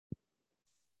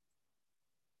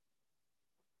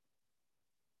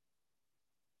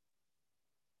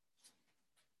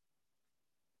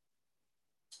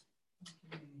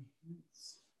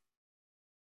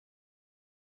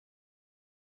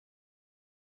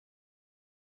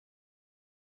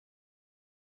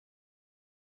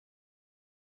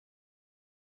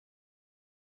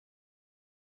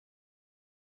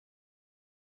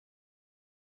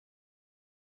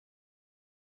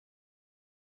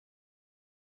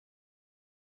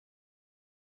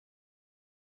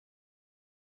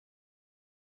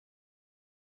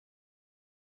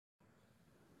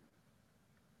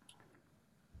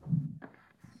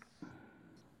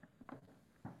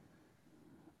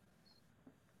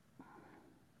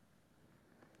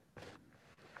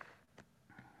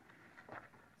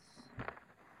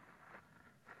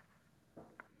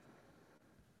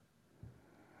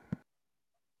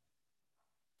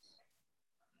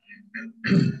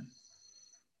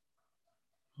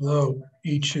Hello,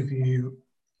 each of you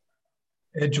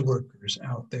edge workers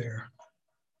out there.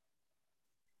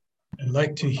 I'd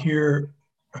like to hear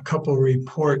a couple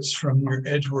reports from your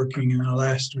edge working in the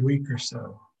last week or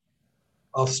so.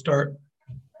 I'll start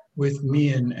with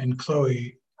me and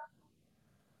Chloe.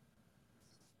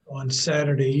 On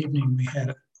Saturday evening,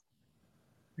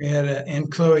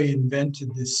 and Chloe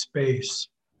invented this space,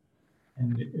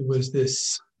 and it was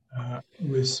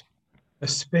a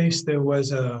space that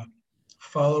was a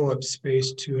follow-up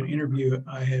space to an interview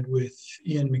I had with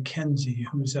Ian McKenzie,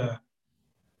 who's a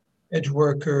edge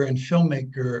worker and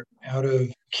filmmaker out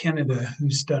of Canada,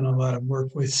 who's done a lot of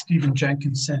work with Stephen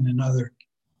Jenkinson and other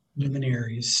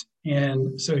luminaries.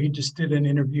 And so he just did an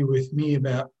interview with me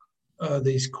about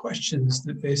these questions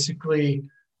that basically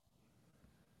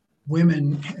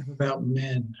women have about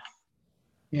men.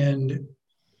 And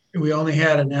we only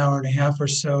had an hour and a half or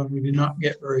so, and we did not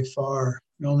get very far.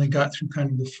 We only got through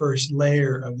kind of the first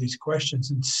layer of these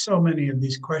questions. And so many of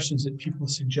these questions that people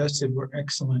suggested were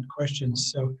excellent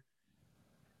questions. So,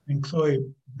 and Chloe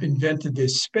invented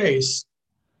this space.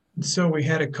 And so we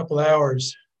had a couple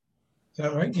hours. Is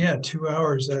that right? Yeah, 2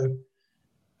 hours of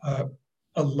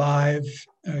a live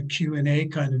Q&A,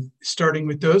 kind of starting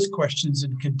with those questions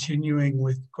and continuing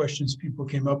with questions people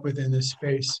came up with in this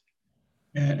space.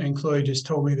 And Chloe just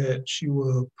told me that she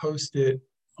will post it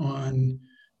on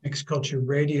Mixed Culture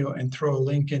Radio and throw a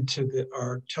link into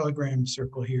our Telegram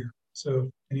circle here. So if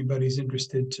anybody's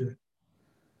interested to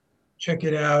check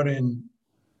it out and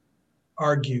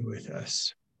argue with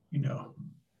us,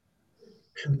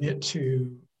 commit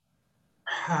to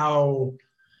how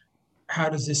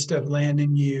does this stuff land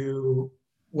in you?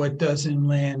 What doesn't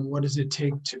land? What does it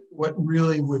take to, what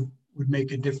really would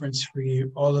make a difference for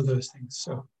you? All of those things.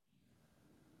 So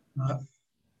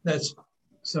that's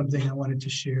something I wanted to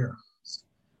share.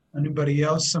 Anybody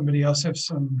else? Somebody else have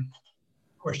some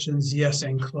questions? Yes,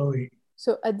 and Chloe.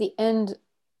 So at the end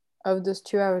of this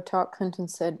 2-hour talk, Clinton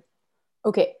said,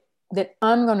 okay, that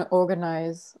I'm going to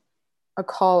organize a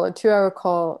 2-hour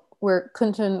call where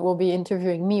Clinton will be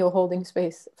interviewing me or holding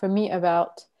space for me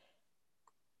about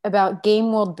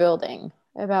game world building,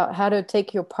 about how to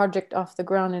take your project off the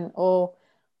ground and all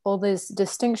this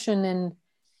distinction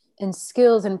in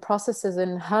skills and processes,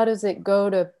 and how does it go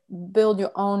to build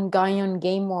your own Gaian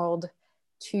game world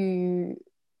to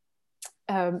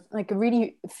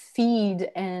really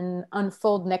feed and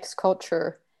unfold next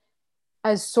culture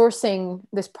as sourcing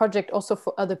this project also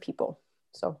for other people.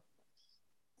 So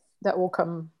that will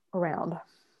come around.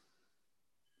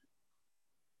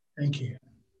 Thank you.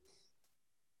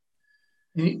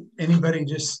 Anybody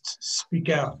just speak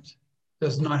out.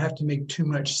 Does not have to make too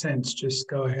much sense. Just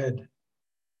go ahead.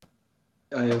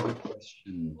 I have a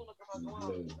question.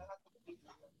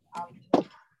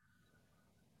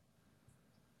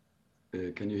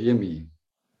 Can you hear me?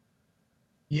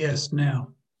 Yes, now.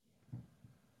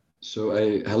 So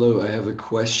I have a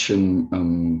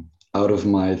question out of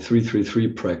my 333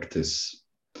 practice.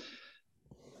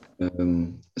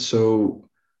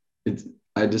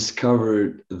 I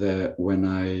discovered that when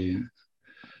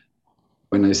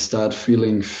I start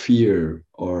feeling fear,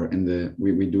 or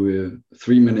we do a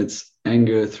 3 minutes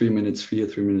anger, 3 minutes fear,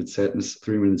 3 minutes sadness,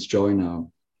 3 minutes joy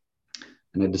now.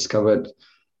 And I discovered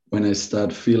when I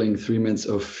start feeling 3 minutes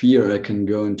of fear, I can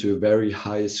go into a very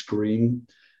high scream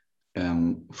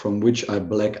from which I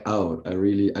black out. I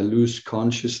lose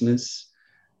consciousness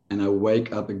and I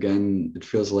wake up again. It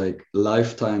feels like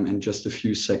lifetime and just a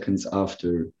few seconds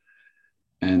after.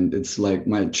 And it's like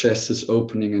my chest is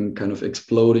opening and kind of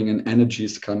exploding and energy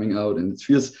is coming out. And it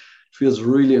feels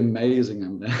really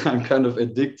amazing. I'm kind of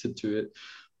addicted to it.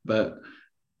 But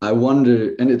I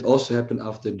wonder, and it also happened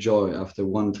after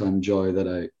one-time joy that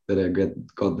I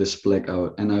got this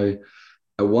blackout. And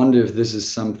I wonder if this is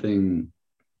something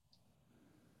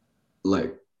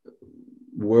like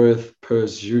worth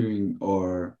pursuing,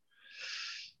 or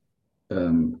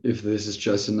if this is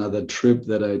just another trip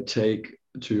that I take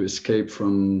to escape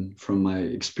from my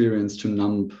experience,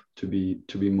 to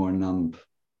be more numb.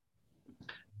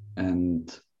 And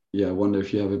yeah, I wonder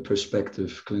if you have a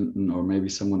perspective, Clinton, or maybe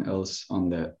someone else on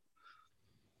that.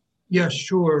 Yeah,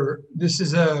 sure. This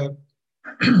is I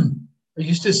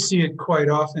used to see it quite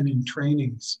often in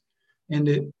trainings, and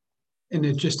it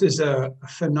just is a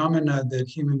phenomena that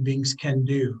human beings can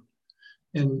do.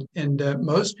 And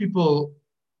most people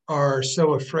are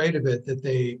so afraid of it that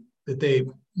they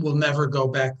will never go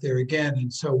back there again.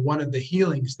 And so one of the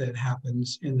healings that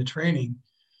happens in the training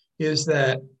is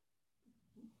that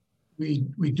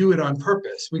we do it on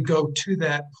purpose. We go to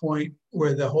that point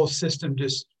where the whole system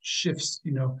just shifts.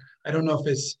 I don't know if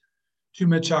it's too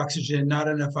much oxygen, not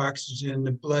enough oxygen,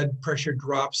 the blood pressure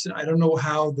drops. I don't know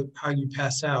how you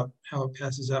pass out, how it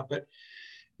passes out, but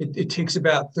it takes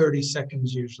about 30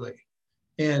 seconds usually.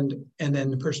 And then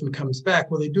the person comes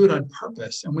back. Well, they do it on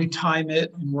purpose, and we time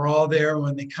it, and we're all there.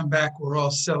 When they come back, we're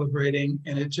all celebrating,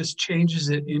 and it just changes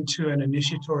it into an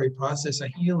initiatory process,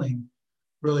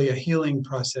 really a healing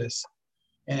process.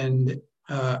 And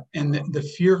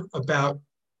the fear about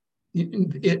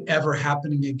it ever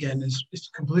happening again is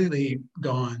completely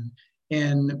gone.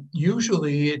 And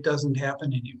usually it doesn't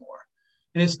happen anymore.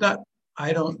 And it's not,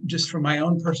 I don't, just from my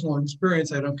own personal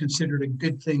experience, I don't consider it a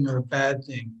good thing or a bad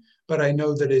thing, but I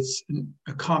know that it's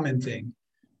a common thing.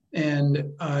 And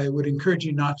I would encourage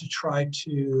you not to try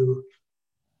to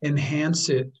enhance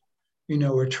it,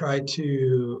 or try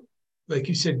to, like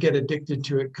you said, get addicted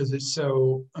to it because it's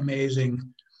so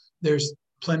amazing. There's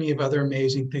plenty of other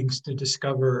amazing things to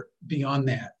discover beyond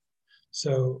that.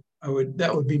 So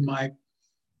that would be my,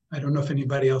 I don't know if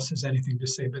anybody else has anything to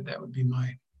say, but that would be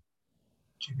my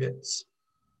 2 bits.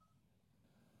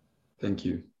 Thank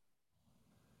you.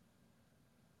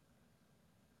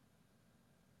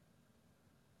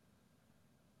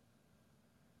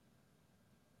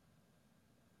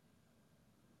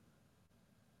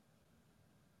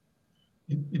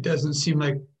 It doesn't seem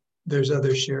like there's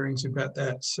other sharings about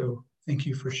that. So thank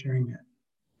you for sharing that.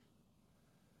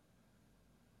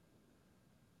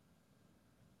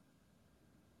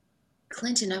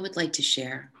 Clinton, I would like to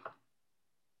share.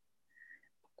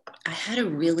 I had a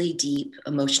really deep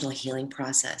emotional healing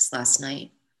process last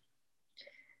night.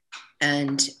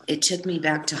 And it took me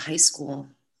back to high school.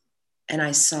 And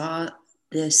I saw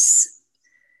this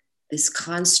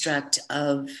construct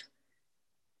of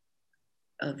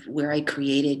where I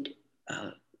created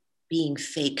being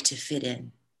fake to fit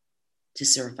in, to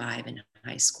survive in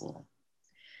high school.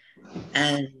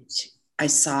 And I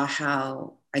saw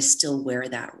how I still wear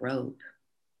that robe.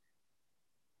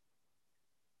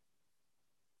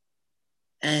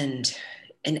 And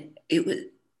it was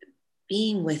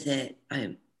being with it,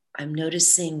 I'm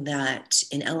noticing that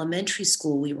in elementary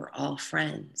school, we were all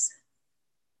friends.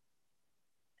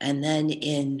 And then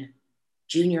in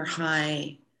junior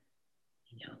high,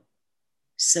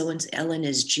 Ellen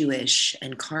is Jewish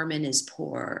and Carmen is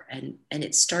poor. And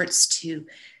it starts to,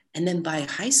 and then by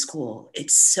high school,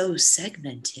 it's so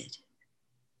segmented.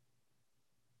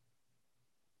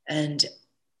 And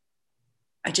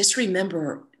I just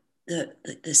remember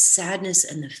the sadness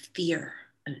and the fear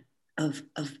of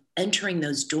entering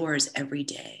those doors every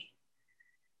day.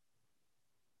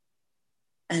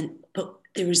 But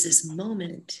there was this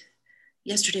moment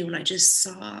yesterday when I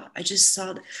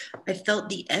felt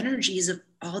the energies of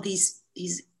all these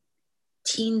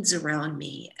teens around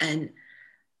me and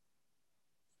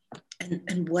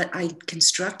what I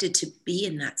constructed to be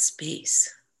in that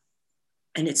space.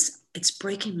 And it's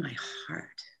breaking my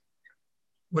heart.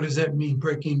 What does that mean,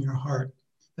 breaking your heart?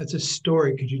 That's a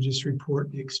story. Could you just report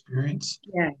the experience?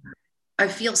 Yeah. I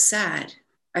feel sad.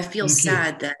 I feel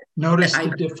sad that. Notice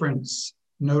the difference.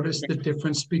 Notice the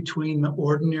difference between the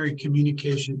ordinary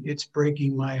communication. It's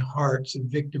breaking my heart. It's a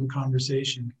victim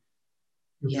conversation.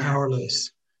 You're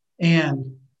powerless.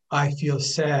 And I feel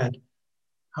sad.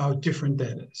 How different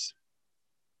that is.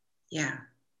 Yeah.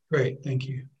 Great. Thank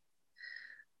you.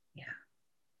 Yeah.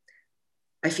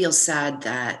 I feel sad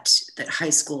that high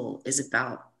school is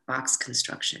about box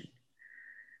construction.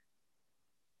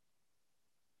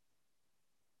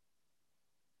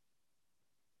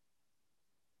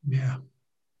 Yeah.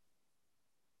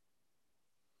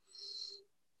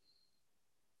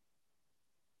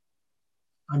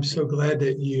 I'm so glad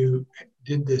that you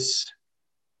did this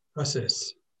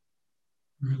process.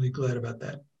 I'm really glad about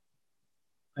that.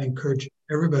 I encourage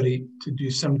everybody to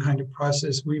do some kind of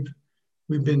process. We've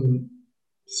been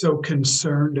so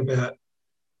concerned about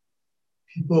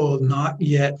people not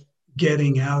yet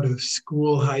getting out of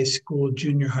school, high school,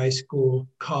 junior high school,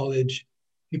 college,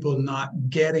 people not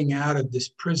getting out of this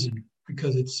prison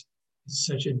because it's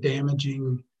such a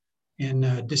damaging and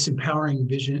disempowering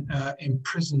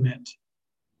imprisonment.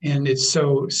 And it's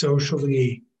so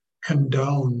socially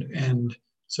condoned and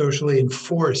socially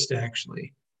enforced,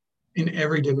 actually, in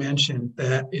every dimension,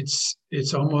 that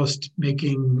it's almost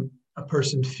making a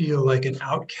person feel like an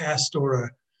outcast or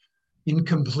a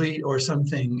incomplete or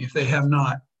something if they have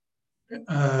not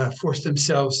forced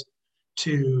themselves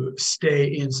to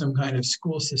stay in some kind of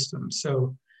school system.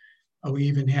 So we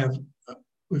even have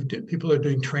people are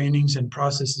doing trainings and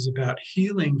processes about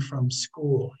healing from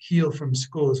school. Heal from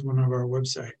School is one of our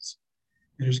websites.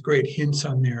 And there's great hints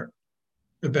on there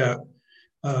about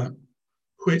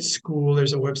quit school.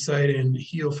 There's a website, and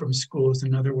Heal from School is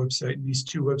another website. And these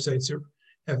two websites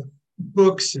have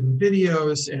books and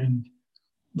videos and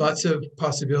lots of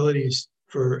possibilities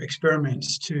for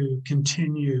experiments to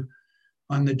continue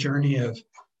on the journey of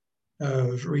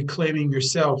reclaiming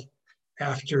yourself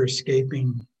after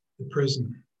escaping the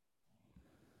prison.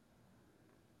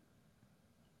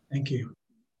 Thank you.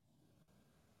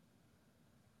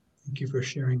 Thank you for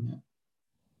sharing that.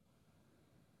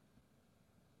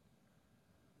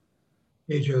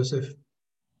 Hey, Joseph.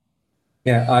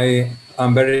 Yeah,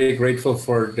 I'm very grateful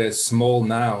for the small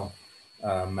now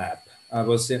map. I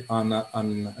was on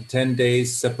a 10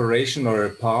 days separation or a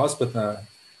pause with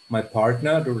my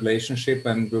partner, the relationship,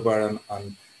 and we were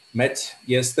met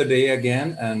yesterday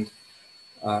again, and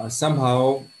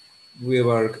somehow we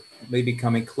were maybe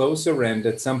coming closer, and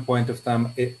at some point of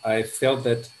time I felt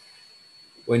that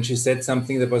when she said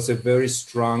something, there was a very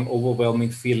strong,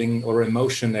 overwhelming feeling or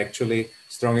emotion, actually,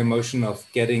 strong emotion of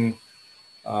getting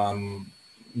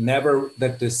never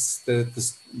that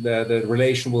the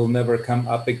relation will never come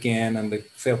up again, and I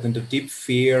felt into deep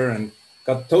fear and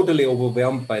got totally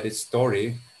overwhelmed by this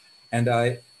story. And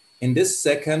in this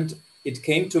second, it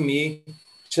came to me,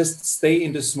 just stay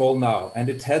in the small now. And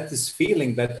it had this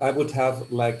feeling that I would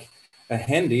have like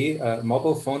a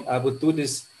mobile phone. I would do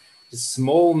this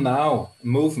small now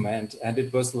movement, and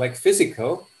it was like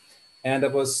physical, and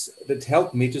that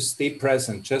helped me to stay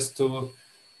present, just to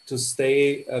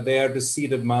stay there, to see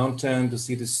the mountain, to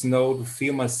see the snow, to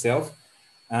feel myself.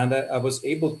 And I was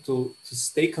able to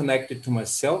stay connected to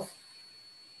myself.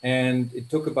 And it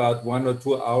took about 1 or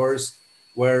 2 hours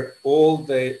where all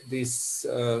this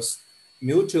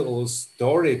mutual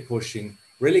story pushing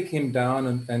really came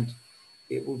down, and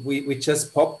we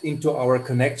just popped into our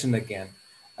connection again.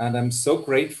 And I'm so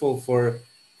grateful for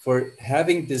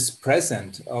having this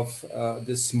present of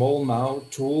this small now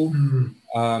tool,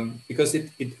 because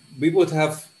we would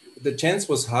have, the chance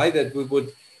was high that we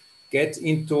would get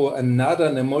into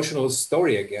an emotional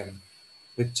story again,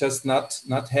 with just not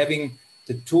having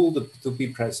the tool to be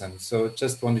present. So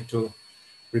just wanted to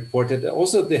report it.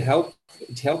 Also, it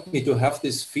helped me to have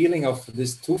this feeling of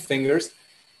these 2 fingers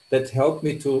that helped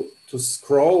me to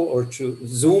scroll or to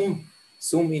zoom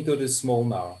into the small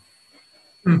now.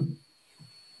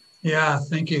 Yeah,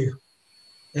 thank you.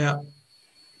 Yeah.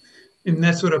 And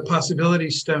that's what a possibility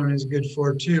stone is good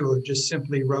for too, or just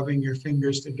simply rubbing your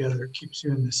fingers together keeps you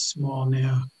in the small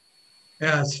now.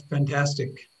 Yeah, it's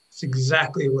fantastic. It's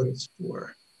exactly what it's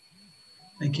for.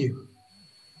 Thank you.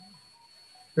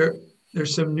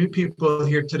 There's some new people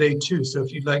here today too, so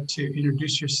if you'd like to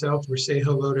introduce yourself or say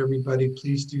hello to everybody,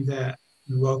 please do that.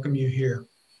 We welcome you here.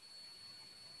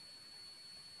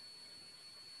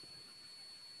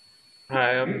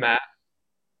 Hi, I'm Matt.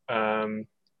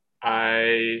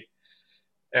 I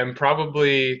am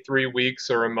probably 3 weeks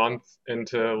or a month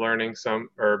into learning some,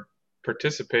 or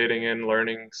participating in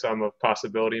learning some of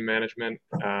possibility management.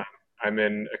 I'm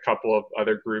in a couple of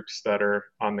other groups that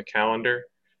are on the calendar,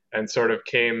 and sort of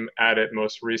came at it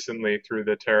most recently through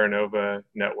the Terra Nova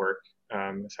network.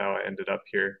 Is how I ended up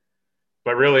here.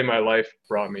 But really, my life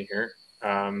brought me here.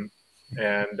 And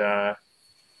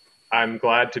I'm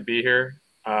glad to be here.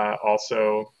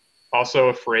 Also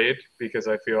afraid, because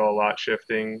I feel a lot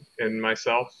shifting in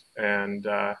myself. And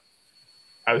I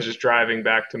was just driving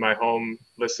back to my home,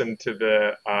 listened to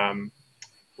the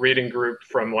reading group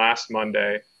from last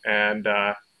Monday, and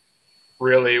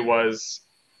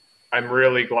I'm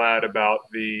really glad about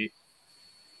the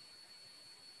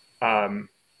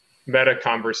meta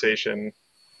conversation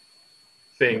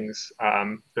things,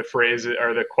 the phrases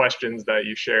or the questions that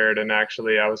you shared. And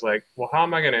actually I was like, well, how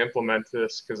am I going to implement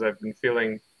this? Because I've been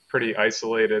feeling pretty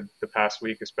isolated the past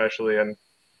week, especially. And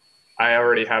I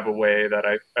already have a way that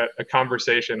a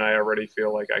conversation, I already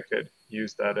feel like I could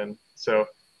use that in. So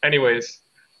anyways,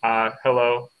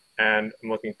 hello, and I'm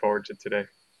looking forward to today.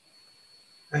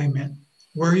 Hey, man.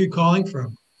 Where are you calling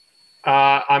from?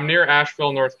 I'm near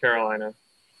Asheville, North Carolina.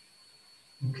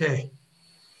 Okay.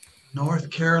 North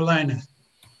Carolina.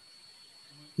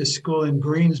 The school in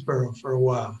Greensboro for a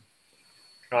while.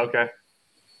 Okay.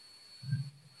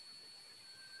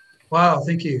 Wow,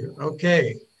 thank you.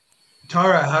 Okay.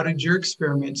 Tara, how did your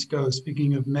experiments go?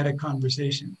 Speaking of meta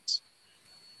conversations.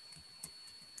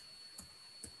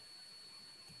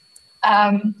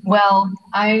 Well,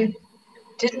 I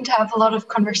didn't have a lot of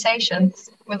conversations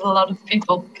with a lot of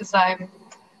people because I'm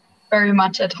very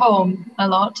much at home a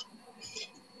lot.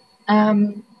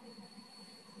 I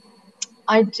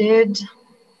did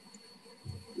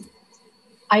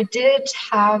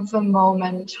have a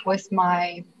moment with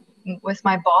my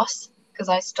boss, because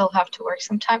I still have to work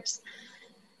sometimes.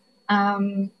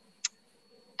 And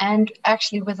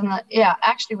actually with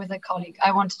a colleague.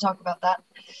 I want to talk about that.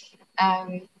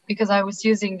 because I was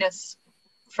using this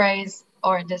phrase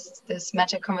or this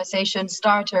meta conversation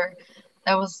starter.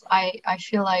 That was, I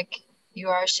feel like you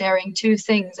are sharing two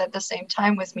things at the same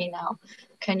time with me now.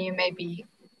 Can you maybe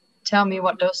tell me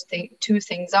what those two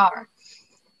things are?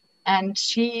 And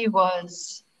she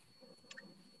was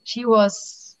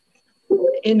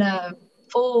in a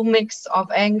full mix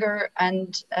of anger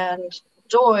and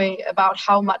joy about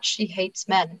how much she hates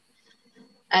men.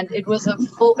 And it was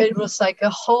like a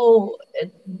whole,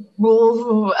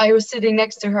 I was sitting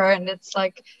next to her, and it's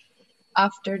like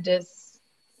after this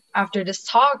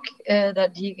talk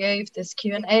that he gave, this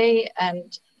Q&A,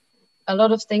 and a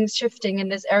lot of things shifting in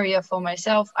this area for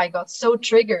myself, I got so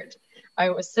triggered. I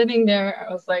was sitting there,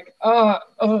 I was like, oh,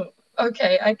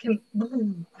 okay, I can.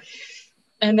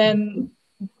 And then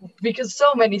because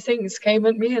so many things came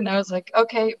at me, and I was like,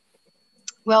 okay,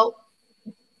 well,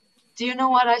 do you know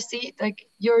what I see? Like,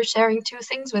 you're sharing two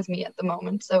things with me at the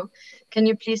moment. So can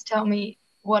you please tell me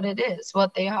what it is,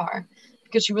 what they are?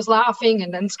 Because she was laughing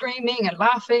and then screaming and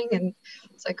laughing. And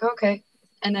it's like, okay.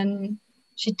 And then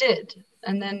she did.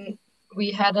 And then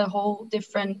we had a whole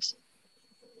different,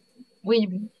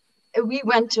 we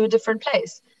went to a different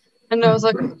place. And I was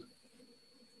like,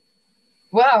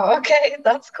 wow, okay,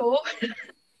 that's cool.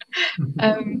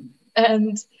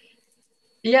 And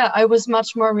yeah, I was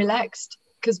much more relaxed.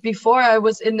 Because before I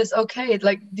was in this, okay,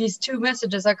 like these two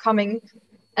messages are coming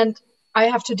and I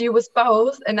have to deal with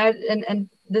both. And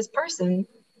this person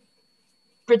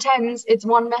pretends it's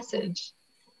one message.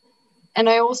 And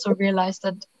I also realized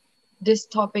that this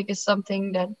topic is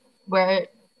something that where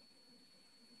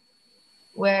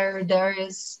there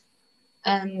is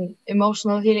an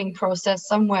emotional healing process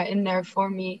somewhere in there for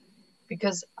me,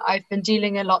 because I've been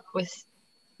dealing a lot with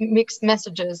mixed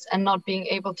messages and not being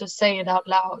able to say it out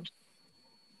loud.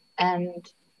 And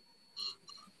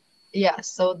yeah,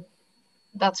 so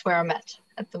that's where I'm at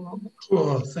the moment.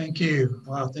 Cool, thank you.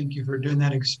 Wow, thank you for doing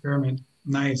that experiment.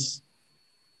 Nice.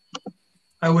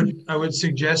 I would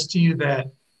suggest to you that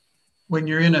when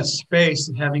you're in a space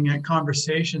and having a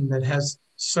conversation that has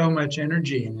so much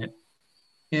energy in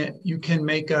it, you can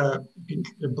make a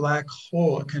black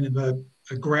hole, kind of a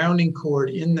grounding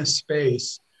cord in the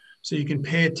space, so you can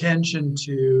pay attention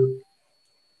to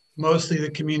mostly the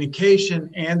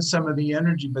communication and some of the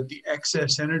energy, but the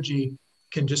excess energy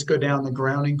can just go down the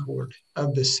grounding cord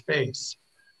of the space.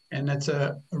 And that's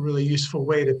a really useful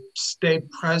way to stay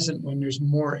present when there's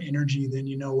more energy than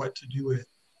you know what to do with.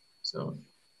 So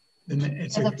then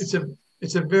it's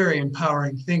a very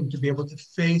empowering thing to be able to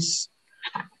face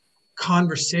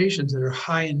conversations that are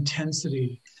high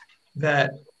intensity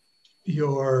that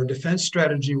your defense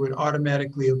strategy would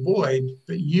automatically avoid,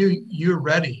 but you're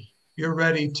ready. You're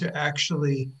ready to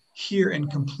actually hear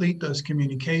and complete those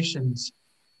communications.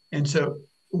 And so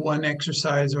one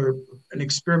exercise or an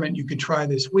experiment you could try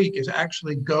this week is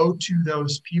actually go to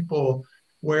those people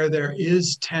where there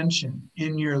is tension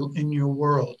in your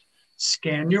world.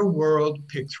 Scan your world,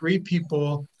 pick 3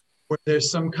 people where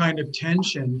there's some kind of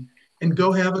tension, and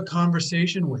go have a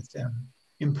conversation with them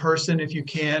in person if you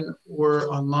can,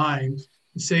 or online,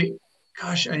 and say,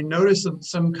 gosh, I noticed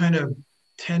some kind of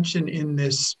tension in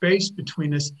this space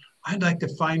between us. I'd like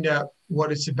to find out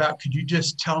what it's about. Could you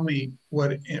just tell me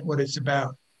what it's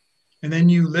about? And then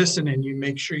you listen and you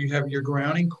make sure you have your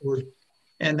grounding cord,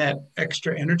 and that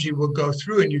extra energy will go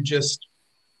through, and you just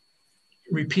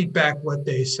repeat back what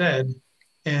they said.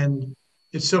 And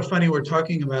it's so funny we're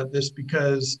talking about this,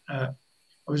 because I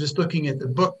was just looking at the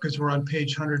book, because we're on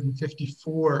page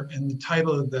 154, and the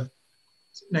title of the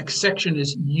next section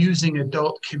is Using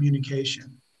Adult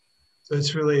Communication. So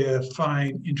it's really a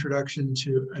fine introduction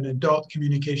to an adult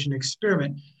communication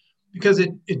experiment, because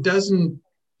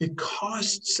it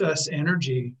costs us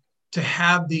energy to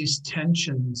have these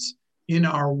tensions in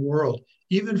our world,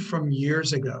 even from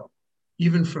years ago,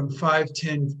 even from 5,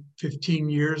 10, 15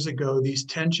 years ago, these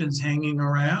tensions hanging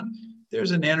around,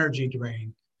 there's an energy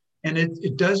drain. And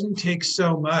it doesn't take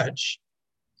so much.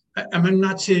 I'm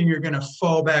not saying you're going to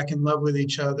fall back in love with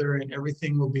each other and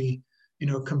everything will be,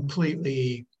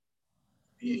 completely,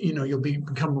 you'll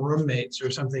become roommates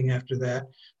or something after that.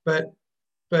 But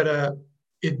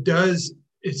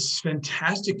it's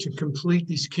fantastic to complete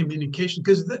these communications,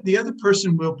 because the other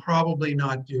person will probably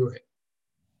not do it.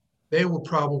 They will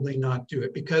probably not do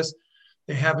it because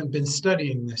they haven't been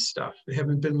studying this stuff. They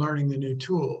haven't been learning the new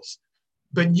tools.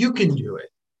 But you can do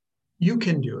it. You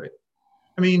can do it.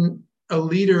 I mean, a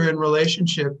leader in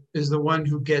relationship is the one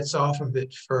who gets off of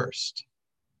it first.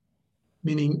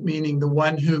 Meaning the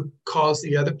one who calls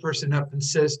the other person up and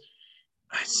says,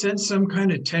 I sense some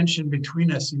kind of tension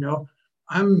between us,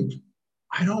 I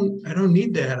don't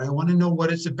need that. I want to know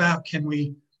what it's about. Can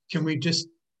we can we just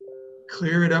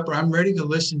clear it up? Or I'm ready to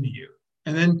listen to you.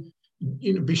 And then,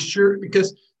 be sure,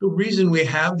 because the reason we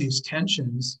have these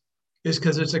tensions is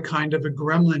because it's a kind of a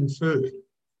gremlin food.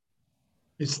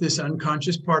 It's this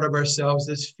unconscious part of ourselves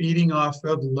that's feeding off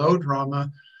of low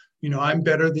drama. I'm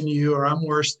better than you, or I'm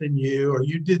worse than you, or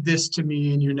you did this to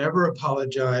me and you never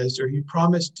apologized, or you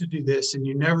promised to do this and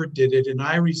you never did it, and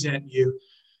I resent you.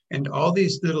 And all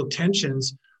these little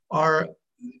tensions are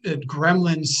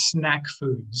gremlin snack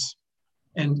foods.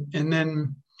 And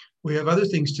then we have other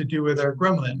things to do with our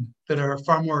gremlin that are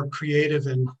far more creative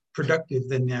and productive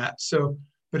than that. So,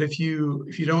 but if you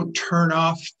don't turn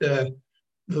off the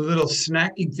little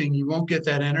snacking thing, you won't get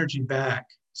that energy back.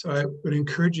 So I would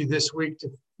encourage you this week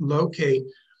to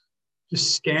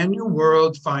just scan your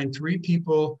world, find 3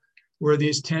 people where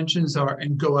these tensions are,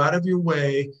 and go out of your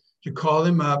way to call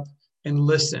them up and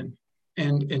listen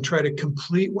and try to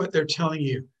complete what they're telling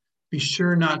you. Be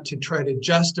sure not to try to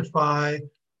justify.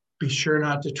 Be sure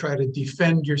not to try to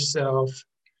defend yourself.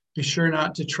 Be sure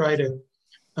not to try to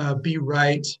be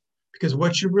right, because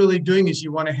what you're really doing is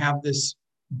you want to have this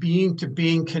being to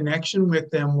being connection with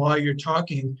them while you're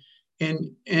talking, and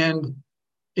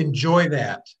enjoy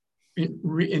that.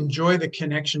 Enjoy the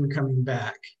connection coming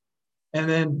back, and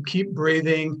then keep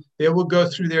breathing. They will go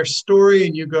through their story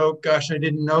and you go, gosh, I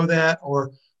didn't know that,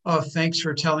 or, oh, thanks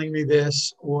for telling me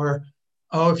this, or,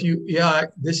 oh,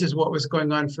 this is what was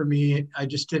going on for me, I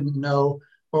just didn't know,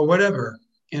 or whatever,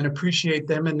 and appreciate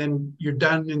them. And then you're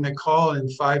done in the call in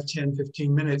 5, 10,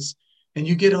 15 minutes, and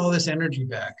you get all this energy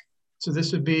back. So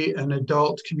this would be an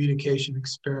adult communication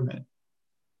experiment.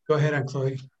 Go ahead,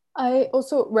 Anne-Chloe. I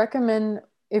also recommend,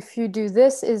 if you do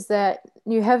this, is that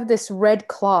you have this red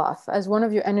cloth as one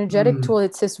of your energetic tools.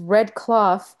 It's this red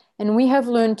cloth, and we have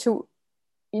learned to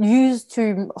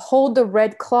hold the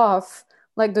red cloth,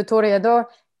 like the toreador,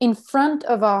 in front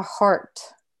of our heart.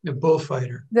 The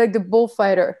bullfighter. Like the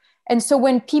bullfighter. And so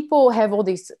when people have all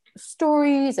these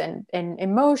stories and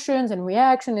emotions and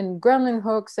reaction and gremlin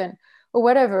hooks or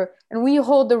whatever, and we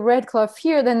hold the red cloth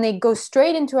here, then they go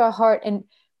straight into our heart and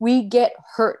we get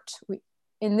hurt.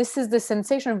 And this is the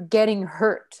sensation of getting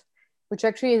hurt, which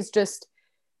actually is just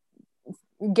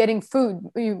getting food,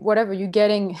 you're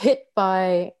getting hit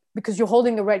by, because you're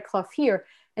holding the red cloth here.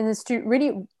 And it's to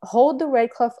really hold the red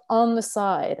cloth on the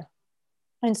side.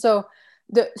 And so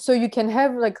you can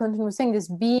have, like Clinton was saying, this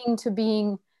being to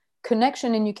being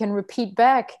connection, and you can repeat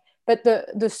back. But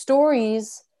the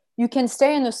stories, you can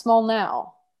stay in the small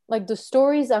now. Like the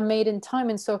stories are made in time.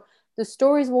 And so the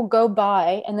stories will go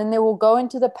by and then they will go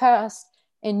into the past,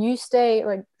 and you stay,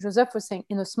 like Joseph was saying,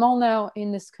 in the small now,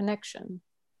 in this connection.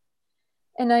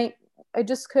 And I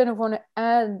just kind of want to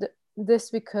add this,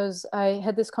 because I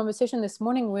had this conversation this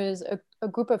morning with a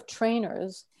group of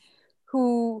trainers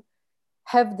who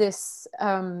have this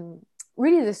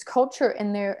really this culture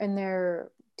in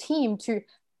their team to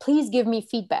please give me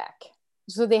feedback.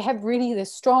 So they have really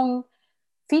this strong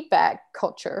feedback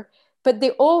culture, but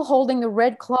they're all holding the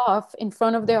red cloth in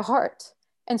front of their heart.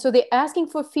 And so they're asking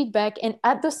for feedback and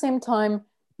at the same time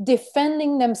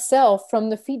defending themselves from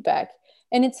the feedback.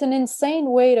 And it's an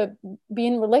insane way to be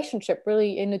in relationship,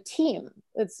 really, in a team.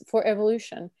 It's for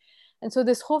evolution. And so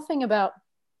this whole thing about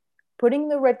putting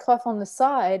the red cloth on the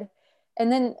side,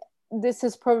 and then this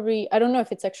is probably, I don't know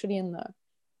if it's actually in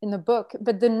the book,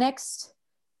 but this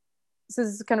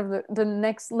is kind of the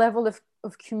next level of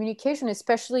communication,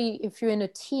 especially if you're in a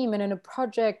team and in a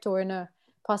project or in a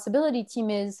possibility team,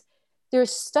 is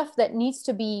there's stuff that needs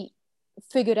to be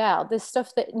figured out. There's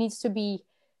stuff that needs to be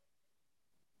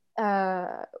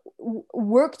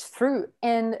worked through.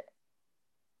 And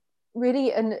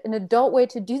really an adult way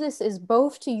to do this is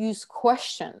both to use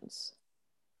questions,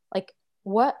 like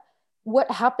what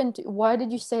happened, why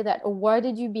did you say that, or why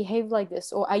did you behave like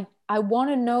this, or I want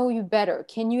to know you better,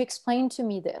 can you explain to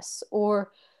me this,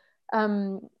 or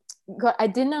God, I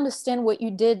didn't understand what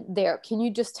you did there, can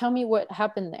you just tell me what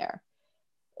happened there.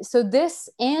 So this,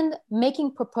 and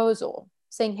making proposal,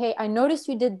 saying, hey, I noticed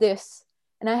you did this,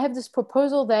 and I have this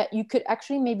proposal that you could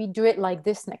actually maybe do it like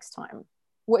this next time.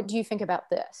 What do you think about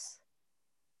this?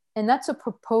 And that's a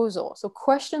proposal. So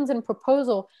questions and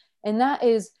proposal, and that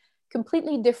is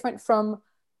completely different from,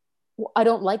 well, I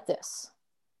don't like this.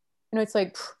 It's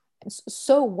like,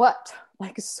 so what?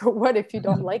 Like, so what if you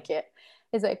don't like it?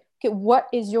 It's like, okay, what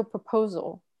is your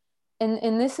proposal?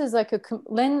 And this is like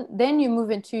then you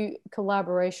move into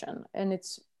collaboration, and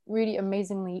it's really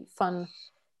amazingly fun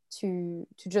to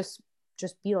just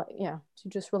be like, to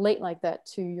just relate like that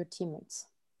to your teammates.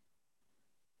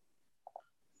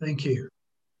 Thank you.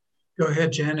 Go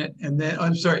ahead, Janet. And then,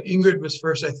 I'm sorry, Ingrid was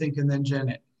first, I think, and then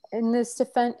Janet. And there's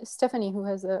Stephanie, who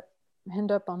has a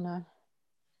hand up on that.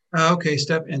 Okay,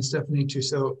 and Stephanie too.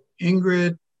 So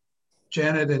Ingrid,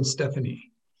 Janet, and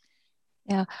Stephanie.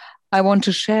 Yeah, I want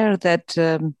to share that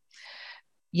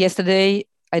yesterday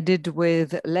I did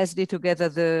with Leslie together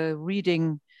the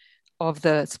reading of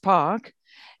the Spark,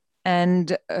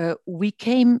 and we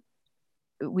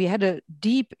had a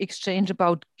deep exchange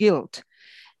about guilt.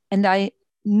 And I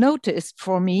noticed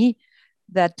for me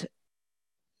that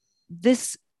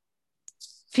this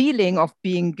feeling of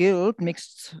being guilt,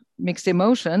 mixed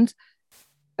emotions,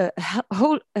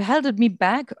 held me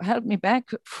back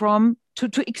from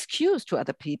to excuse to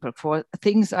other people for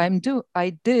things I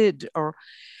did.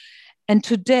 And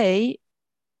today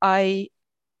I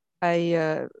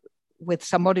with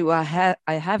somebody who I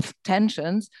have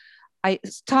tensions, I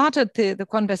started the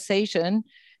conversation,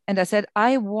 and I said,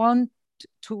 I want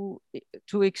to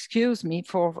excuse me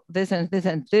for this and this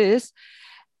and this,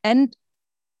 and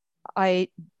I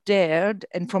dared.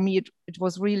 And for me, it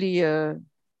was really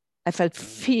I felt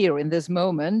fear in this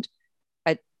moment.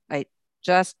 I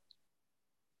just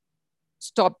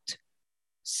stopped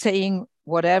saying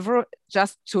whatever,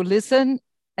 just to listen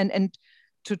and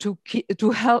to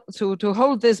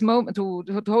hold this moment,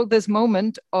 to hold this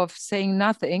moment of saying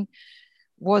nothing.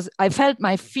 I felt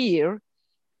my fear.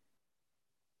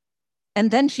 And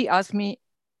then she asked me,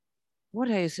 what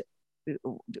are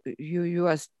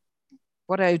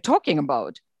you talking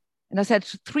about? And I said,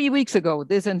 3 weeks ago,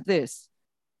 this and this.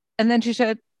 And then she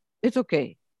said, it's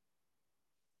okay.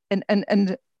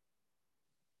 And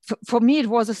for me, it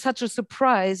was such a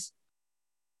surprise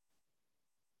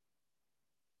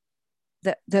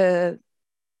that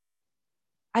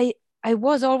I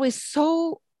was always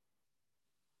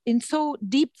in so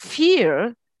deep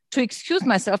fear to excuse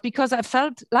myself, because I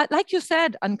felt like you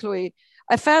said, Anne-Chloé,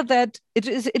 I felt that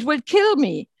it will kill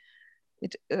me.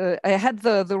 I had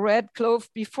the red cloth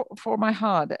before my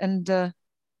heart, and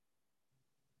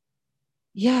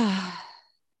yeah,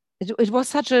 it was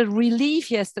such a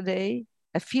relief yesterday.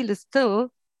 I feel it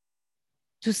still,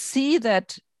 to see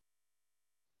that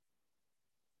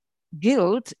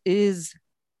guilt is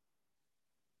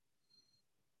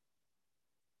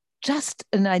just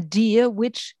an idea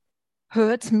which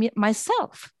hurts me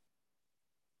myself,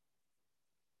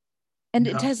 and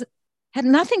it had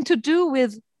nothing to do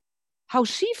with how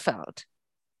she felt.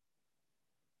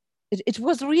 It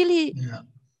was really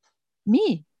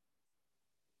me,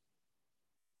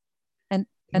 and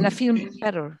I feel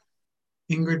better.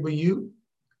 Ingrid, will you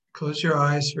close your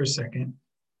eyes for a second?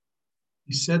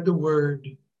 You said the word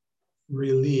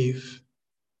relief,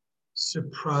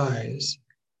 surprise,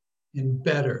 and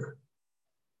better.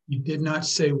 You did not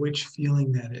say which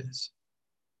feeling that is.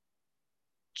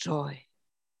 Joy.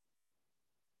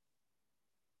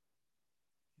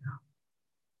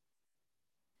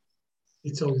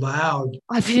 It's allowed.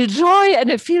 I feel joy, and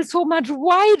it feels so much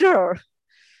wider.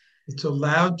 It's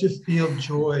allowed to feel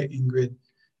joy, Ingrid.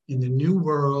 In the new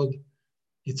world,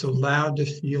 it's allowed to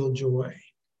feel joy.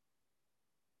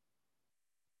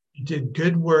 You did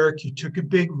good work. You took a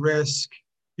big risk.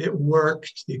 It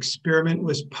worked. The experiment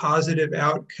was positive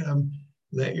outcome.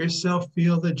 Let yourself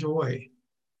feel the joy.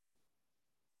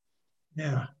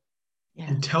 Yeah.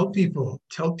 And tell people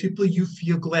you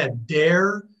feel glad.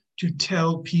 Dare to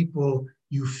tell people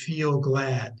you feel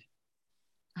glad.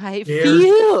 I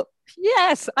feel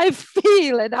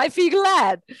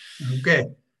glad. Okay.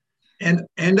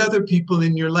 And other people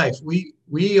in your life.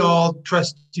 We all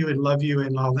trust you and love you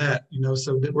and all that,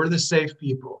 so that we're the safe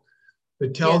people.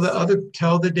 But tell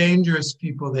the dangerous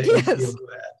people that you feel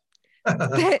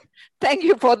glad. Thank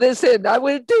you for this. I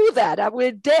will do that. I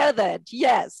will dare that.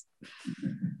 Yes.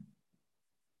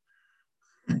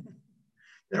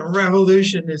 The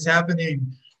revolution is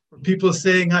happening for people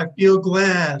saying, I feel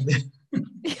glad.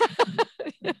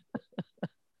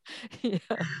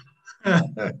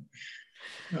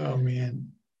 Oh,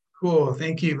 man. Cool.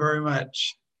 Thank you very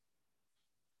much.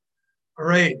 All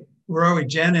right. Where are we?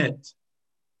 Janet.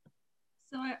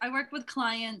 So I work with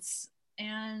clients,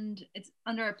 and it's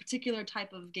under a particular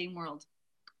type of game world.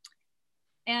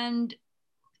 And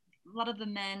a lot of the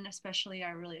men, especially,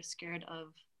 are really scared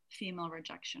of female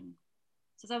rejection.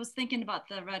 So as I was thinking about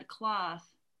the red cloth,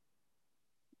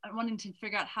 I'm wanting to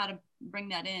figure out how to bring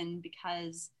that in,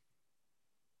 because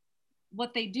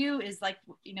what they do is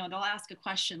they'll ask a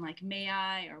question like, may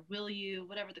I, or will you,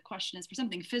 whatever the question is for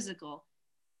something physical.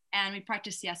 And we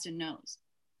practice yes and no's.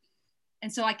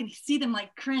 And so I can see them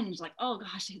cringe, oh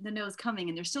gosh, the no is coming,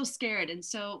 and they're so scared. And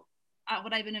so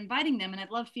what I've been inviting them, and I'd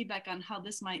love feedback on how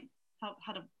this might,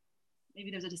 how to,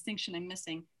 maybe there's a distinction I'm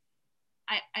missing.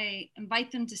 I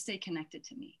invite them to stay connected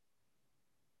to me.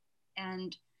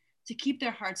 And to keep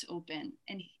their hearts open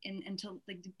and to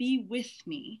like to be with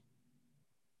me.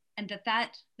 And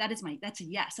that's a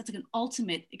yes. That's like an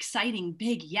ultimate exciting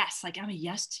big yes. Like I'm a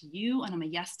yes to you and I'm a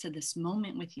yes to this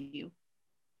moment with you.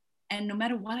 And no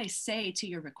matter what I say to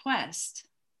your request,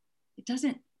 it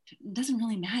doesn't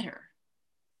really matter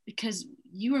because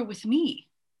you are with me.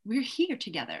 We're here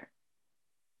together.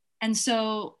 And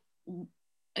so,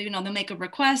 you know, they'll make a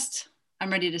request.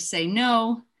 I'm ready to say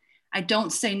no. I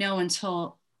don't say no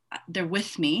until they're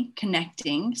with me,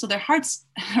 connecting. So their hearts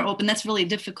are open. That's really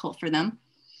difficult for them.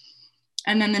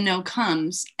 And then the no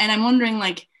comes. And I'm wondering,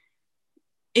 like,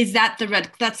 is that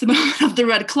that's the moment of the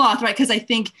red cloth, right? Because I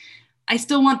think I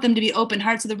still want them to be open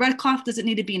hearts. So the red cloth doesn't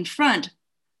need to be in front.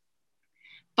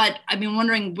 But I've been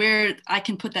wondering where I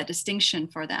can put that distinction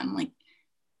for them. Like,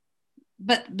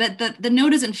 but the no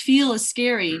doesn't feel as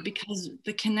scary because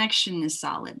the connection is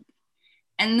solid.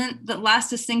 And then the last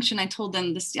distinction, I told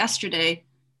them this yesterday,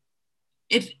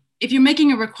 if you're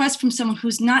making a request from someone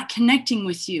who's not connecting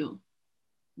with you,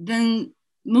 then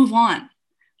move on.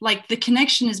 Like the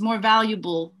connection is more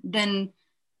valuable than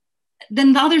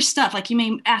the other stuff. Like you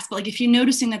may ask, but like if you're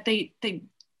noticing that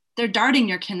they're darting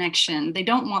your connection, they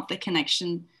don't want the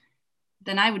connection,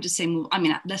 then I would just say move. I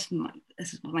mean, this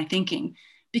is my thinking,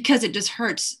 because it just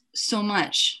hurts so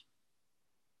much.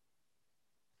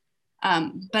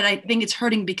 But I think it's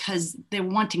hurting because they're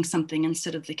wanting something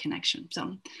instead of the connection.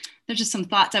 So there's just some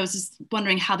thoughts. I was just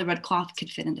wondering how the red cloth could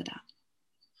fit into that.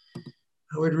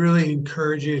 I would really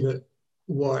encourage you to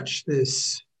watch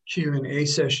this Q&A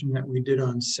session that we did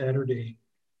on Saturday,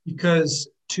 because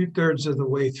 2/3 of the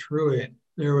way through it,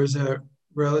 there was a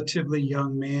relatively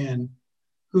young man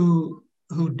who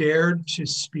dared to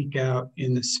speak out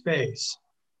in the space.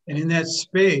 And in that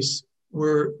space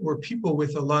were people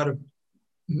with a lot of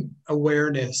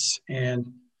awareness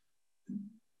and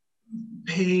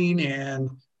pain and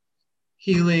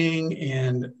healing,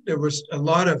 and there was a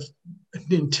lot of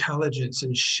intelligence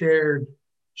and shared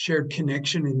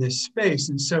connection in this space.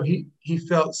 And so he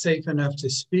felt safe enough to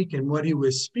speak, and what he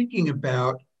was speaking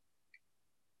about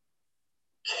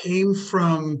came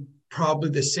from probably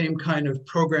the same kind of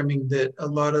programming that a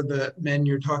lot of the men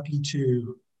you're talking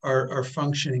to are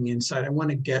functioning inside. I want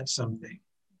to get something.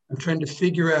 I'm trying to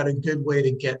figure out a good way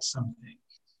to get something.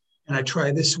 And I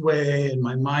try this way, and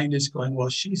my mind is going, well,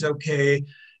 she's okay,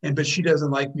 but she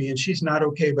doesn't like me, and she's not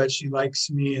okay, but she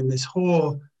likes me. And this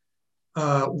whole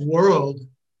world,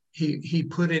 he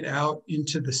put it out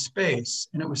into the space.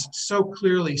 And it was so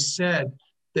clearly said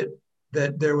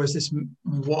that there was this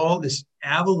wall, this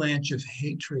avalanche of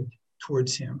hatred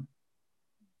towards him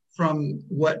from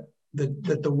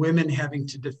the women having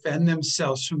to defend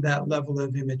themselves from that level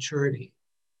of immaturity.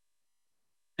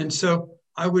 And so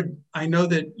I know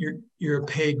that you're a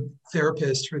paid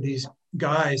therapist for these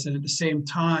guys, and at the same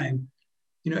time,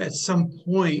 you know, at some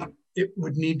point it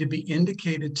would need to be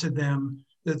indicated to them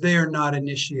that they are not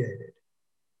initiated.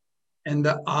 And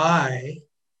the I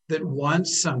that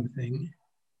wants something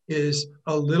is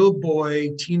a little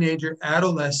boy, teenager,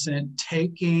 adolescent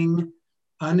taking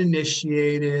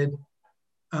uninitiated,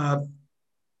 a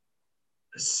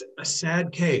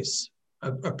sad case,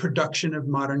 a production of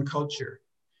modern culture.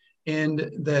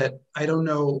 And that, I don't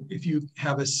know if you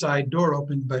have a side door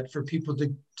open, but for people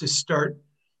to start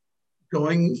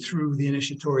going through the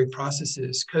initiatory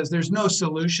processes, because there's no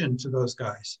solution to those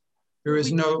guys.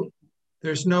 They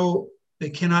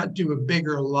cannot do a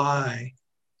bigger lie,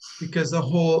 because the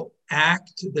whole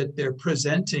act that they're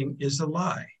presenting is a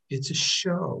lie. It's a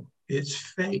show, it's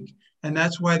fake. And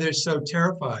that's why they're so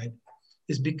terrified,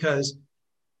 is because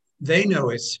they know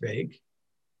it's fake.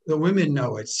 The women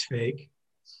know it's fake.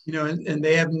 You know, and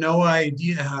they have no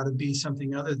idea how to be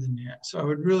something other than that. So I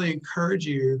would really encourage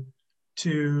you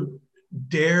to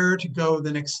dare to go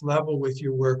the next level with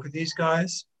your work with these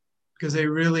guys, because they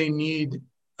really need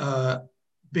a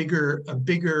bigger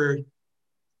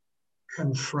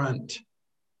confront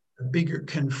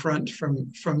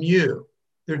from you.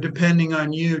 They're depending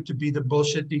on you to be the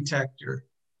bullshit detector.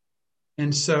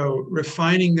 And so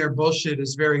refining their bullshit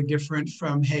is very different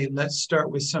from, hey, let's start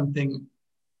with something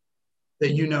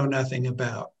that you know nothing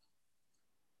about,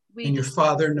 and your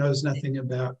father knows nothing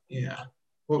about. Yeah.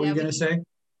 What were you going to say?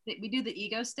 We do the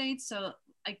ego state. So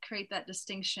I create that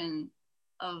distinction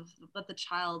of what the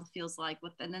child feels like,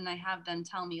 and then I have them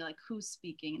tell me like who's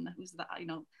speaking and who's the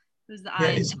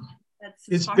I.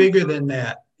 It's bigger than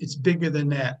that. It's bigger than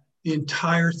that. The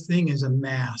entire thing is a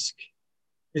mask.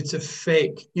 It's a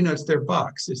fake, you know, it's their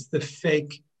box. It's the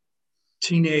fake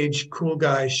teenage cool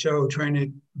guy show trying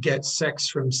to get sex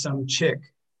from some chick,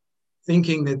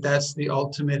 thinking that that's the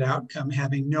ultimate outcome,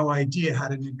 having no idea how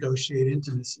to negotiate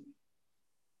intimacy.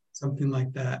 something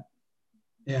like that.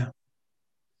 Yeah.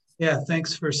 Yeah,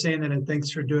 thanks for saying that, and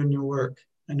thanks for doing your work.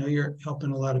 I know you're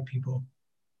helping a lot of people.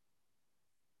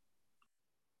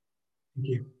 Thank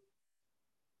you.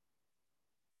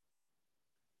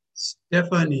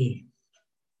 Stephanie.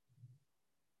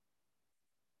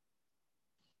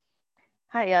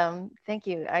 Hi, thank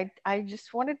you. I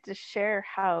just wanted to share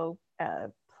how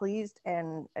pleased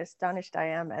and astonished I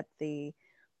am at the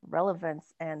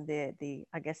relevance and the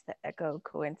I guess the echo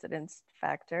coincidence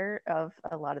factor of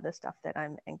a lot of the stuff that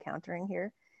I'm encountering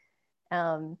here.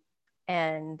 And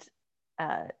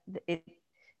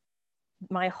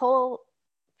my whole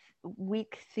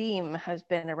week theme has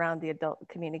been around the adult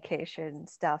communication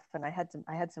stuff, and I had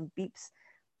some beeps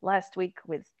last week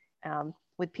with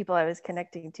people I was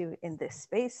connecting to in this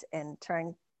space, and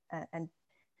trying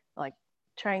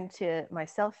to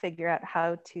myself figure out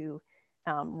how to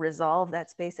resolve that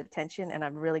space of tension. And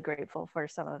I'm really grateful for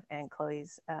some of Anne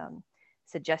Chloe's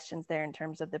suggestions there in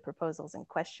terms of the proposals and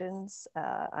questions.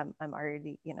 I'm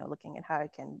already looking at how I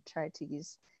can try to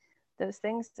use those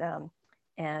things.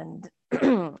 And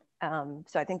so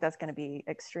I think that's going to be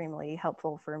extremely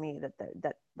helpful for me,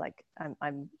 that like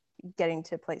I'm getting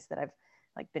to a place that I've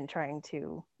like been trying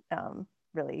to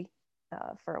really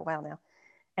for a while now.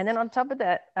 And then on top of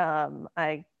that,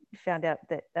 I found out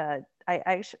that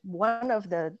one of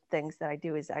the things that I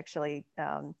do is actually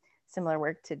similar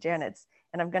work to Janet's,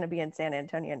 and I'm going to be in San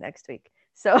Antonio next week.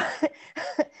 So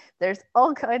there's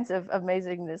all kinds of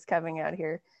amazingness coming out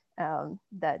here.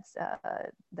 That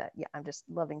yeah, I'm just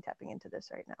loving tapping into this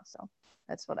right now. So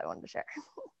that's what I wanted to share.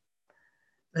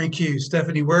 Thank you,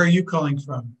 Stephanie. Where are you calling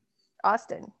from?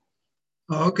 Austin.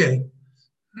 Oh, okay.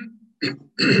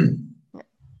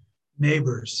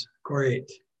 Neighbors, great.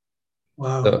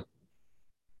 Wow.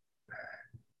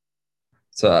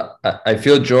 So I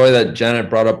feel joy that Janet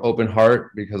brought up open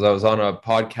heart, because I was on a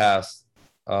podcast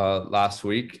last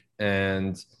week,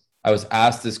 and I was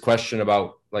asked this question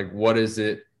about like, what does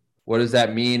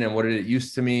that mean, and what did it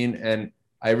used to mean? And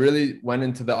I really went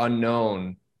into the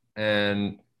unknown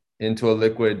and into a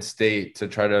liquid state to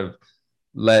try to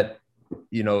let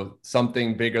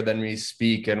something bigger than me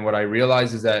speak. And what I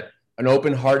realized is that an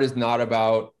open heart is not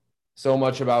about so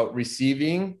much about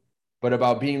receiving, but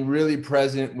about being really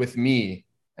present with me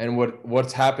and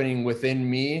what's happening within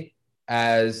me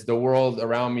as the world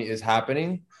around me is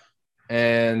happening.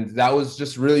 And that was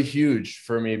just really huge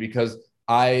for me, because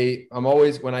I'm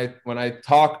always, when I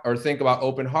talk or think about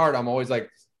open heart, I'm always like,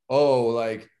 oh,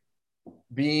 like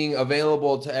being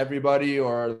available to everybody,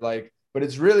 or like, but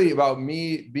it's really about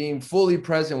me being fully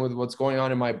present with what's going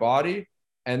on in my body.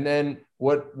 And then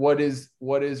what is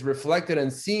reflected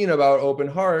and seen about open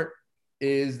heart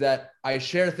is that I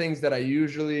share things that I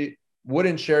usually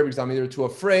wouldn't share, because I'm either too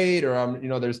afraid, or I'm,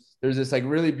 there's this like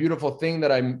really beautiful thing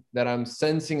that I'm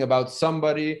sensing about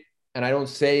somebody, and I don't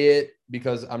say it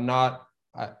because I'm not,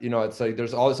 it's like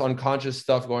there's all this unconscious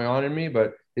stuff going on in me,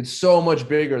 but it's so much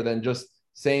bigger than just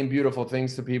saying beautiful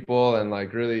things to people and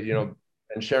like really, and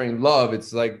sharing love.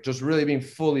 It's like just really being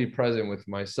fully present with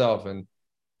myself. And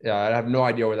yeah, I have no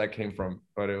idea where that came from,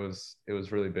 but it was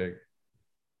really big.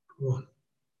 Cool.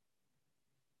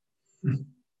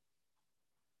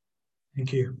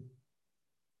 Thank you.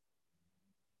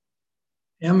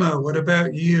 Emma, what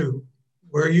about you?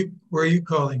 Where are you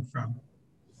calling from?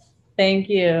 Thank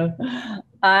you.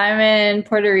 I'm in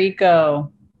Puerto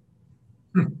Rico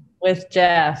with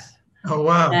Jeff. Oh,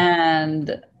 wow.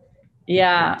 And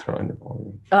yeah.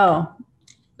 Oh,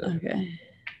 okay.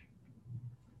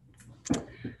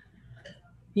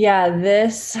 Yeah,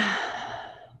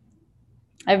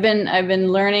 I've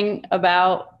been learning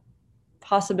about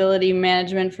possibility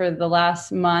management for the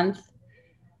last month,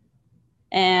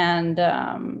 and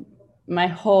my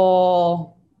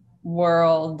whole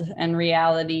world and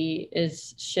reality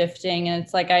is shifting. And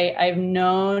it's like I've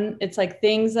known, it's like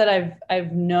things that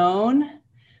I've known,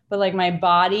 but like my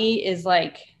body is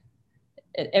like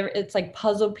it's like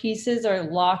puzzle pieces are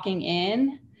locking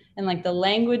in, and like the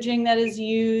languaging that is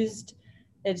used,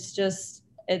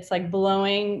 it's like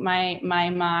blowing my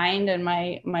mind and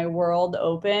my world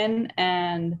open.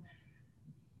 And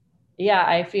yeah,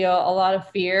 I feel a lot of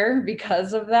fear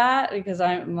because of that, because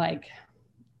I'm like,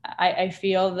 I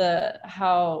feel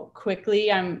how quickly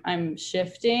I'm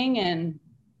shifting, and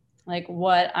like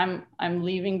what I'm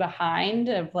leaving behind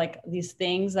of like these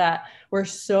things that were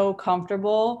so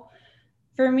comfortable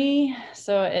for me.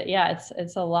 So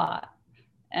it's a lot,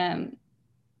 and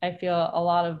I feel a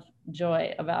lot of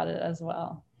joy about it as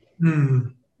well.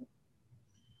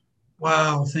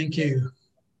 Wow, thank you.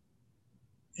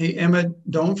 Hey, Emma,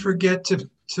 don't forget to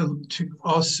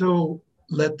also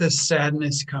let the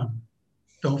sadness come.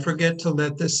 Don't forget to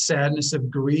let the sadness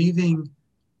of grieving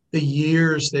the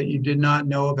years that you did not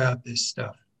know about this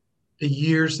stuff, the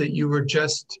years that you were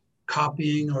just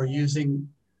copying or using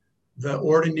the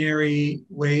ordinary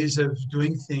ways of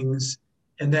doing things,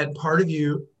 and that part of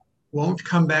you won't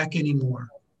come back anymore.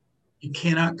 You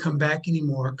cannot come back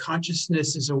anymore.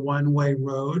 Consciousness is a one-way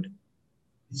road.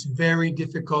 It's very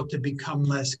difficult to become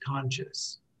less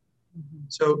conscious.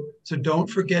 So don't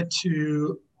forget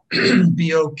to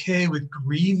be okay with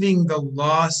grieving the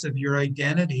loss of your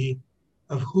identity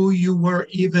of who you were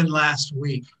even last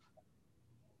week.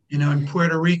 You know, in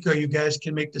Puerto Rico, you guys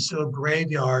can make this little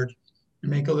graveyard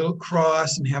and make a little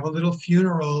cross and have a little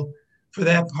funeral for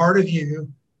that part of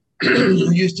you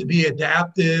who used to be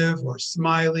adaptive or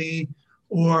smiley,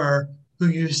 or who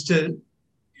used to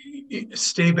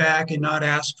stay back and not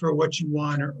ask for what you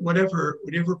want, or whatever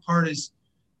part is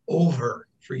over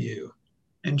for you,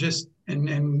 and just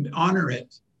and honor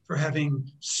it for having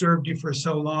served you for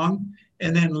so long,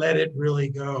 and then let it really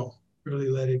go. Really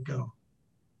let it go.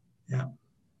 Yeah.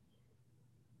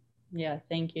 Yeah,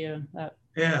 thank you. That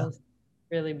Yeah. was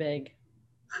really big.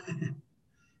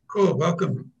 Cool.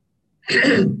 Welcome.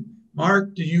 Mark,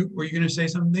 were you going to say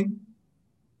something?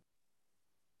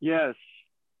 Yes.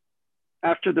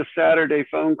 After the Saturday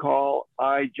phone call,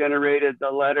 I generated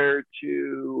the letter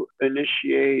to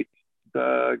initiate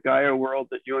the Gaia world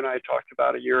that you and I talked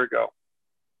about a year ago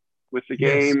with the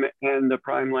game and the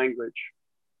prime language.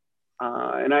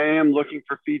 And I am looking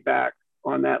for feedback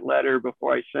on that letter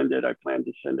before I send it. I plan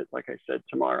to send it, like I said,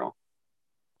 tomorrow.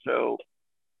 So,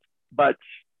 but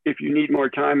if you need more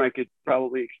time, I could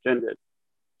probably extend it.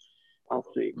 I'll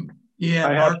see.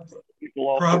 Yeah, Mark,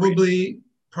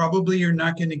 probably you're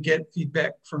not going to get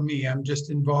feedback from me. I'm just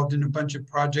involved in a bunch of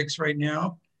projects right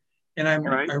now. And I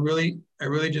really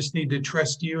just need to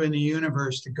trust you and the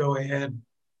universe to go ahead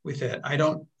with it. I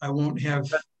won't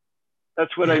have.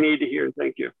 That's what I need to hear.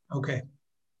 Thank you. Okay.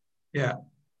 Yeah.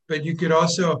 But you could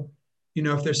also,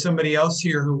 if there's somebody else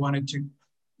here who wanted to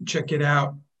check it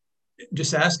out,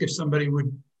 just ask if somebody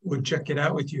would check it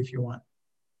out with you if you want.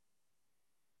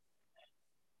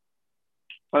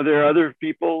 Are there other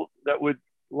people that would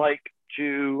like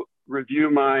to review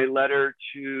my letter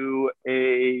to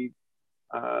a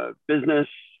business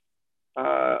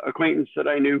acquaintance that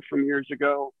I knew from years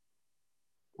ago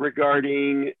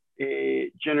regarding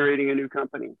generating a new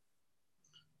company?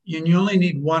 And you only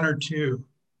need one or two,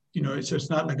 so it's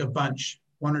not like a bunch,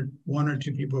 one or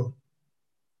two people.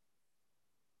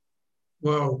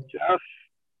 Whoa. Jeff.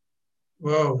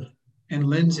 Whoa. And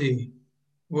Lindsay.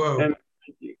 Whoa. And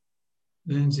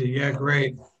Lindsay, yeah,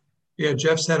 great. Yeah,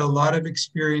 Jeff's had a lot of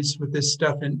experience with this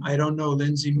stuff, and I don't know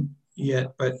Lindsay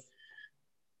yet, but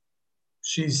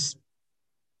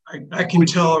I can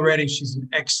tell already she's an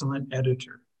excellent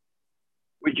editor.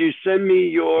 Would you send me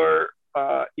your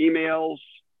emails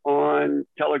on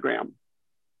Telegram?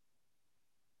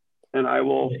 And I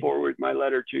will forward my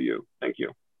letter to you. Thank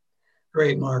you.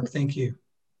 Great, Mark. Thank you.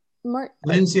 Mark,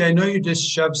 Lindsay, I know you just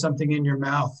shoved something in your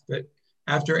mouth, but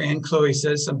after Anne Chloe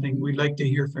says something, we'd like to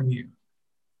hear from you.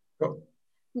 Go.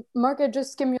 Mark, I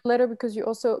just skimmed your letter because you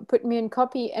also put me in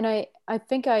copy, and I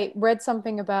think I read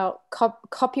something about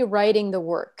copywriting the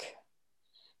work.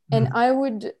 And I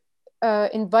would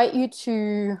invite you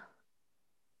to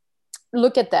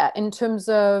look at that in terms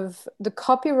of the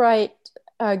copyright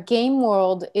game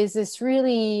world is this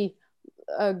really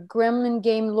gremlin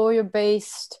game,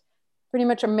 lawyer-based, pretty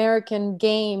much American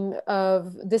game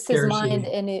of this is mine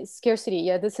and it's scarcity.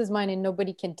 Yeah, this is mine and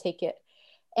nobody can take it.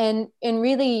 And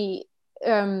really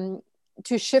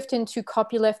to shift into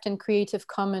copyleft and Creative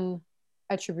Commons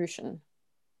attribution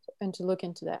and to look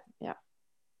into that. Yeah.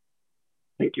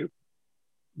 Thank you.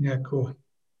 Yeah, cool.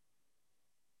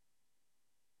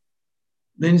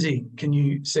 Lindsay, can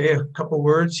you say a couple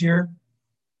words here?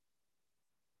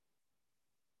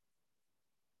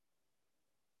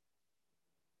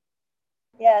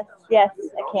 Yes, I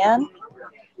can.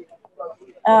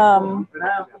 A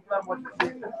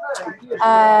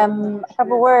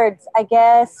couple words. I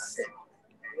guess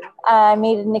I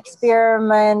made an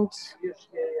experiment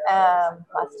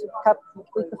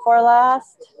week before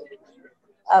last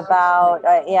about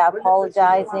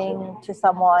apologizing to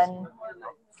someone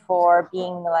for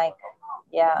being like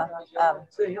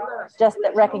just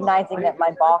that recognizing that my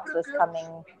box was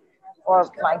coming or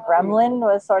my gremlin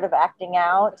was sort of acting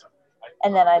out.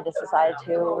 And then I just decided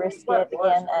to risk it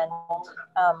again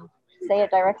and say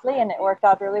it directly, and it worked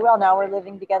out really well. Now we're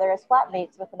living together as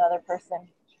flatmates with another person.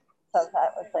 So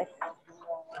that was like.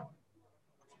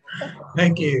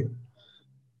 Thank you.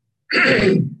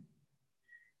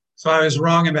 So I was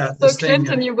wrong about this thing. So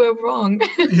Clinton, you were wrong.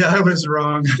 Yeah, I was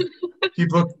wrong.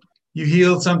 People, you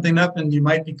heal something up and you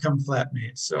might become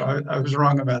flatmates. So I was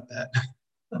wrong about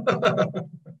that.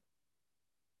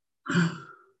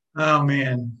 Oh,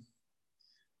 man.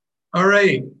 All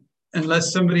right.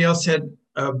 Unless somebody else had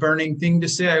a burning thing to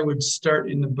say, I would start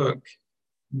in the book.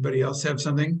 Anybody else have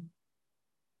something?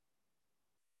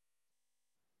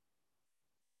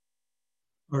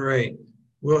 All right.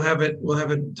 We'll have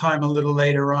a time a little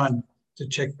later on to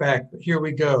check back, but here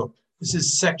we go. This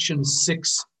is section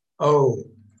 6.0,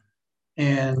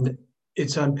 and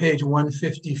it's on page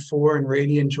 154 in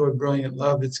Radiant Joy, Brilliant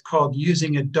Love. It's called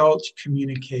Using Adult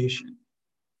Communication.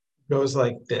 It goes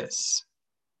like this.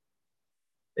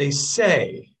 They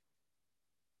say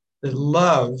that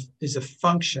love is a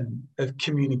function of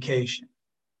communication.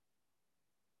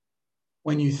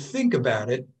 When you think about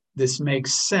it, this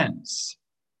makes sense.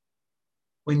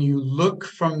 When you look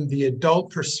from the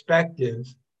adult perspective,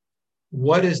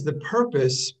 what is the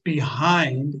purpose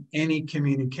behind any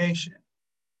communication?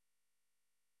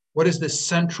 What is the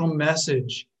central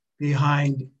message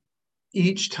behind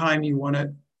each time you want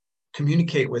to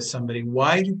communicate with somebody?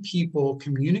 Why do people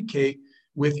communicate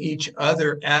with each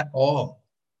other at all?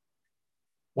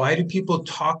 Why do people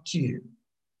talk to you?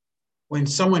 When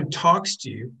someone talks to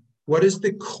you, what is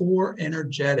the core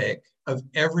energetic of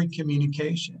every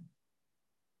communication?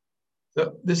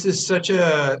 So this is such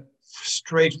a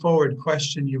straightforward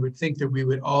question. You would think that we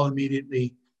would all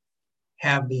immediately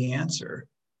have the answer.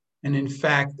 And in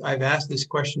fact, I've asked this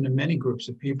question to many groups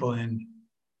of people, and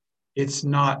it's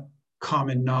not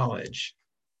common knowledge.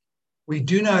 We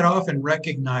do not often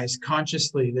recognize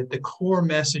consciously that the core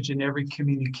message in every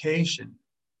communication,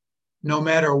 no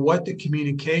matter what the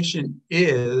communication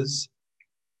is,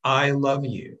 I love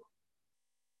you.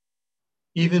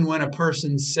 Even when a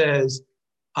person says,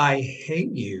 I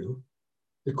hate you,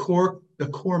 the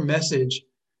core message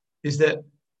is that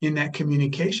in that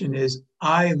communication is,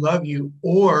 I love you,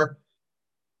 or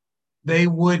they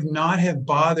would not have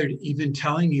bothered even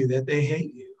telling you that they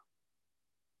hate you.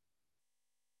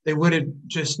 They would have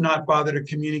just not bothered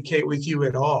to communicate with you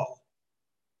at all.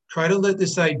 Try to let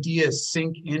this idea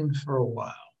sink in for a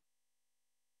while.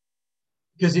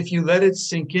 Because if you let it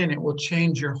sink in, it will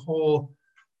change your whole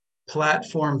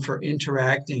platform for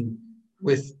interacting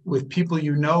with people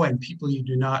you know and people you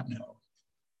do not know.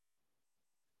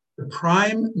 The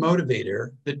prime motivator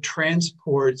that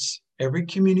transports every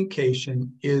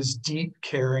communication is deep,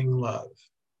 caring love.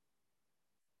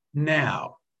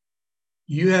 Now,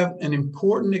 you have an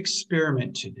important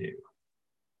experiment to do.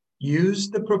 Use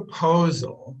the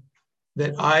proposal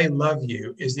that I love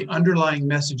you is the underlying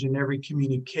message in every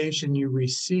communication you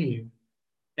receive,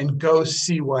 and go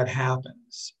see what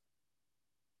happens.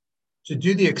 To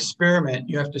do the experiment,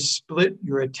 you have to split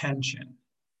your attention.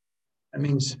 That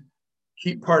means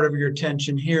keep part of your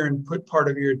attention here and put part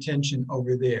of your attention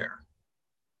over there.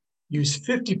 Use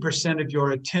 50% of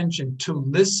your attention to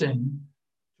listen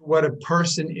to what a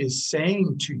person is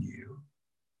saying to you.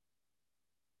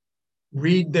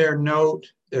 Read their note,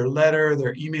 their letter,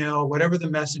 their email, whatever the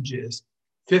message is,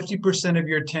 50% of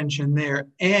your attention there.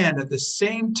 And at the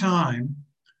same time,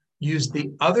 use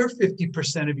the other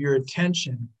 50% of your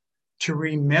attention to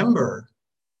remember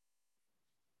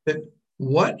that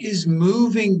what is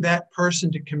moving that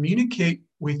person to communicate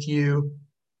with you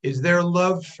is their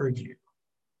love for you.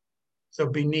 So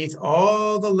beneath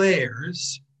all the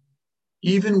layers,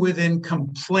 even within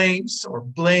complaints or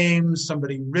blame,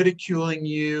 somebody ridiculing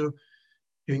you,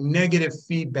 doing negative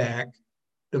feedback,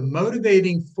 the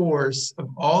motivating force of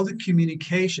all the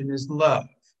communication is love.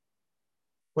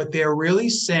 What they're really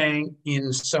saying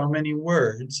in so many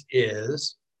words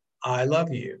is, I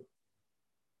love you.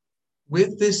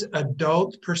 With this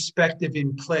adult perspective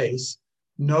in place,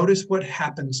 notice what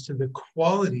happens to the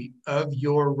quality of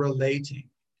your relating.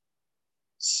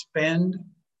 Spend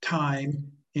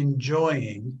time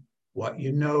enjoying what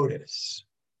you notice.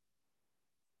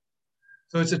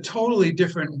 So it's a totally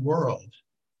different world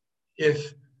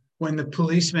if when the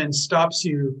policeman stops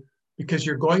you because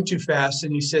you're going too fast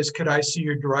and he says, could I see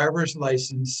your driver's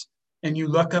license? And you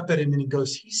look up at him and he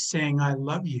goes, he's saying, I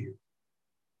love you.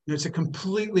 And it's a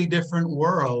completely different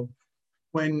world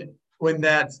when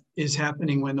that is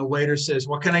happening, when the waiter says,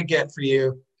 what can I get for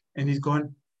you? And he's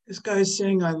going, this guy's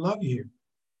saying, I love you.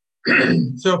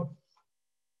 So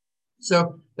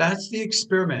that's the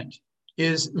experiment,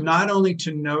 is not only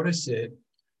to notice it,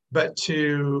 but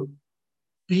to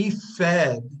be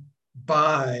fed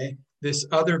by this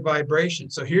other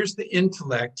vibration. So here's the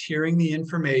intellect, hearing the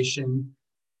information,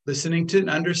 listening to and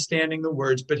understanding the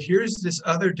words, but here's this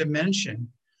other dimension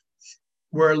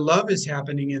where love is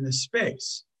happening in the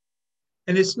space.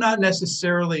 And it's not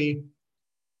necessarily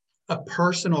a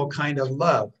personal kind of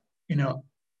love, you know,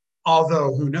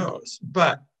 although who knows,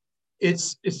 but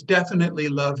it's definitely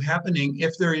love happening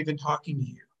if they're even talking to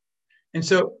you. And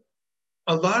so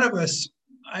a lot of us,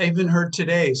 I even heard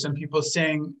today some people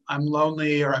saying, I'm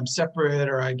lonely, or I'm separate,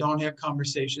 or I don't have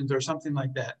conversations, or something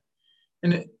like that.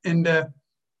 And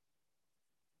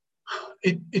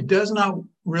it does not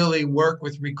really work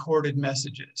with recorded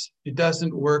messages. It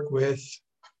doesn't work with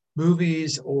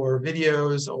movies or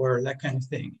videos or that kind of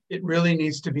thing. It really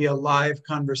needs to be a live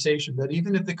conversation. But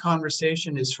even if the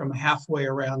conversation is from halfway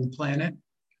around the planet,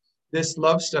 this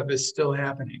love stuff is still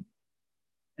happening.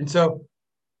 And so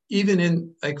even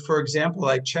in, like, for example,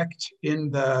 I checked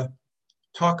in the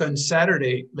talk on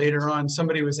Saturday, later on,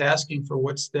 somebody was asking for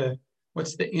what's the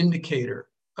indicator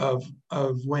of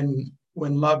when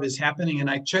love is happening. And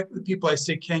I checked with people, I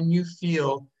say, can you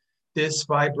feel this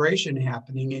vibration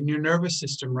happening in your nervous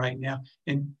system right now?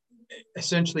 And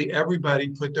essentially everybody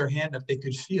put their hand up, they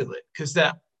could feel it, because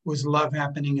that was love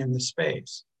happening in the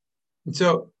space. And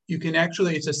so you can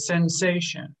actually, it's a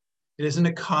sensation. It isn't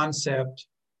a concept.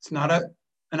 It's not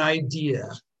an idea.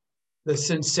 The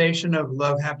sensation of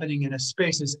love happening in a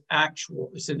space is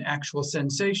actual. It's an actual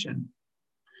sensation.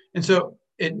 And so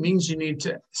it means you need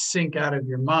to sink out of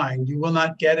your mind. You will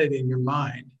not get it in your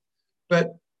mind.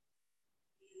 But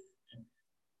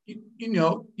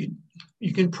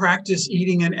you can practice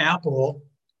eating an apple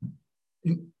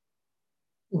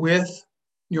with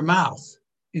your mouth,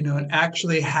 and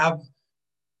actually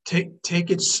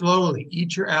take it slowly.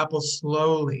 Eat your apple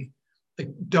slowly. Like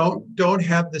don't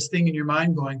have this thing in your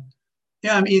mind going,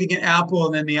 yeah, I'm eating an apple,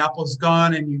 and then the apple's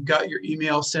gone, and you've got your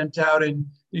email sent out, and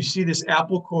you see this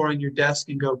apple core on your desk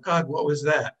and go, God, what was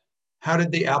that? How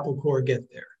did the apple core get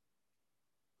there?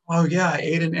 Oh yeah, I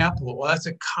ate an apple. Well, that's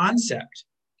a concept.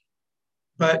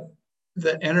 But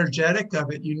the energetic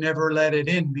of it, you never let it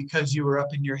in because you were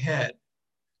up in your head.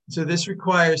 So this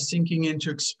requires sinking into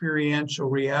experiential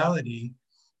reality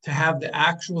to have the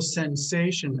actual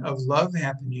sensation of love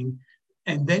happening,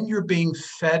 and then you're being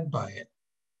fed by it.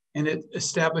 And it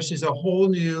establishes a whole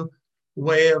new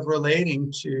way of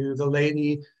relating to the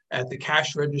lady at the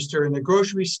cash register in the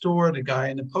grocery store, the guy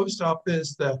in the post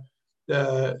office, the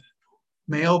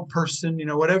mail person,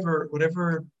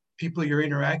 whatever people you're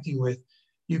interacting with.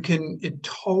 It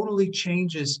totally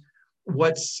changes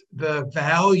what's the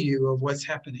value of what's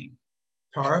happening.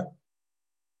 Tara?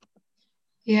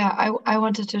 Yeah, I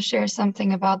wanted to share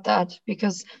something about that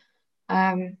because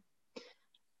I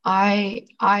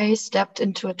stepped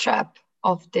into a trap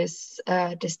of this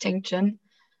distinction,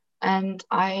 and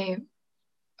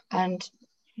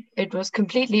it was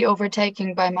completely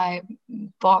overtaken by my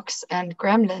box and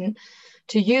gremlin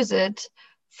to use it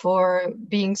for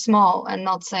being small and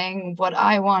not saying what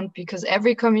I want, because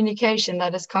every communication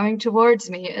that is coming towards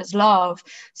me is love.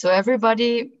 So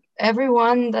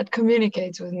everyone that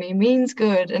communicates with me means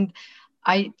good. And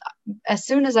as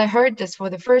soon as I heard this for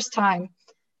the first time,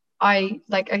 my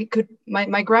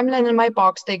gremlin in my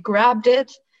box, they grabbed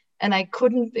it, and I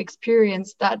couldn't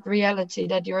experience that reality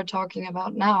that you're talking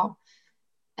about now.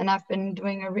 And I've been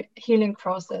doing a healing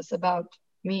process about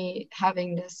me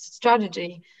having this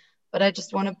strategy, but I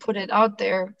just want to put it out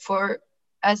there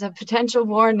as a potential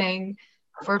warning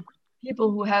for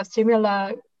people who have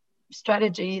similar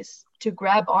strategies to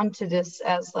grab onto this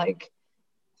as like,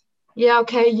 yeah,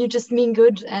 okay, you just mean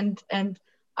good, and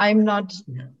I'm not.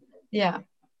 Yeah,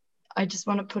 I just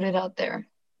want to put it out there.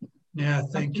 Yeah,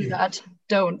 thank you.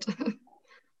 Don't.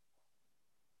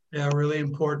 Yeah, really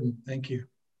important. Thank you.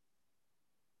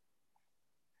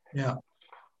 Yeah.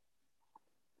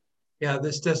 Yeah,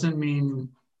 this doesn't mean,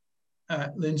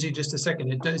 Lindsay, just a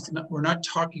second. We're not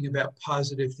talking about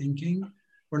positive thinking.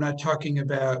 We're not talking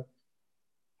about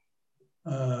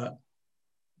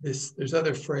this. There's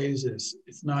other phrases.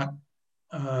 It's not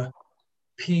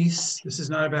peace. This is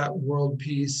not about world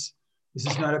peace. This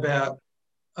is not about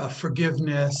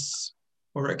forgiveness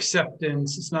or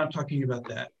acceptance. It's not talking about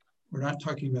that. We're not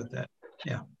talking about that.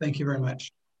 Yeah, thank you very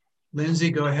much.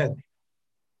 Lindsay, go ahead.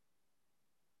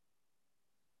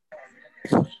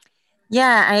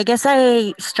 Yeah, I guess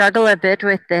I struggle a bit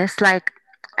with this. Like,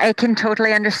 I can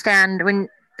totally understand when,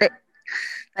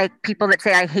 like, people that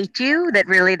say I hate you, that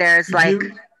really there's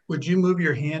Would you move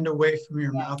your hand away from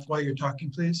your mouth while you're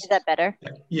talking, please? Is that better?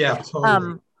 Yeah,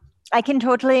 totally. I can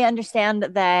totally understand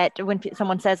that when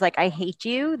someone says like, I hate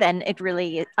you, then it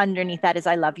really underneath that is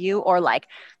I love you, or like,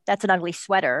 that's an ugly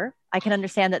sweater. I can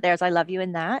understand that there's I love you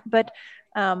in that, but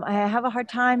I have a hard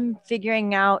time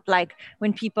figuring out like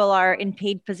when people are in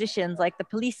paid positions, like the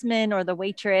policeman or the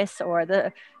waitress or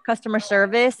the customer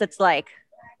service, it's like,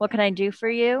 what can I do for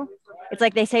you? It's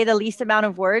like they say the least amount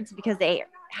of words because they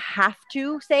have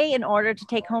to say in order to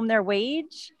take home their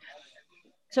wage.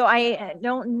 So I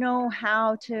don't know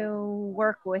how to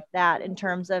work with that in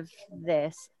terms of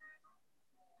this.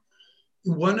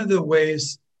 One of the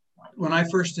ways, when I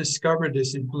first discovered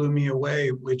this, it blew me away,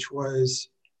 which was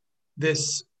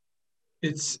this,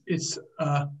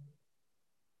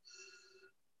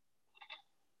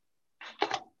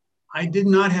 I did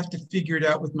not have to figure it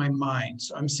out with my mind.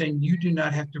 So I'm saying you do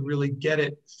not have to really get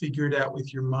it figured out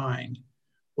with your mind.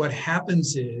 What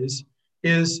happens is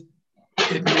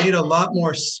it made a lot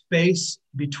more space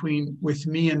with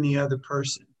me and the other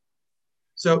person.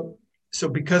 So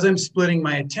because I'm splitting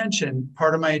my attention,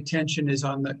 part of my attention is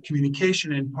on the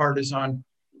communication and part is on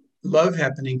love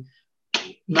happening.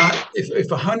 Not if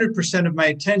 100% of my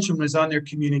attention was on their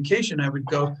communication, I would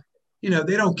go, they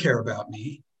don't care about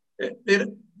me. They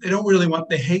don't really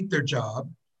they hate their job.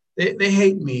 They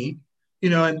hate me,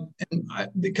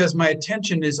 because my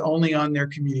attention is only on their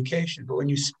communication. But when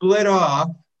you split off,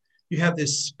 you have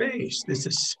this space, this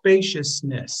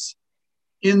spaciousness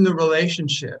in the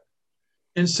relationship.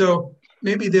 And so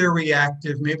maybe they're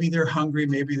reactive, maybe they're hungry,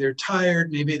 maybe they're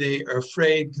tired, maybe they are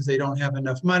afraid because they don't have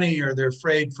enough money, or they're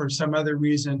afraid for some other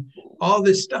reason. All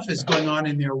this stuff is going on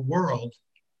in their world.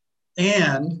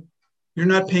 And you're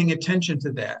not paying attention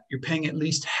to that. You're paying at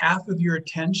least half of your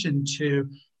attention to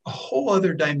a whole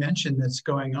other dimension that's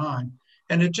going on.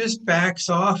 And it just backs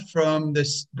off from the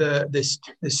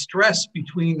stress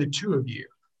between the two of you.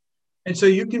 And so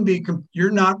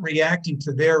you're not reacting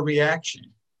to their reaction.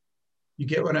 You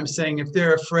get what I'm saying? If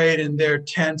they're afraid and they're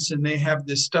tense and they have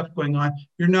this stuff going on,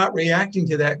 you're not reacting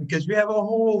to that because you have a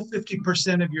whole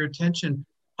 50% of your attention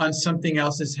on something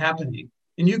else that's happening.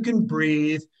 And you can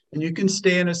breathe and you can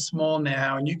stay in a small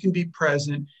now and you can be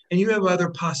present and you have other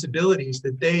possibilities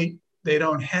that they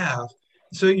don't have.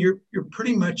 So you're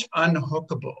pretty much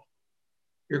unhookable.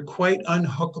 You're quite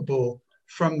unhookable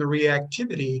from the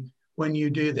reactivity when you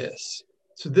do this.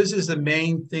 So this is the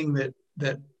main thing that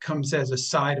comes as a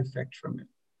side effect from it.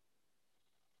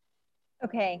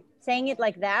 Okay, saying it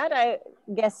like that, I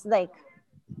guess I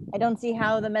don't see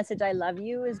how the message "I love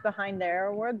you" is behind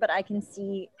their word, but I can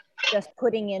see just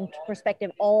putting in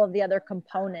perspective all of the other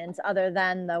components other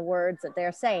than the words that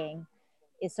they're saying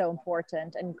is so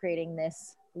important, and creating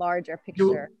this larger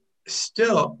picture.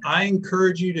 Still, I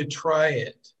encourage you to try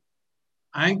it.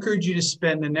 I encourage you to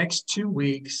spend the next 2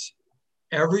 weeks,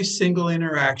 every single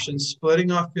interaction,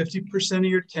 splitting off 50% of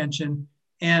your attention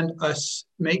and us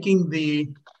making the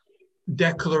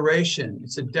declaration.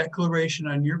 It's a declaration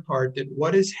on your part that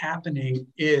what is happening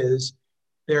is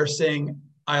they're saying,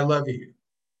 I love you.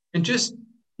 And just,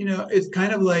 it's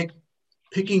kind of like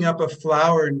picking up a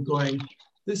flower and going,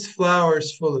 this flower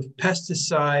is full of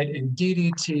pesticide and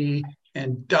DDT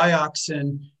and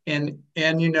dioxin and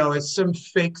it's some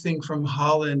fake thing from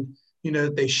Holland,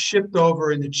 they shipped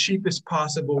over in the cheapest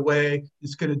possible way.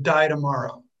 It's going to die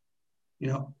tomorrow,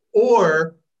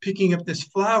 or picking up this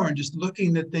flower and just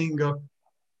looking at the thing and go,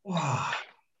 wow,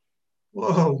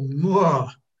 whoa,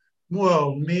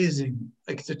 amazing.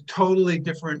 Like it's a totally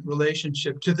different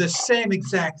relationship to the same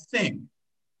exact thing,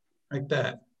 like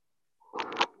that.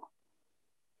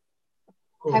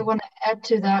 Cool. I want to add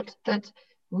to that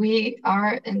we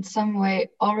are in some way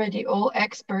already all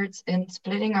experts in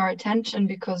splitting our attention,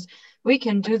 because we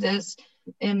can do this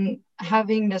in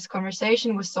having this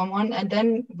conversation with someone, and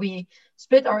then we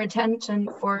split our attention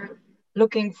for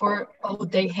looking for, oh,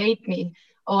 they hate me.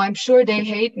 Oh, I'm sure they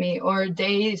hate me, or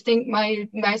they think my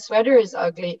sweater is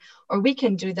ugly, or we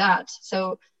can do that.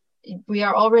 So we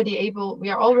are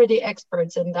already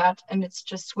experts in that, and it's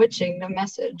just switching the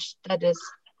message.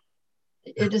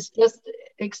 It is just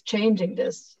exchanging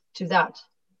this to that.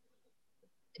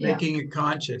 Making it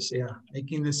conscious,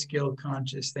 making the skill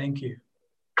conscious. Thank you.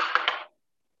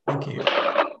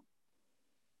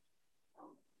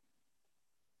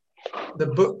 The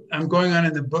book, I'm going on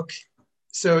in the book.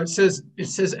 So it says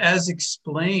as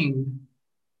explained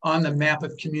on the map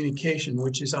of communication,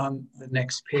 which is on the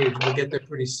next page. We'll get there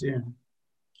pretty soon.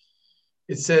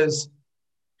 It says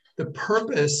the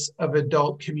purpose of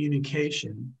adult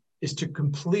communication is to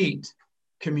complete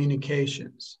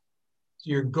communications. So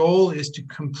your goal is to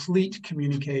complete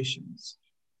communications.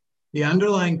 The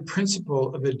underlying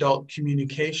principle of adult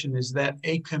communication is that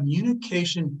a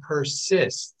communication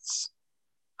persists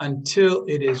until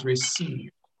it is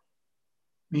received.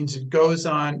 Means it goes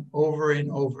on over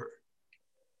and over.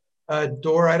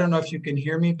 Dora, I don't know if you can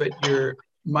hear me, but your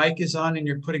mic is on and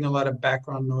you're putting a lot of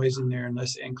background noise in there,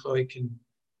 unless Anne Chloe can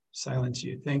silence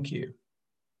you. Thank you.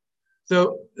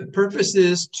 So the purpose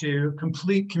is to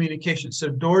complete communication. So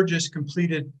Dora just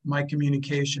completed my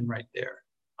communication right there.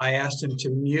 I asked him to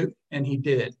mute and he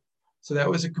did. So that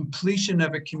was a completion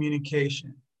of a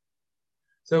communication.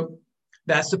 So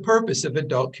that's the purpose of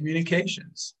adult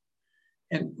communications.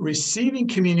 And receiving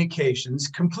communications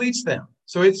completes them.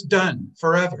 So it's done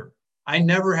forever. I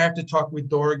never have to talk with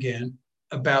Dor again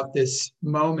about this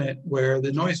moment where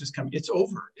the noise was coming. It's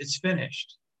over. It's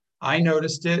finished. I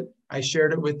noticed it. I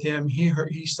shared it with him.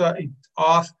 He saw it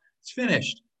off. It's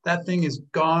finished. That thing is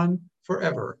gone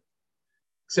forever,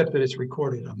 except that it's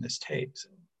recorded on this tape. So.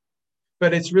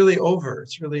 But it's really over.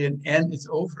 It's really an end. It's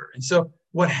over. And so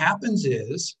what happens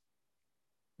is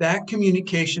that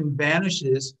communication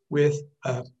vanishes with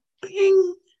a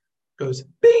bing, goes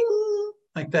bing,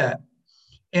 like that.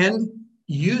 And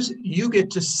you get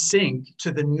to sync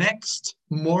to the next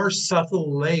more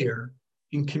subtle layer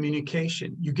in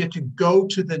communication. You get to go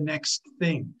to the next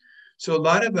thing. So a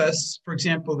lot of us, for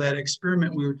example, that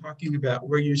experiment we were talking about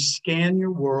where you scan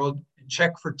your world and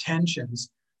check for tensions,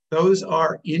 those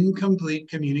are incomplete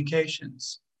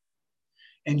communications.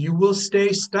 And you will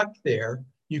stay stuck there.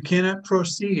 You cannot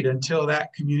proceed until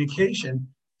that communication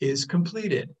is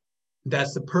completed.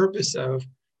 That's the purpose of,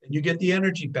 and you get the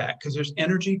energy back because there's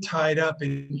energy tied up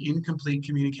in incomplete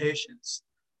communications.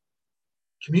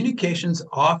 Communications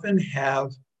often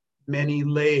have many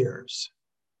layers.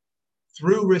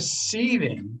 Through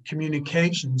receiving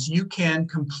communications, you can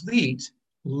complete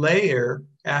layer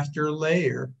after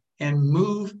layer and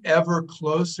move ever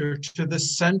closer to the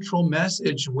central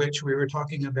message, which we were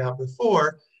talking about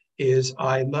before, is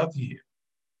I love you.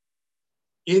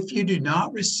 If you do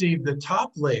not receive the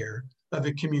top layer of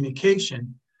a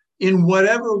communication, in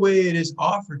whatever way it is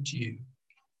offered to you,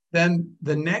 then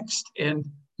the next and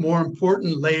more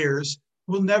important layers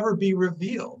will never be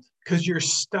revealed because you're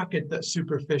stuck at that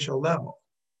superficial level.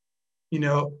 You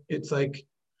know, it's like,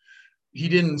 he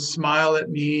didn't smile at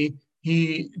me.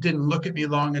 He didn't look at me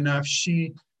long enough.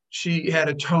 She had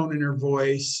a tone in her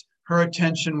voice. Her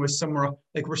attention was somewhere else.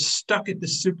 Like we're stuck at the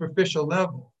superficial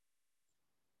level.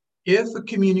 If a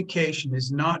communication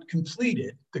is not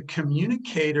completed, the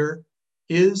communicator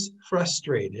is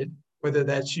frustrated, whether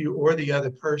that's you or the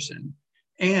other person,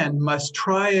 and must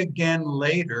try again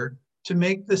later to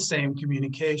make the same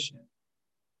communication.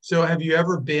 So have you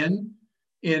ever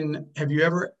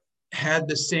had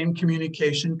the same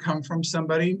communication come from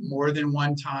somebody more than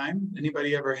one time?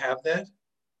 Anybody ever have that?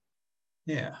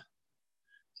 Yeah.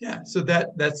 Yeah, so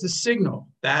that's the signal.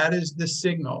 That is the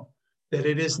signal that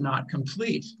it is not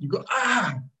complete. You go,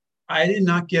 I did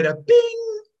not get a bing.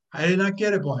 I did not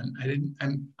get a one.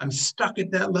 I'm stuck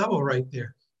at that level right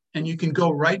there. And you can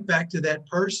go right back to that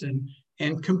person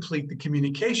and complete the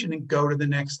communication and go to the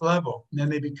next level. And then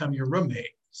they become your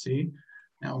roommate. See,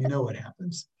 now we know what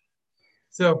happens.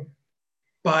 So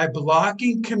by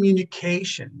blocking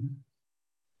communication,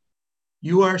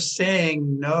 you are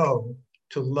saying no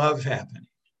to love happening.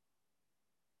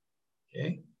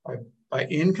 Okay, by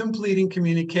incompleting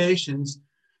communications.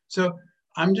 So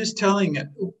I'm just telling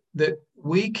you that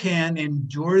we can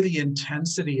endure the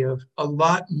intensity of a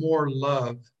lot more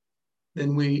love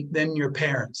than your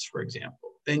parents, for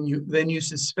example, than you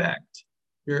suspect.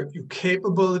 You're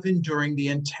capable of enduring the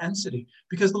intensity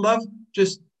because love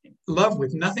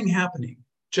with nothing happening,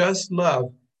 just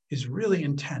love is really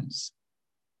intense.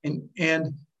 And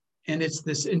it's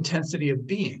this intensity of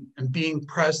being and being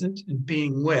present and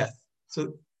being with.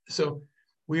 So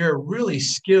we are really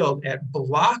skilled at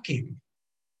blocking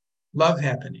love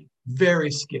happening, very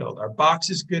skilled. Our box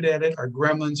is good at it. Our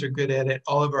gremlins are good at it.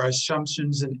 All of our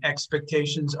assumptions and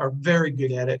expectations are very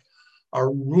good at it.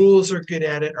 Our rules are good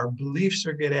at it. Our beliefs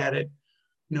are good at it.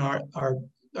 You know,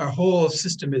 our whole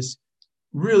system is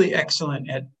really excellent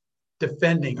at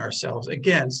defending ourselves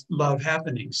against love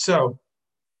happening. So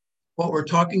what we're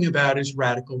talking about is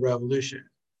radical revolution.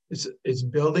 It's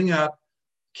building up.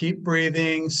 Keep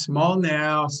breathing, small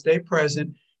now, stay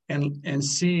present, and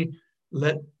see,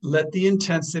 let the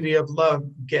intensity of love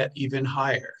get even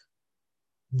higher.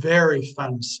 Very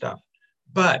fun stuff,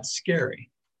 but scary.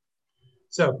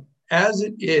 So as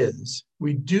it is,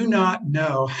 we do not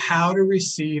know how to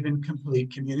receive and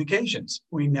complete communications.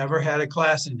 We never had a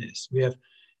class in this. We have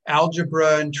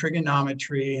algebra and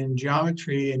trigonometry and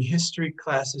geometry and history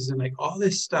classes and like all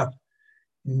this stuff.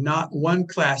 Not one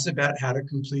class about how to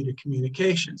complete a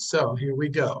communication. So here we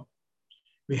go.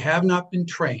 We have not been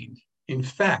trained. In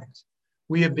fact,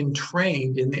 we have been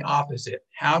trained in the opposite,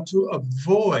 how to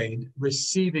avoid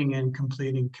receiving and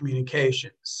completing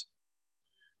communications.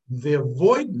 The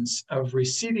avoidance of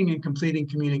receiving and completing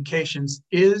communications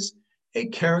is a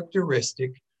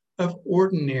characteristic of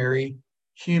ordinary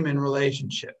human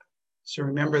relationship. So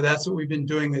remember, that's what we've been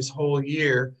doing this whole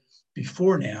year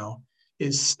before now,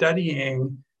 is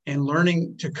studying and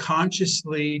learning to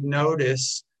consciously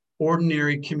notice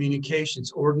ordinary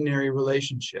communications, ordinary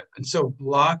relationship. And so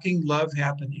blocking love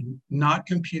happening, not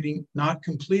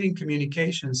completing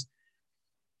communications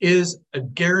is a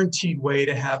guaranteed way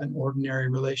to have an ordinary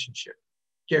relationship.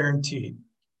 Guaranteed.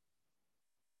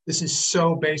 This is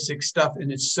so basic stuff,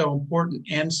 and it's so important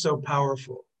and so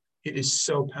powerful. It is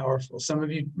so powerful. Some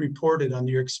of you reported on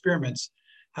your experiments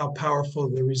how powerful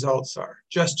the results are,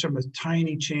 just from a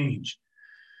tiny change.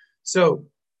 So,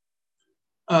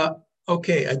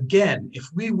 okay, again, if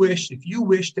you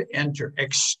wish to enter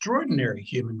extraordinary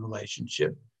human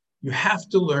relationship, you have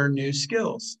to learn new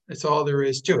skills. That's all there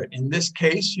is to it. In this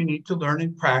case, you need to learn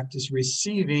and practice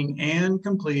receiving and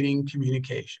completing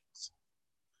communications.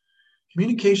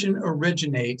 Communication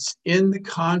originates in the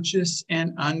conscious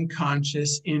and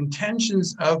unconscious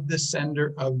intentions of the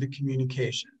sender of the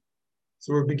communication.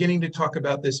 So we're beginning to talk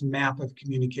about this map of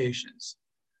communications.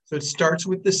 So it starts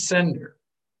with the sender,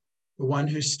 the one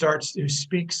who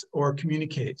speaks or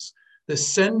communicates. The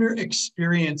sender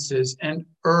experiences an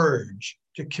urge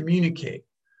to communicate.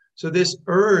 So this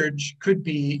urge could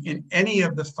be in any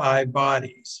of the 5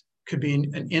 bodies. Could be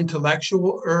an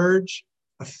intellectual urge,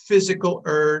 a physical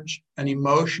urge, an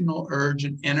emotional urge,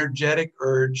 an energetic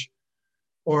urge,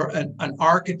 or an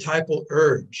archetypal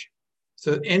urge.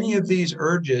 So any of these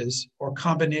urges or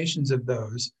combinations of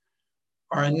those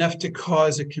are enough to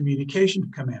cause a communication to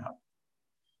come out.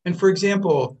 And for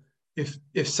example,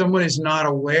 if someone is not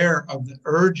aware of the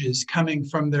urges coming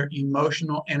from their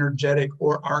emotional, energetic,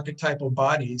 or archetypal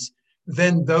bodies,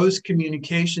 then those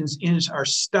communications are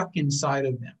stuck inside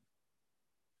of them.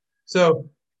 So,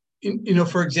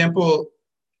 for example,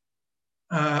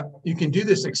 you can do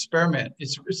this experiment.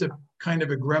 It's a kind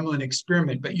of a gremlin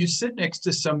experiment, but you sit next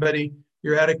to somebody,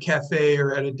 you're at a cafe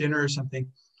or at a dinner or something,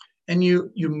 and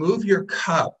you move your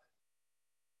cup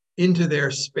into their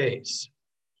space.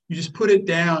 You just put it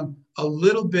down a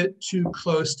little bit too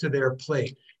close to their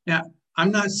plate. Now, I'm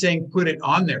not saying put it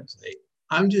on their plate.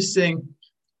 I'm just saying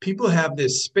people have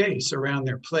this space around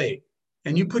their plate,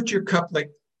 and you put your cup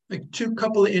like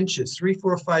couple of inches, 3,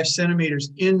 4, 5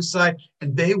 centimeters inside,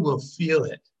 and they will feel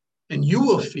it, and you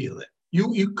will feel it. You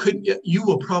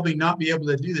will probably not be able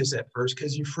to do this at first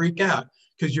because you freak out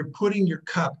because you're putting your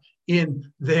cup in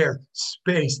their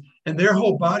space, and their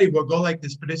whole body will go like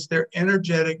this, but it's their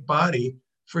energetic body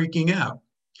freaking out.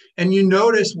 And you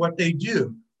notice what they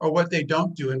do or what they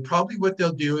don't do. And probably what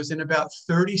they'll do is in about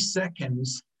 30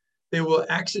 seconds, they will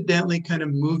accidentally kind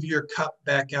of move your cup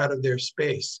back out of their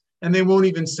space. And they won't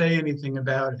even say anything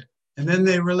about it. And then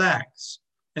they relax.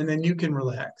 And then you can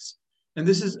relax. And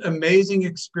this is amazing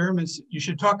experiments. You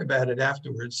should talk about it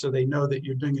afterwards so they know that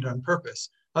you're doing it on purpose.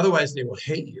 Otherwise, they will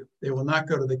hate you. They will not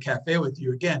go to the cafe with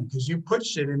you again because you put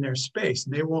shit in their space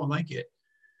and they won't like it.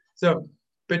 So,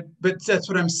 but that's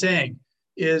what I'm saying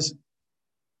is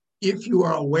if you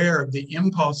are aware of the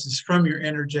impulses from your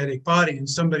energetic body and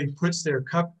somebody puts their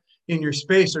cup in your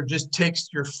space or just takes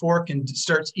your fork and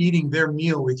starts eating their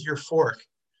meal with your fork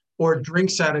or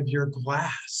drinks out of your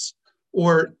glass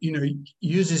or,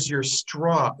 uses your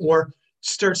straw or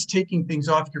starts taking things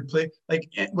off your plate,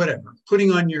 like whatever,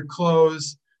 putting on your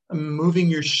clothes, moving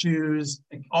your shoes,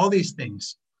 like all these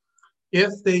things.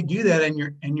 If they do that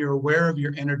and you're aware of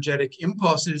your energetic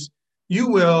impulses, you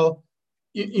will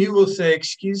say,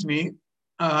 excuse me,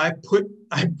 you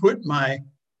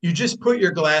just put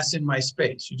your glass in my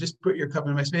space. You just put your cup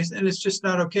in my space, and it's just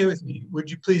not okay with me. Would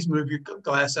you please move your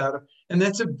glass out of? And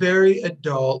that's a very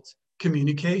adult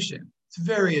communication. It's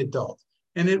very adult,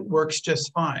 and it works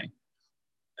just fine,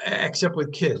 except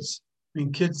with kids. I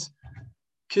mean, kids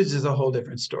is a whole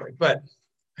different story, but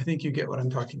I think you get what I'm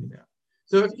talking about.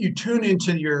 So if you tune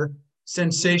into your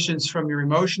sensations from your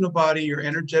emotional body, your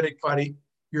energetic body,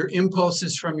 your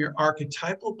impulses from your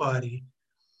archetypal body,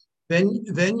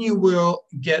 then you will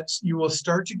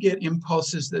start to get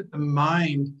impulses that the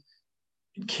mind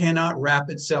cannot wrap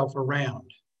itself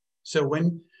around. So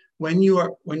when you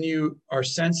are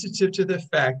sensitive to the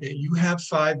fact that you have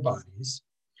 5 bodies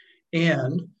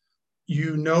and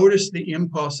you notice the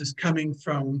impulses coming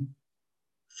from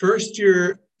first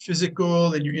your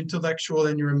physical, then your intellectual,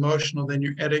 then your emotional, then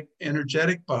your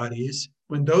energetic bodies,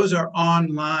 when those are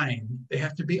online, they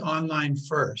have to be online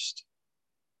first.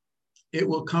 It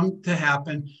will come to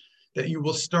happen that you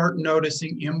will start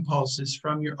noticing impulses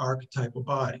from your archetypal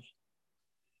body.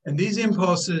 And these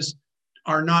impulses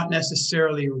are not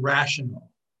necessarily rational.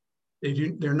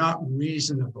 They're not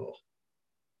reasonable.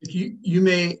 You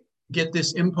may get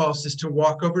this impulse is to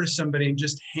walk over to somebody and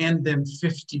just hand them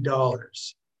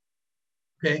 $50.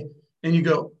 Okay, and you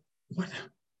go, what?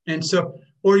 And so,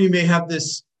 or you may have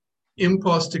this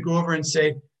impulse to go over and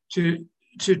say,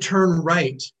 to turn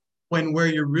right when where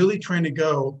you're really trying to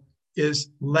go is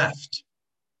left.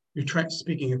 You're trying,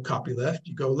 speaking of copy left,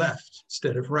 you go left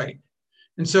instead of right.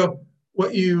 And so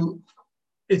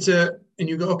and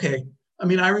you go, okay. I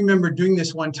mean, I remember doing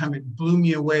this one time, it blew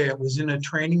me away. It was in a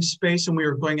training space and we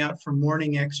were going out for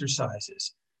morning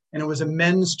exercises and it was a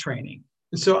men's training.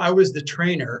 And so I was the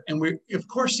trainer and we, of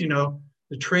course, you know,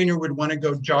 the trainer would want to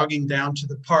go jogging down to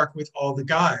the park with all the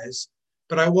guys.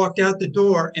 But I walked out the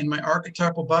door and my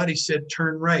archetypal body said,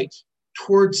 turn right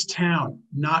towards town,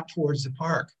 not towards the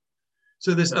park.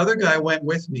 So this other guy went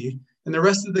with me and the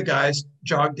rest of the guys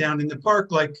jogged down in the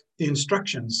park like the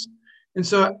instructions. And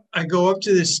so I go up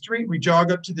to this street, we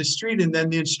jog up to the street and then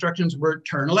the instructions were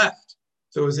turn left.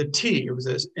 So it was a T,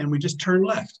 and we just turned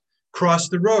left, cross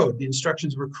the road. The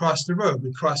instructions were cross the road,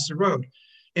 we crossed the road.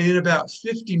 And in about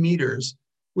 50 meters,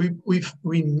 we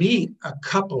meet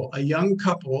a young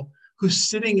couple who's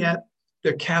sitting at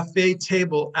the cafe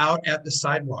table out at the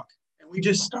sidewalk. And we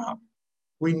just stopped.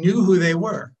 We knew who they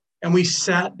were. And we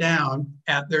sat down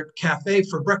at their cafe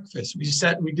for breakfast. We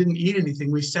didn't eat anything.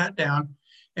 We sat down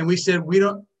and we said,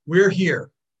 we're here.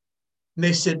 And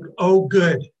they said, oh,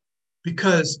 good,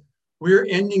 because we're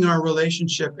ending our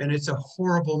relationship and it's a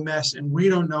horrible mess and we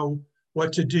don't know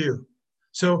what to do.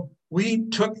 So we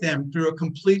took them through a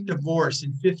complete divorce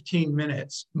in 15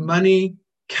 minutes. Money,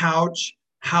 couch,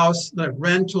 house, the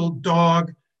rental,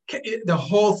 dog, the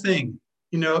whole thing.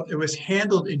 You know, it was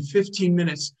handled in 15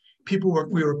 minutes.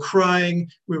 We were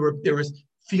crying. There was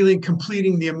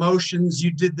completing the emotions.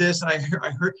 You did this. I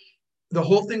heard. The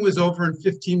whole thing was over in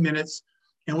 15 minutes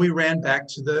and we ran back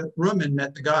to the room and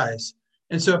met the guys.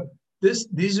 And so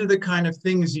these are the kind of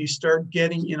things you start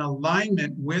getting in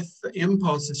alignment with the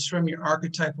impulses from your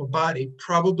archetypal body.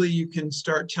 Probably you can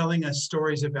start telling us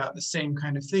stories about the same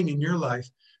kind of thing in your life,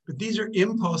 but these are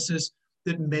impulses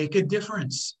that make a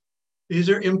difference. These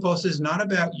are impulses not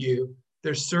about you.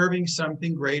 They're serving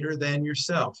something greater than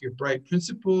yourself, your bright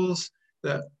principles,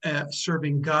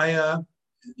 serving Gaia,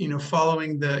 you know,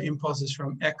 following the impulses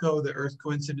from ECHO, the Earth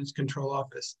Coincidence Control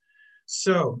Office.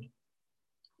 So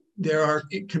there are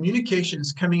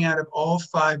communications coming out of all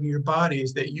 5 of your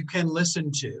bodies that you can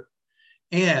listen to.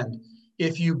 And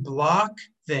if you block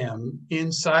them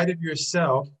inside of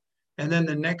yourself, and then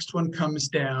the next one comes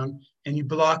down and you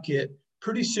block it,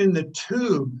 pretty soon the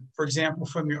tube, for example,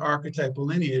 from your archetypal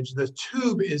lineage, the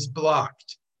tube is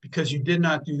blocked because you did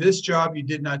not do this job, you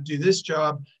did not do this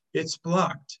job, it's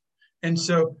blocked. And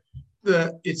so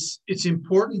it's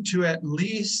important to at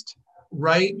least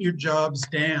write your jobs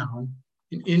down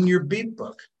in your beat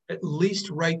book. At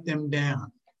least write them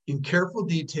down in careful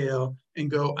detail and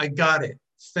go, I got it,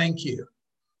 thank you.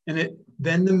 And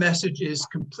then the message is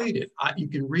completed. You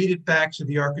can read it back to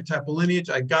the archetypal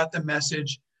lineage. I got the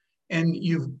message, and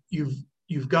you've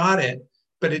got it.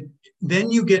 But then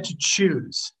you get to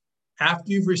choose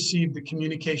after you've received the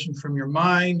communication from your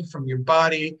mind, from your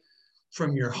body,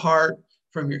 from your heart,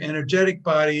 from your energetic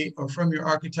body, or from your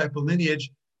archetypal lineage.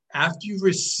 After you've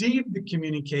received the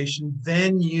communication,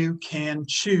 then you can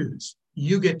choose.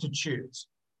 You get to choose.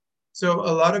 So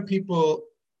a lot of people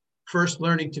first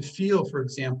learning to feel, for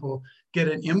example, get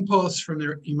an impulse from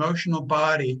their emotional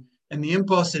body, and the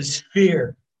impulse is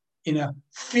fear,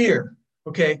 fear,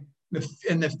 okay?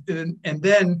 And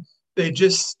then they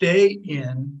just stay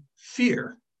in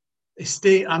fear. They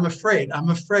stay, I'm afraid, I'm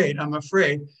afraid, I'm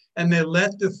afraid. And they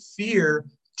let the fear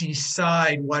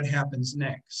decide what happens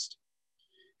next.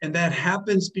 And that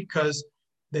happens because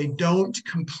they don't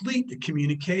complete the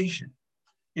communication.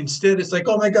 Instead, it's like,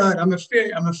 oh my God, I'm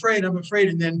afraid, I'm afraid, I'm afraid.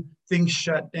 And then things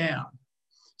shut down.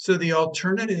 So the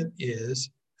alternative is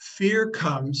fear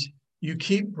comes, you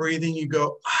keep breathing, you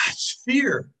go, it's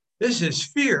fear. This is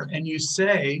fear. And you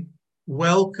say,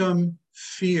 welcome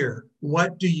fear.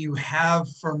 What do you have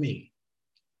for me?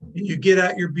 And you get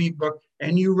out your beat book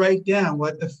and you write down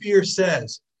what the fear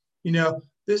says. You know,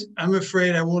 I'm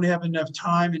afraid I won't have enough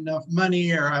time, enough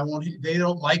money, or they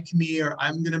don't like me, or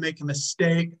I'm going to make a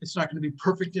mistake. It's not going to be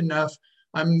perfect enough.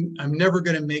 I'm never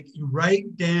going to make. You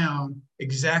write down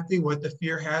exactly what the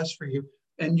fear has for you,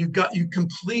 and you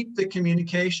complete the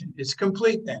communication. It's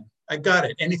complete then. I got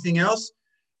it. Anything else?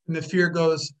 And the fear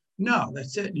goes, no,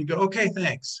 that's it. And you go, okay,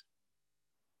 thanks.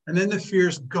 And then the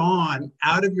fear's gone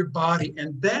out of your body,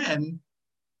 and then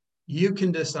you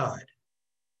can decide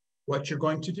what you're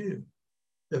going to do.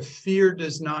 The fear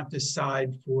does not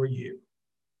decide for you.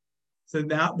 So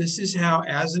now this is how,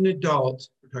 as an adult,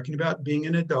 we're talking about being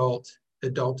an adult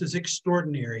is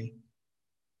extraordinary.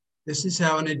 This is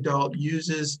how an adult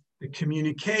uses the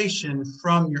communication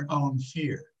from your own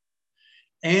fear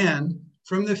and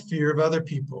from the fear of other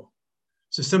people.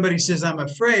 So somebody says, I'm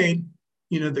afraid,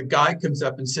 the guy comes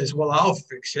up and says, well, I'll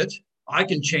fix it. I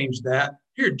can change that.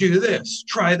 Here, do this,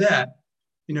 try that,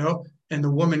 and the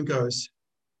woman goes,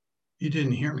 you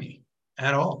didn't hear me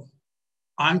at all.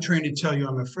 I'm trying to tell you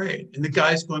I'm afraid. And the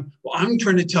guy's going, well, I'm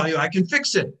trying to tell you I can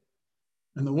fix it.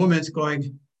 And the woman's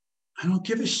going, I don't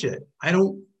give a shit.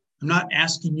 I'm not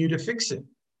asking you to fix it.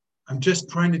 I'm just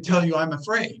trying to tell you I'm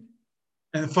afraid.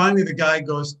 And finally the guy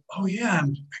goes, oh yeah,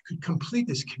 I could complete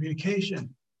this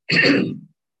communication. Let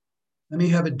me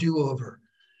have a do-over.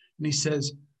 And he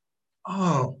says,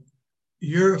 oh,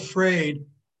 you're afraid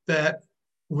that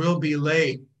we'll be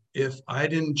late if I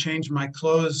didn't change my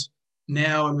clothes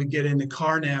now and we get in the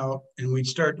car now and we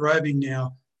start driving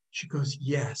now. She goes,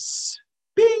 yes.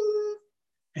 Bing.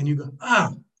 And you go,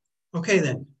 okay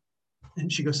then.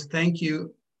 And she goes, thank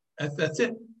you. That's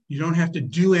it. You don't have to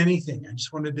do anything. I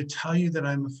just wanted to tell you that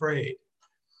I'm afraid.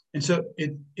 And so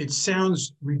it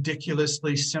sounds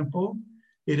ridiculously simple.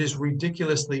 It is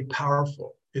ridiculously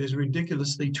powerful. It is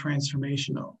ridiculously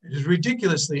transformational. It is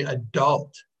ridiculously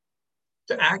adult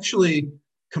to actually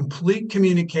complete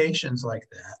communications like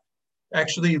that.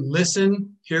 Actually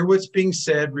listen, hear what's being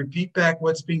said, repeat back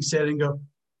what's being said, and go.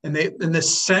 And the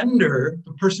sender,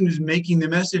 the person who's making the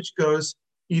message, goes,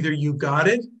 either you got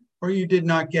it or you did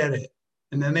not get it.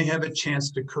 And then they have a chance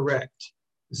to correct.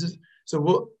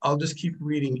 I'll just keep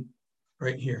reading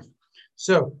right here.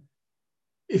 So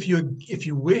if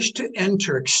you wish to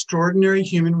enter extraordinary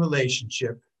human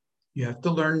relationship, you have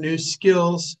to learn new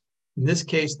skills. In this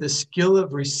case, the skill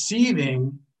of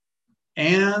receiving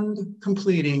and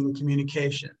completing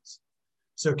communications.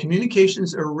 So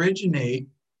communications originate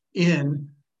in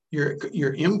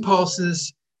your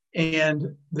impulses,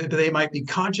 and they might be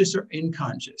conscious or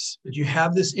unconscious, but you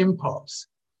have this impulse.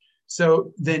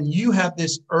 So then you have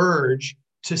this urge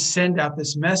to send out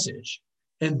this message,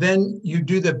 and then you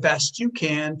do the best you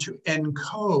can to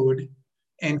encode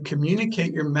and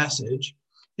communicate your message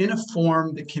in a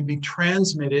form that can be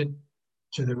transmitted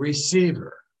to the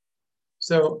receiver.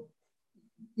 So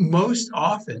most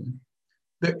often,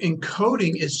 the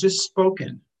encoding is just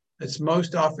spoken. It's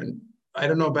most often, I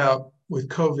don't know about with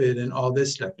COVID and all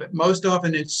this stuff, but most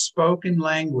often it's spoken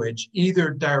language, either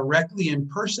directly in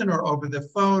person or over the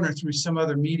phone or through some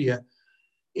other media.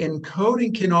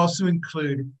 Encoding can also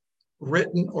include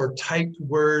written or typed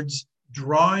words,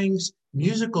 drawings,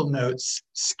 musical notes,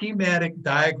 schematic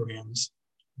diagrams,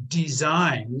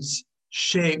 designs,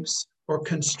 shapes, or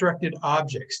constructed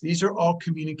objects. These are all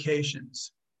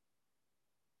communications.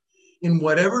 In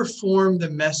whatever form the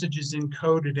message is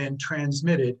encoded and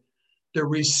transmitted, the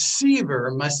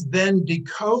receiver must then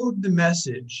decode the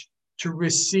message to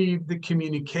receive the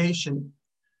communication.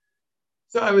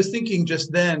 So I was thinking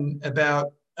just then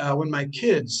about when my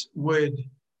kids would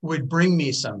bring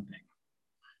me something.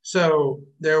 So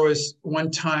there was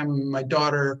one time my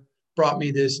daughter brought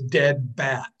me this dead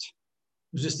bat.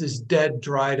 It was just this dead,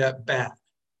 dried up bat,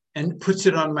 and puts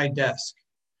it on my desk.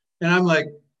 And I'm like,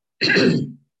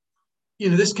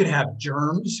 this could have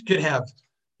germs, could have,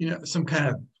 some kind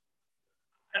of,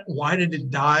 why did it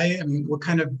die? I mean, what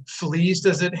kind of fleas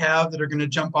does it have that are going to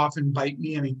jump off and bite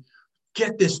me? I mean,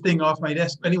 get this thing off my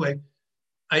desk. Anyway,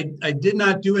 I did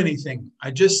not do anything. I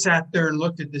just sat there and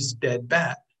looked at this dead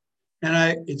bat.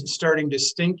 And it's starting to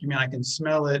stink. I mean, I can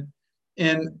smell it.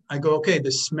 And I go, okay,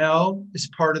 the smell is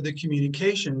part of the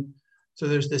communication. So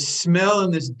there's this smell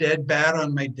and this dead bat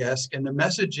on my desk. And the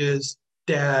message is,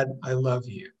 Dad, I love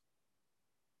you.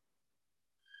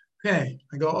 Okay,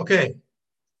 I go,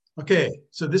 okay,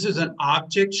 so this is an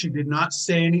object. She did not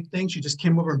say anything. She just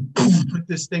came over and poof, put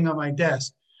this thing on my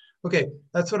desk. Okay,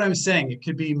 that's what I'm saying. It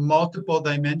could be multiple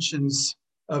dimensions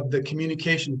of the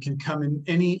communication, can come in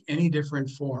any different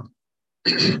form.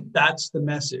 That's the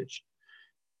message.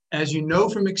 As you know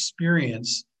from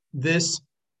experience, this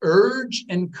urge,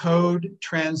 encode,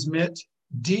 transmit,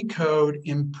 decode,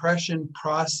 impression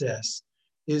process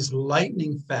is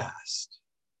lightning fast.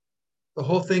 The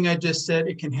whole thing I just said,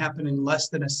 it can happen in less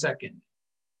than a second.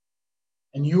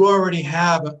 And you already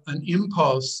have an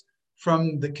impulse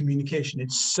from the communication.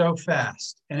 It's so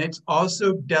fast, and it's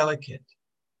also delicate,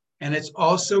 and it's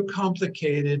also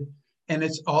complicated, and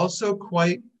it's also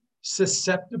quite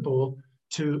susceptible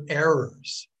to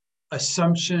errors,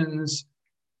 assumptions,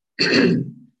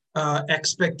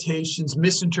 expectations,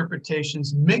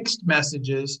 misinterpretations, mixed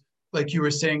messages, like you were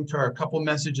saying, Tara, a couple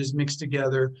messages mixed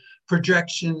together,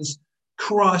 projections,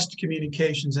 crossed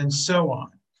communications, and so on.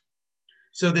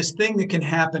 So this thing that can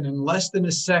happen in less than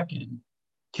a second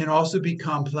can also be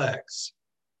complex.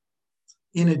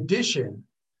 In addition,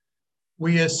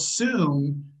 we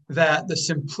assume that the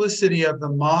simplicity of the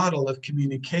model of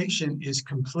communication is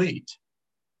complete.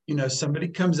 Somebody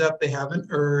comes up, they have an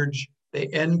urge, they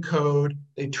encode,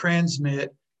 they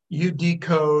transmit, you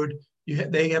decode,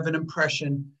 they have an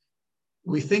impression.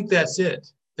 We think that's it,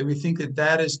 that we think that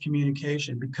that is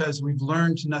communication because we've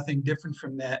learned nothing different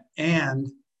from that,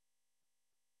 and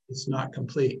it's not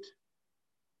complete.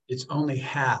 It's only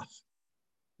half.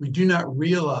 We do not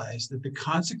realize that the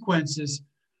consequences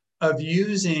of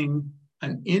using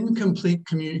an incomplete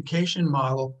communication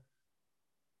model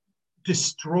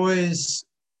destroys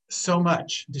so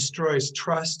much, destroys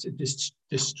trust, it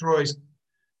destroys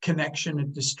connection,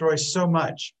 it destroys so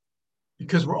much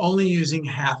because we're only using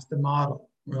half the model.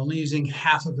 We're only using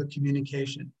half of the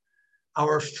communication.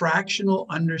 Our fractional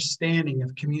understanding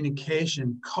of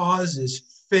communication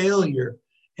causes failure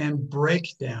and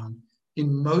breakdown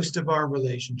in most of our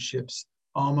relationships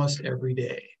almost every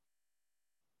day.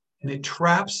 And it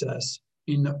traps us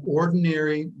in the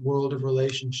ordinary world of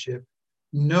relationship,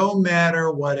 no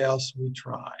matter what else we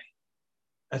try.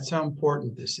 That's how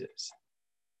important this is.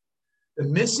 The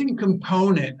missing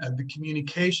component of the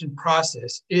communication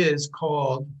process is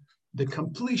called the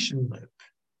completion loop.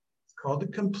 It's called the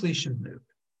completion loop.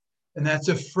 And that's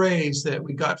a phrase that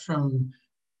we got from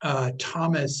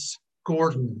Thomas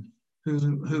Gordon,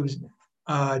 who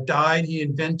died. He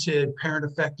invented parent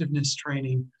effectiveness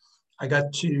training. I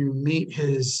got to meet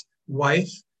his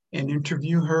wife and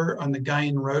interview her on the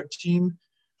Guyan Road team.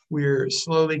 We're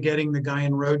slowly getting the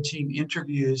Guyan Road team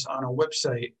interviews on a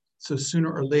website. So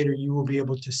sooner or later, you will be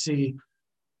able to see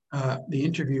the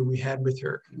interview we had with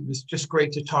her. It was just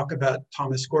great to talk about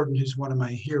Thomas Gordon, who's one of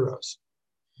my heroes.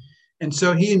 And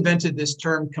so he invented this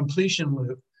term completion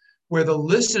loop, where the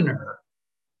listener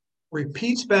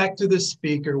repeats back to the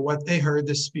speaker what they heard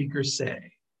the speaker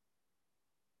say.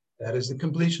 That is the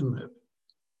completion loop.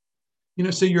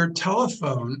 So your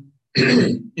telephone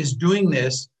is doing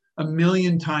this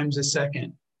 1,000,000 times a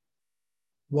second.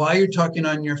 While you're talking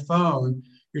on your phone,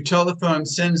 your telephone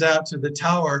sends out to the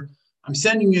tower, I'm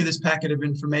sending you this packet of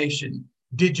information.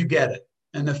 Did you get it?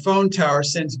 And the phone tower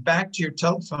sends back to your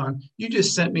telephone, you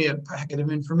just sent me a packet of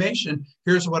information.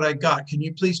 Here's what I got. Can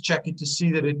you please check it to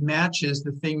see that it matches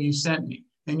the thing you sent me?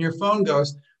 And your phone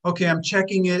goes, okay, I'm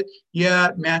checking it. Yeah,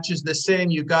 it matches the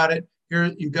same. You got it.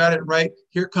 Here, you got it right.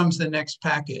 Here comes the next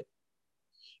packet.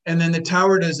 And then the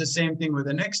tower does the same thing with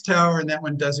the next tower, and that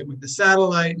one does it with the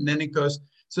satellite, and then it goes.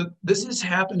 So this is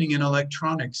happening in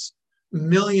electronics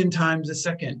 1,000,000 times a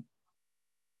second.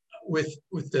 With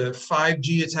the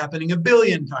 5G, it's happening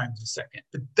 1,000,000,000 times a second.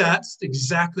 But that's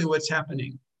exactly what's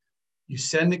happening. You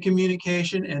send the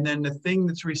communication, and then the thing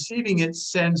that's receiving it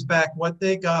sends back what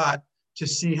they got to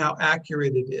see how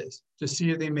accurate it is, to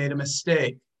see if they made a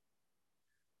mistake.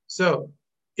 So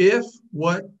if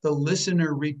what the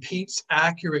listener repeats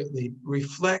accurately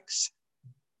reflects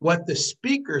what the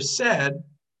speaker said,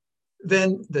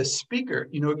 then the speaker,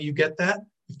 you get that?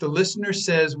 If the listener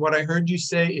says, what I heard you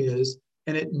say is,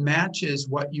 and it matches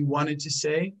what you wanted to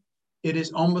say, it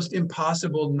is almost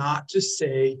impossible not to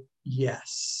say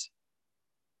yes.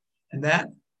 And that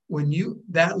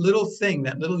little thing,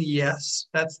 that little yes,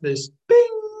 that's this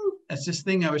bing, that's this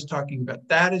thing I was talking about.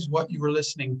 That is what you were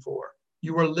listening for.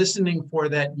 You were listening for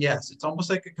that yes. It's almost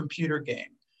like a computer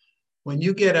game. When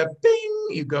you get a bing,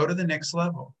 you go to the next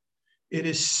level. It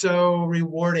is so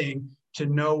rewarding to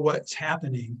know what's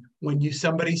happening when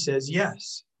somebody says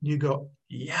yes. You go,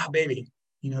 yeah, baby.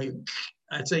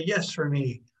 That's a yes for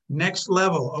me. Next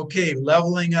level. Okay,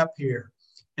 leveling up here.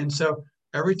 And so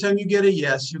every time you get a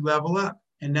yes, you level up.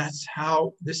 And that's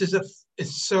how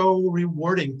it's so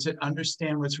rewarding to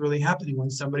understand what's really happening when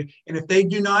somebody, and if they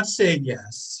do not say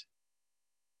yes,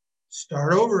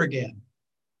 start over again.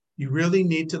 You really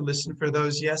need to listen for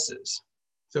those yeses.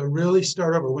 So really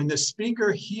start over. When the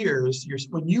speaker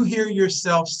when you hear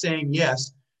yourself saying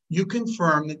yes, you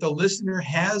confirm that the listener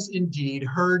has indeed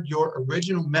heard your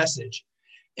original message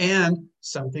and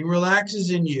something relaxes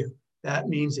in you. That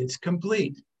means it's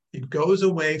complete. It goes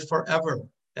away forever.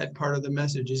 That part of the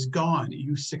message is gone.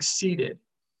 You succeeded.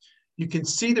 You can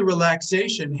see the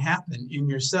relaxation happen in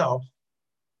yourself.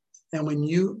 And when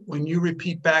you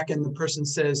repeat back and the person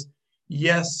says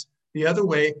yes the other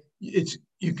way,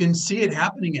 you can see it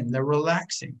happening and they're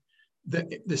relaxing.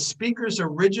 The speaker's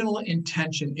original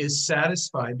intention is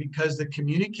satisfied because the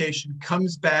communication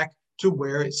comes back to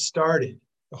where it started.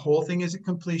 The whole thing is a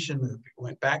completion loop. It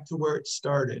went back to where it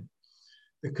started.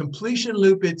 The completion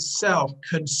loop itself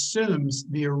consumes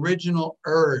the original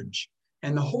urge,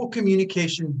 and the whole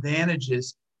communication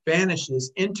vanishes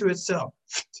into itself.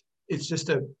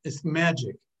 It's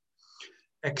magic.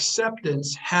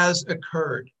 Acceptance has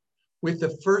occurred. With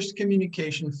the first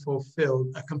communication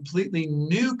fulfilled, a completely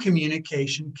new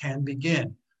communication can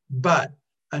begin. But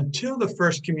until the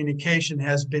first communication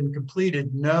has been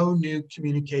completed, no new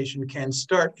communication can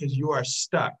start because you are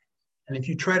stuck. And if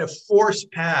you try to force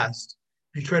past,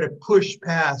 if you try to push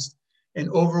past and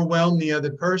overwhelm the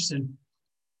other person,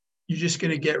 you're just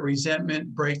going to get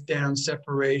resentment, breakdown,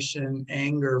 separation,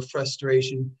 anger,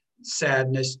 frustration,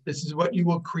 sadness. This is what you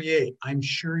will create. I'm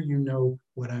sure you know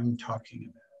what I'm talking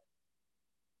about.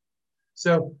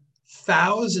 So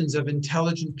thousands of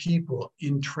intelligent people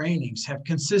in trainings have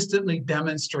consistently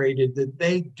demonstrated that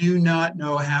they do not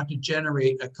know how to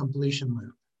generate a completion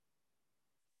loop.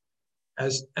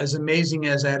 As amazing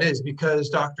as that is, because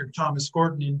Dr. Thomas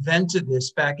Gordon invented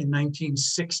this back in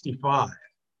 1965.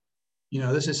 You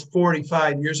know, this is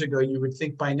 45 years ago. You would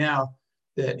think by now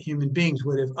that human beings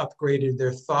would have upgraded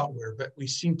their thoughtware, but we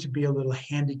seem to be a little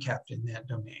handicapped in that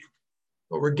domain.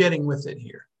 But we're getting with it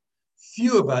here.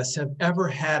 Few of us have ever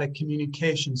had a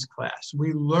communications class.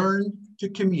 We learn to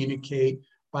communicate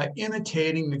by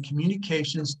imitating the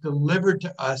communications delivered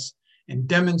to us and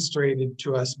demonstrated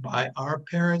to us by our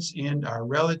parents and our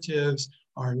relatives,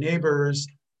 our neighbors,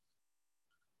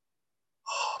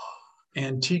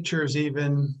 and teachers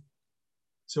even.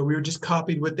 So we were just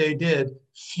copied what they did.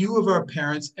 Few of our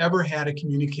parents ever had a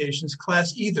communications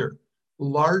class either.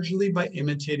 Largely by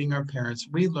imitating our parents,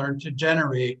 we learned to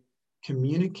generate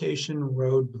communication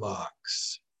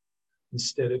roadblocks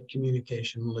instead of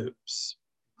communication loops,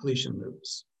 completion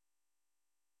loops.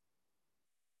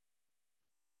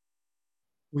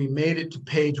 We made it to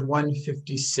page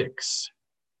 156.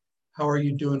 How are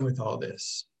you doing with all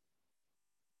this?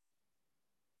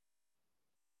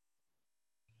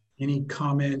 Any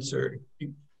comments or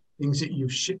things that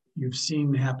you've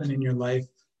seen happen in your life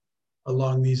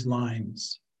along these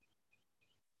lines?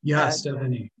 Yeah,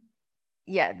 Stephanie.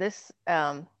 Yeah, this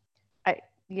I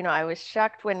was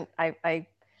shocked when I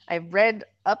read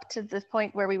up to the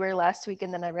point where we were last week,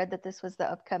 and then I read that this was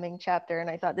the upcoming chapter, and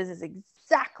I thought this is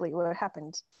exactly what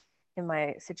happened in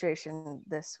my situation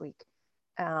this week.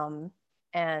 And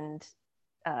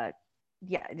it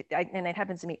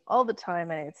happens to me all the time,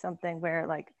 and it's something where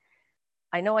like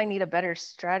I know I need a better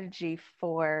strategy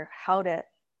for how to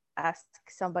ask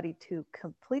somebody to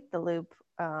complete the loop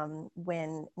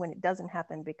when it doesn't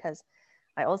happen, because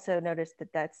I also noticed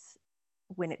that that's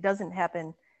when it doesn't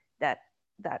happen, that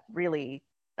really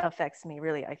affects me,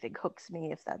 really, I think hooks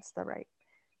me, if that's the right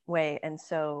way. And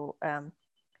so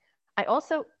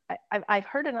I've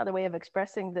heard another way of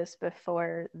expressing this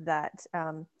before, that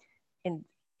in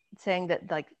saying that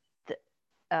like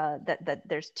that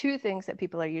there's two things that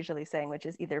people are usually saying, which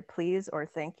is either please or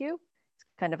thank you. It's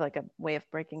kind of like a way of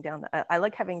breaking down. I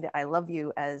like having the I love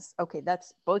you as, okay,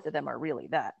 that's both of them are really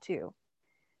that too.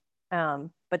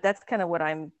 But that's kind of what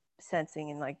I'm sensing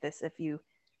in like this. If you,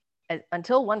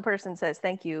 until one person says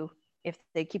thank you, if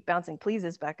they keep bouncing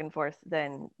pleases back and forth,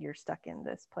 then you're stuck in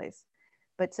this place.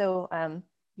 But so,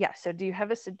 so do you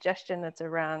have a suggestion that's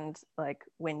around like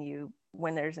when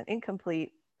there's an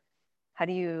incomplete, how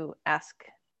do you ask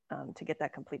to get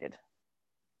that completed?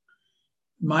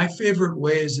 My favorite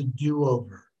way is a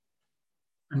do-over.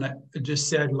 And I just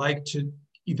said I'd like to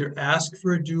either ask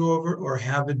for a do-over or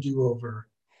have a do-over.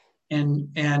 And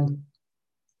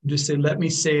just say, let me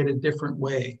say it a different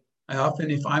way. I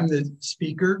often, if I'm the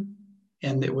speaker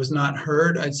and it was not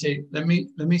heard, I'd say, let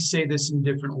me say this in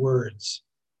different words,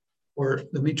 or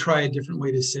let me try a different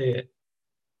way to say it.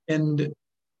 And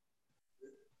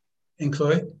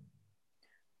Chloe?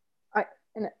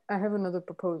 I have another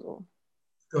proposal.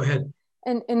 Go ahead.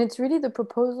 And it's really the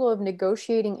proposal of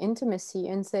negotiating intimacy,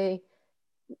 and say,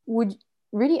 would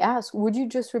you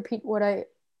just repeat what I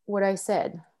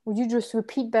said? Would you just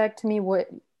repeat back to me what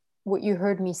you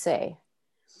heard me say?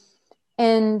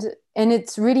 And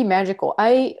it's really magical.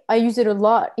 I use it a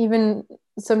lot, even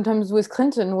sometimes with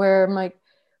Clinton, where I'm like,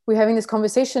 we're having this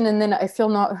conversation and then I feel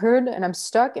not heard and I'm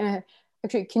stuck. And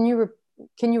actually, can you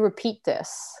repeat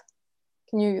this?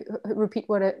 Can you repeat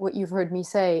what you've heard me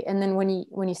say? And then when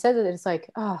he says it, it's like,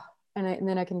 and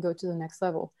then I can go to the next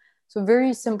level. So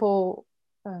very simple,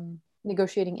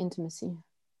 negotiating intimacy.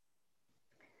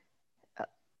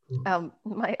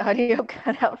 My audio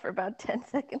cut out for about 10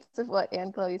 seconds of what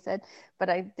Anne Chloe said, but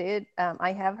I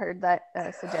have heard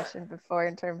that suggestion before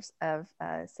in terms of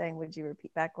saying, would you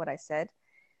repeat back what I said?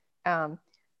 I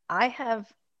have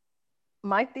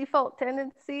my default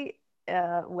tendency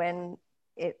when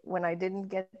I didn't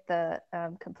get the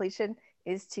completion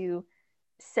is to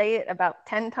say it about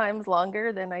 10 times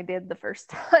longer than I did the first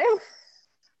time.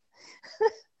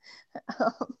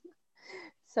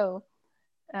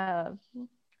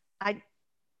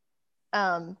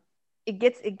 it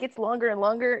gets longer and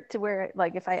longer to where,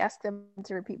 like, if I ask them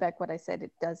to repeat back what I said,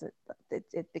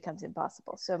 it becomes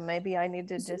impossible. So maybe I need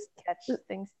to just catch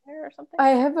things there or something. I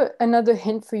have another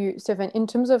hint for you, Stefan. In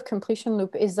terms of completion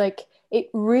loop, is like it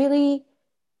really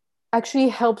actually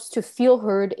helps to feel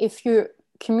heard if you're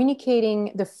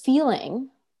communicating the feeling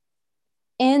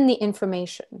and the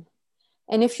information.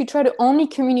 And if you try to only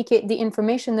communicate the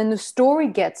information, then the story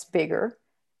gets bigger,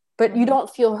 but you don't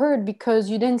feel heard because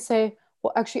you didn't say,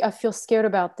 well, actually, I feel scared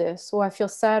about this, or I feel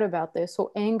sad about this,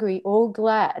 or angry, or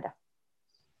glad.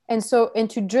 And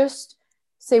to just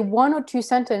say 1 or 2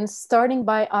 sentences starting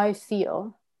by I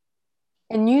feel,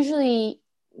 and usually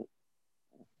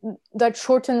that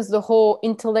shortens the whole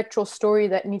intellectual story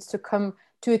that needs to come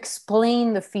to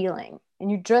explain the feeling,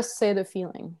 and you just say the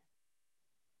feeling.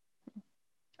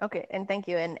 Okay, and thank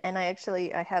you. And I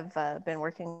have been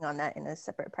working on that in a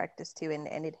separate practice too,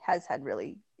 and it has had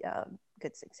really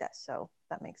good success. So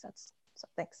that makes sense. So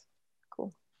thanks.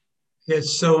 Cool.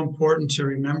 It's so important to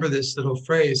remember this little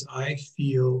phrase, I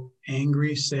feel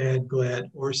angry, sad, glad,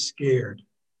 or scared.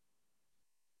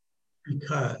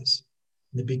 Because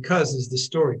the because is the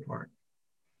story part.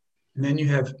 And then you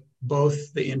have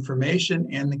both the information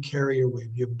and the carrier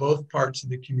wave. You have both parts of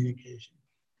the communication.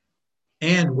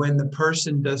 And when the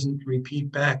person doesn't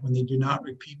repeat back, when they do not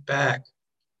repeat back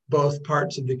both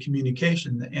parts of the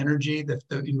communication, the energy, the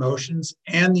emotions,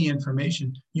 and the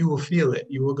information, you will feel it.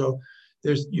 You will go,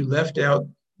 you left out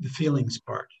the feelings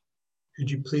part. Could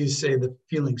you please say the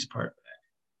feelings part back?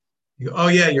 You go, oh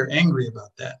yeah, you're angry about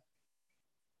that.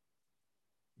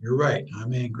 You're right,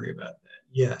 I'm angry about that.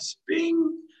 Yes,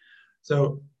 bing.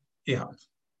 So yeah,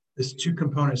 these 2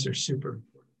 components are super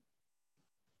important.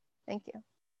 Thank you.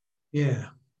 Yeah,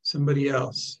 somebody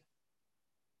else.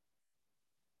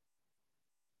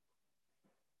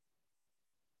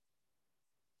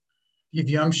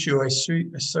 Yvyamshu,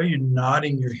 I saw you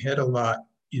nodding your head a lot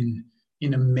in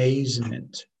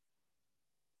amazement.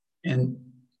 And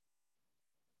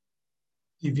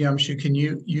Yvyamshu, can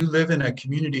you live in a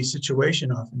community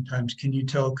situation oftentimes. Can you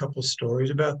tell a couple stories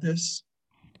about this?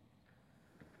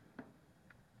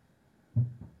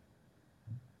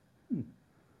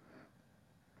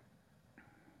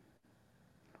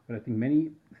 But I think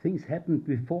many things happened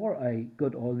before I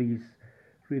got all these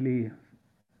really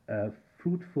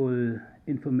fruitful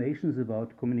informations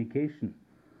about communication.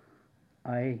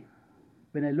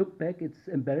 When I look back, it's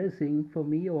embarrassing for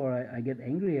me, or I get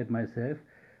angry at myself,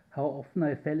 how often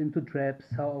I fell into traps,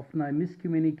 how often I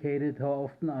miscommunicated, how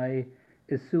often I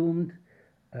assumed,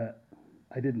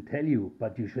 I didn't tell you,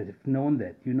 but you should have known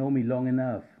that. You know me long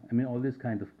enough. I mean, all this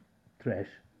kind of trash.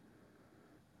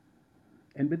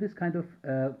 And with this kind of,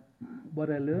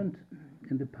 what I learned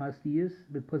in the past years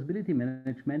with possibility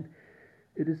management,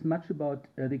 it is much about,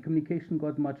 the communication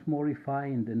got much more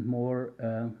refined and more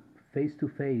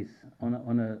face-to-face on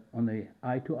a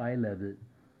eye-to-eye level.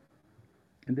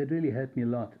 And that really helped me a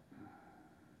lot.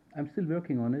 I'm still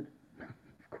working on it,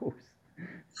 of course.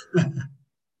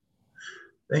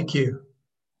 Thank you.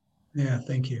 Yeah,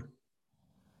 thank you.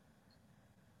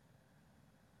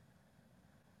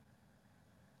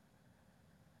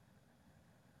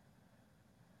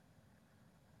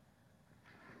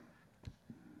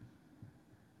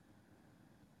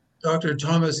 Dr.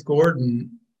 Thomas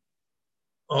Gordon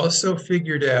also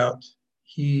figured out,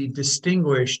 he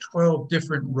distinguished 12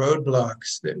 different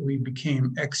roadblocks that we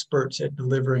became experts at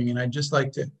delivering. And I'd just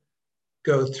like to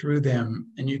go through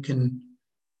them, and you can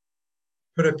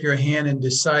put up your hand and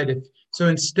decide if, so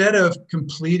instead of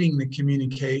completing the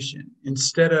communication,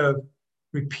 instead of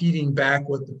repeating back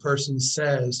what the person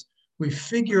says, we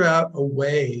figure out a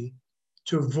way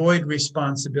to avoid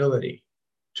responsibility,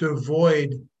 to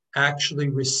avoid actually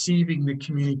receiving the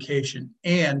communication,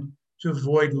 and to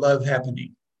avoid love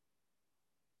happening.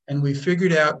 And we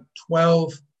figured out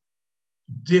 12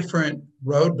 different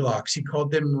roadblocks. He called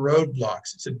them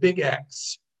roadblocks. It's a big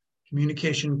X.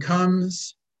 Communication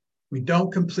comes, we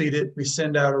don't complete it, we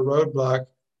send out a roadblock.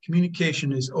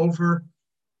 Communication is over,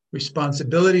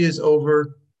 responsibility is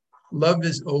over, love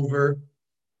is over,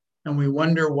 and we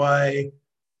wonder why,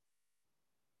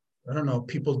 I don't know,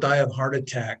 people die of heart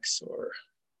attacks or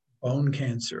bone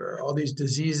cancer, or all these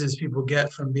diseases people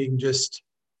get from being just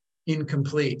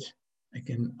incomplete, like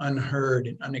unheard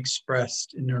and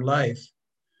unexpressed in their life.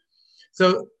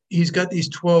 So he's got these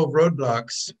 12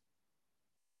 roadblocks.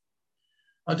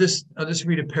 I'll just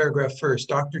read a paragraph first.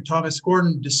 Dr. Thomas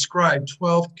Gordon described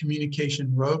 12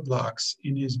 communication roadblocks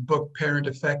in his book, Parent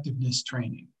Effectiveness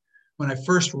Training. When I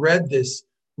first read this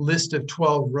list of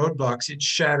 12 roadblocks, it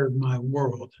shattered my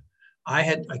world.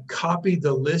 I copied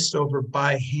the list over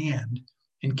by hand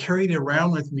and carried it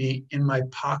around with me in my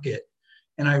pocket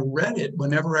And I read it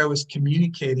whenever I was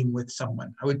communicating with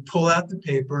someone. I would pull out the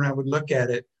paper and I would look at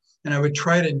it, and I would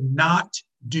try to not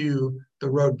do the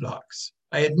roadblocks.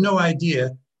 I had no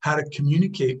idea how to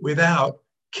communicate without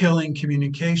killing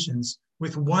communications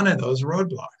with one of those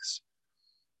roadblocks.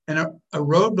 And a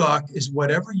roadblock is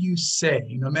whatever you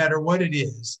say, no matter what it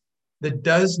is, that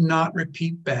does not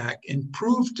repeat back and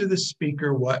prove to the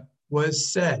speaker what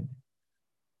was said.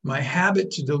 My habit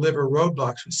to deliver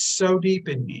roadblocks was so deep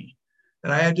in me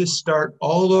that I had to start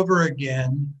all over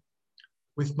again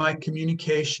with my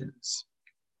communications.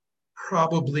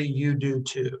 Probably you do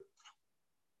too.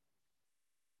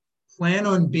 Plan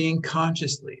on being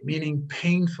consciously, meaning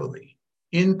painfully,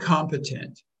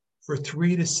 incompetent for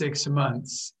 3 to 6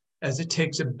 months, as it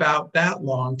takes about that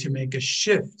long to make a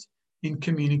shift in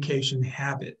communication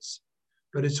habits.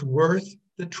 But it's worth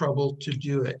the trouble to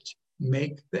do it.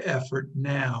 Make the effort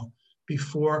now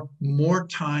before more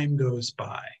time goes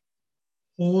by.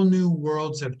 Whole new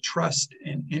worlds of trust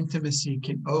and intimacy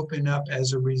can open up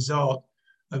as a result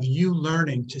of you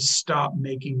learning to stop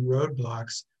making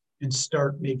roadblocks and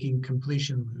start making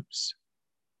completion loops.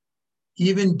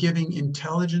 Even giving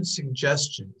intelligent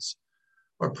suggestions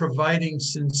or providing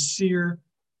sincere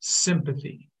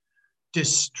sympathy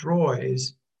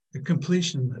destroys the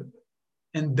completion loop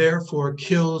and therefore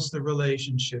kills the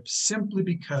relationship simply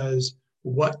because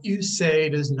what you say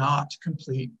does not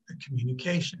complete the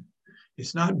communication.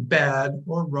 It's not bad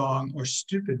or wrong or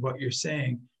stupid what you're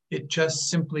saying. It just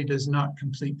simply does not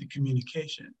complete the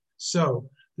communication. So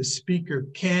the speaker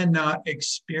cannot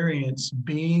experience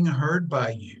being heard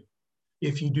by you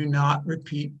if you do not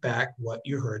repeat back what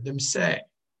you heard them say.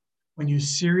 When you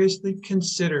seriously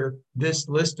consider this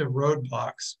list of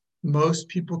roadblocks, most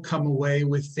people come away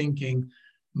with thinking,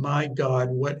 my God,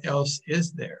 what else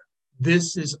is there?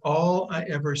 This is all I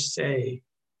ever say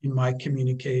in my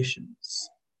communications.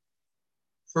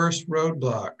 First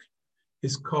roadblock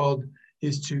is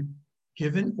to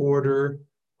give an order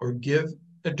or give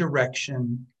a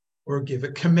direction or give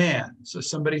a command. So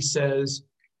somebody says,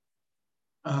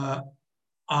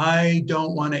 I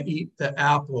don't want to eat the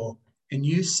apple. And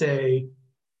you say,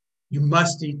 you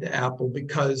must eat the apple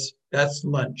because that's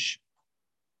lunch.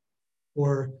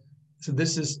 Or, so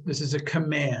this is a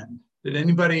command. Did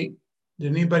anybody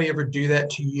ever do that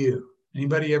to you?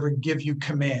 Anybody ever give you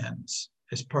commands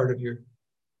as part of your,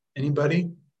 anybody?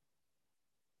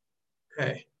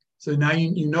 Okay, so now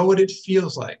you know what it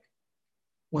feels like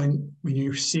when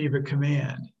you receive a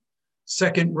command.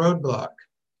 Second roadblock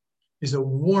is a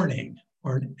warning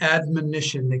or an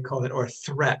admonition, they call it, or a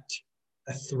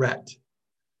threat.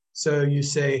 So you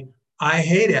say, I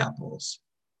hate apples.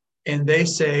 And they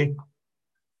say,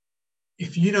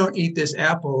 if you don't eat this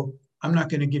apple, I'm not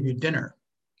going to give you dinner.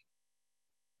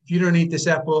 If you don't eat this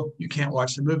apple, you can't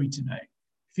watch the movie tonight.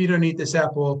 If you don't eat this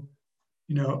apple,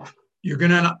 you're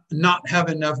going to not have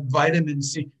enough vitamin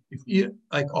C. If you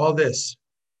like all this,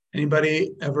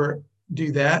 anybody ever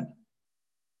do that?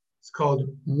 It's called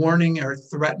warning or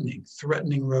threatening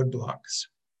roadblocks.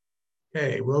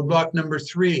 Okay, roadblock number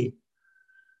 3.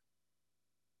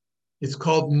 It's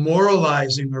called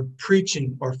moralizing or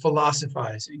preaching or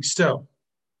philosophizing. So,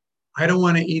 I don't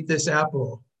want to eat this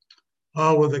apple.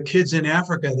 Oh, well, the kids in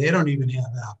Africa, they don't even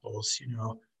have apples.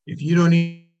 If you don't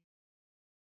eat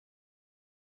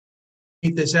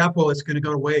this apple, it's going to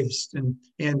go to waste.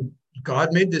 And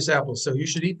God made this apple, so you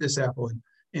should eat this apple.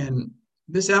 And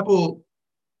this apple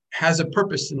has a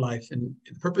purpose in life, and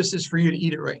the purpose is for you to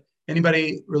eat it right.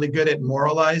 Anybody really good at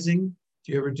moralizing?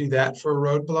 Do you ever do that for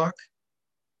a roadblock?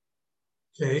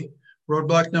 Okay.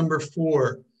 Roadblock number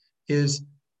 4 is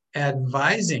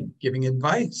advising, giving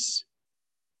advice,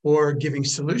 or giving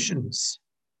solutions,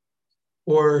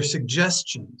 or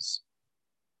suggestions.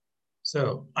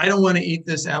 So, I don't want to eat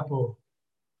this apple.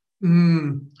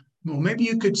 Well, maybe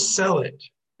you could sell it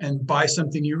and buy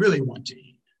something you really want to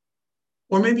eat.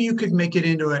 Or maybe you could make it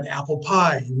into an apple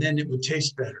pie and then it would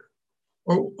taste better.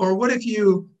 Or what if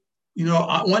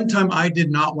one time I did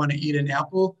not want to eat an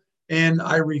apple and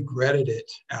I regretted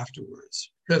it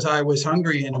afterwards because I was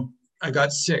hungry and I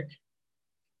got sick.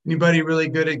 Anybody really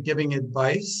good at giving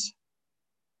advice?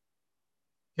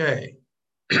 Okay.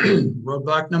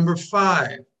 Roadblock number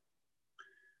 5,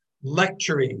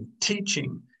 lecturing,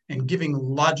 teaching, and giving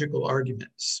logical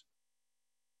arguments.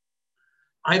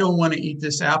 I don't want to eat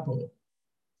this apple.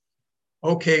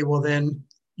 Okay, well then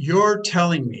you're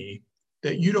telling me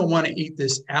that you don't want to eat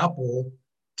this apple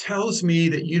tells me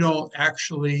that you don't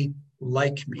actually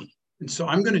like me. And so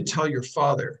I'm going to tell your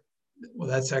father. Well,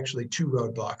 that's actually 2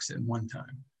 roadblocks at one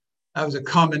time. That was a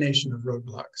combination of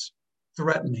roadblocks.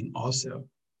 Threatening also.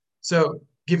 So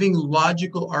giving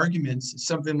logical arguments is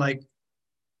something like,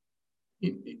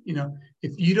 you know,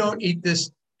 if you don't eat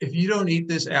this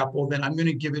apple, then I'm going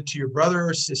to give it to your brother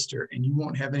or sister and you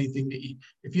won't have anything to eat.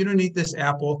 If you don't eat this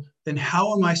apple, then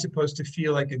how am I supposed to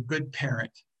feel like a good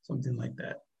parent? Something like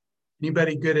that.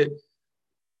 Anybody good at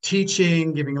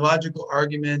teaching, giving logical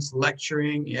arguments,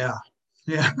 lecturing? Yeah.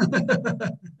 Yeah.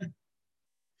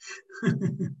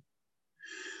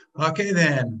 Okay,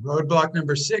 then roadblock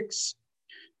number 6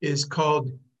 is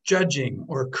called judging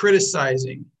or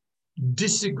criticizing,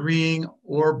 disagreeing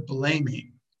or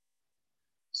blaming.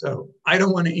 So I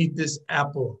don't want to eat this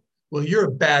apple. Well, you're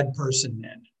a bad person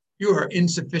then. You are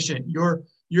insufficient. You're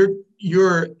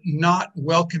not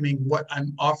welcoming what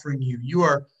I'm offering you.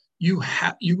 You're going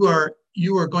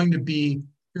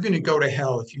to go to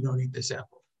hell if you don't eat this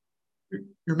apple.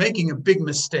 You're making a big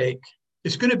mistake.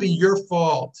 It's going to be your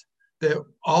fault that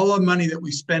all the money that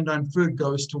we spend on food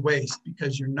goes to waste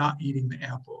because you're not eating the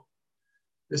apple.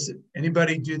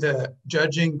 Anybody do the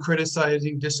judging,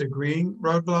 criticizing, disagreeing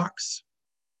roadblocks?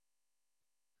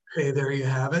 Okay, there you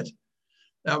have it.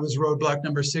 That was roadblock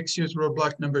number 6. Here's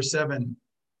roadblock number 7.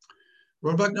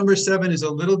 Roadblock number 7 is a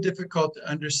little difficult to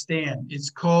understand.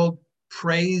 It's called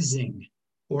praising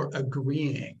or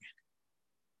agreeing.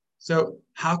 So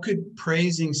how could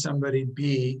praising somebody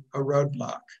be a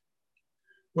roadblock?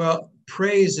 Well,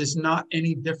 praise is not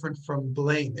any different from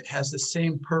blame. It has the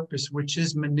same purpose, which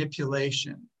is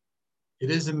manipulation.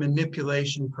 It is a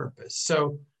manipulation purpose.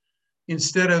 So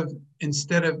instead of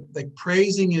like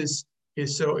praising is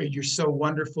so you're so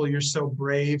wonderful, you're so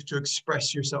brave to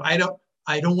express yourself. I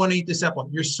don't want to eat this apple.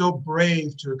 You're so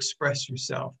brave to express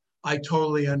yourself. I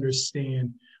totally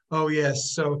understand. Oh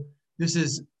yes. So this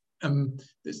is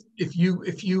if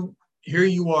you here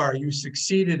you are, you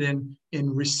succeeded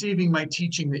in receiving my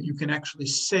teaching that you can actually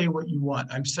say what you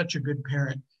want. I'm such a good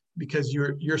parent because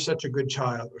you're such a good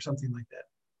child or something like that.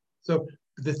 So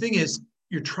the thing is,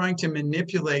 you're trying to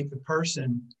manipulate the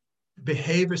person to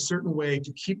behave a certain way,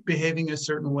 to keep behaving a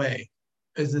certain way.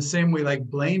 As the same way like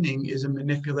blaming is a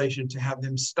manipulation to have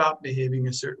them stop behaving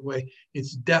a certain way.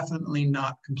 It's definitely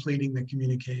not completing the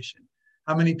communication.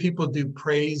 How many people do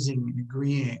praising and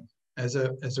agreeing as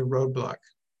a roadblock?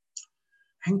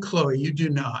 And Chloe, you do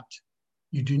not.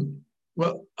 You do,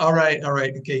 well, all right,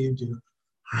 okay, you do.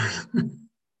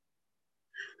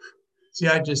 See,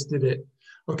 I just did it.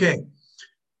 Okay,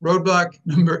 roadblock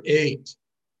number 8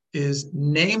 is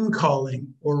name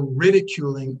calling or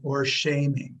ridiculing or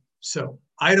shaming. So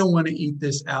I don't want to eat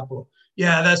this apple.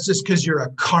 Yeah, that's just because you're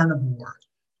a carnivore.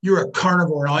 You're a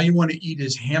carnivore and all you want to eat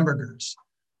is hamburgers.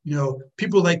 You know,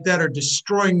 people like that are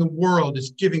destroying the world. It's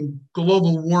giving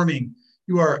global warming.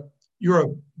 You're a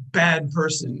bad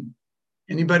person.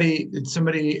 Did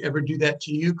somebody ever do that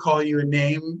to you? Call you a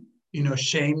name, you know,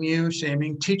 shame you,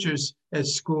 shaming? Teachers at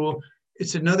school,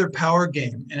 it's another power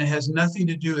game and it has nothing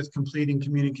to do with completing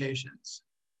communications.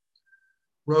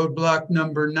 Roadblock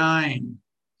number 9,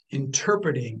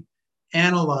 interpreting,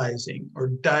 analyzing, or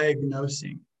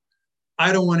diagnosing.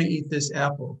 I don't want to eat this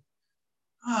apple.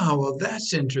 Oh, well,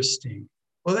 that's interesting.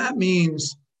 Well, that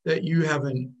means that you have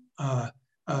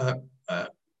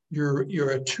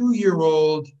you're a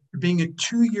 2-year-old, you're being a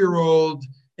 2-year-old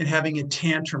and having a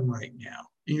tantrum right now.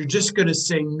 And you're just going to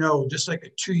say no, just like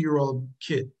a 2-year-old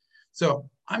kid. So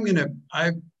I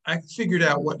figured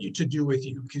out what to do with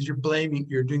you because you're doing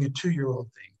a 2-year-old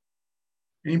thing.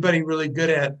 Anybody really good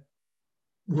at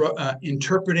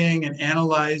interpreting and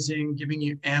analyzing, giving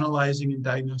you analyzing and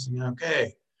diagnosing?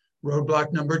 Okay.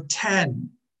 Roadblock number 10,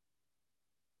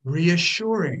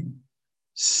 reassuring,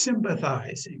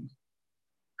 sympathizing,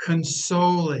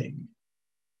 consoling,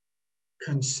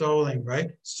 right?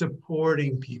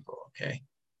 Supporting people, okay?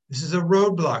 This is a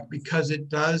roadblock because it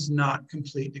does not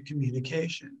complete the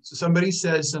communication. So somebody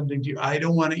says something to you, I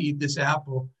don't want to eat this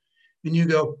apple. And you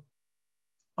go,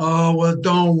 oh, well,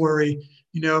 don't worry.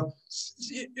 You know,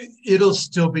 it'll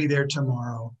still be there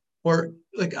tomorrow. Or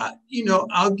like, you know,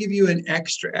 I'll give you an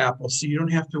extra apple so you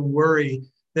don't have to worry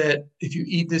that if you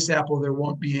eat this apple, there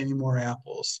won't be any more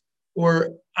apples. Or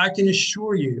I can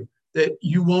assure you that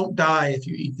you won't die if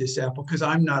you eat this apple because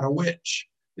I'm not a witch.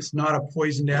 It's not a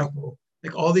poisoned apple.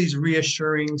 Like all these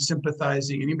reassuring,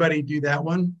 sympathizing. Anybody do that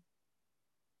one?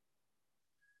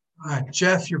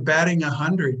 Jeff, you're batting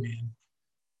 100, man.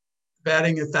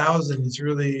 Batting 1,000 is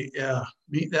really, yeah.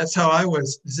 That's how I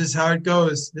was. This is how it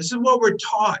goes. This is what we're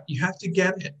taught. You have to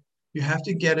get it. You have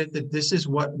to get it that this is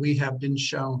what we have been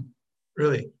shown.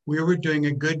 Really, we were doing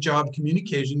a good job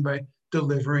communication by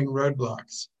delivering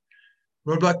roadblocks.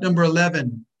 Roadblock number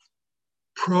 11,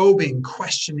 probing,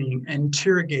 questioning,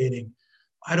 interrogating.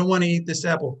 I don't want to eat this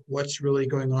apple. What's really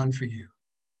going on for you?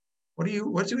 What are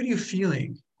you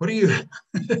feeling? What are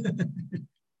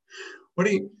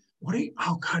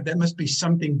oh God, that must be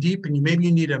something deep. And maybe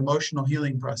you need an emotional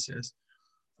healing process,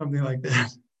 something like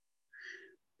that.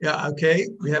 Yeah, okay.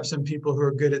 We have some people who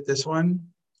are good at this one.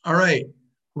 All right.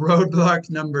 Roadblock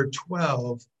number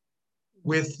 12,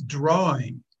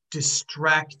 withdrawing,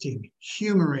 distracting,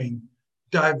 humoring,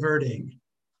 diverting.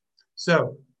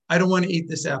 So I don't want to eat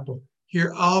this apple.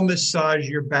 Here, I'll massage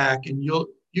your back, and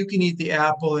you can eat the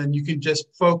apple and you can just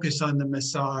focus on the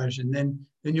massage, and then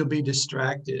you'll be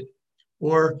distracted.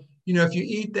 Or, if you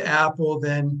eat the apple,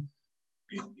 then,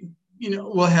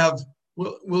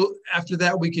 we'll after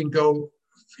that, we can go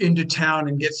into town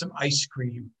and get some ice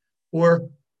cream. Or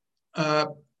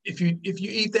if you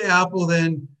eat the apple,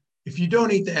 then if you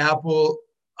don't eat the apple,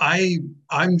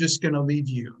 I'm just going to leave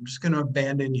you. I'm just going to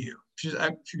abandon you.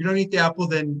 If you don't eat the apple,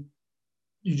 then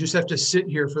you just have to sit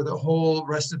here for the whole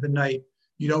rest of the night.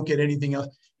 You don't get anything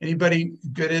else. Anybody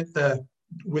good at the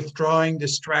withdrawing,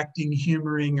 distracting,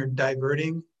 humoring, or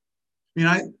diverting?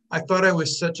 I thought I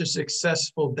was such a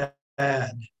successful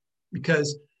dad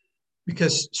because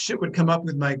shit would come up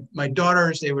with my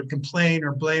daughters. They would complain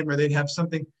or blame, or they'd have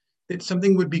something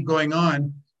would be going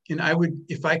on. And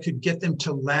if I could get them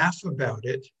to laugh about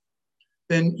it,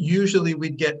 then usually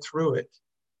we'd get through it.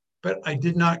 But I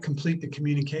did not complete the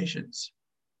communications.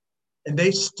 And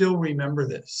they still remember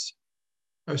this.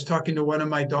 I was talking to one of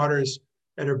my daughters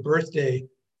at her birthday,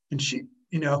 and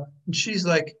she's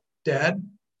like, Dad,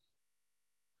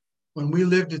 when we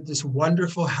lived at this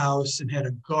wonderful house and had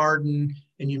a garden,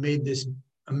 and you made this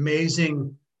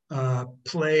amazing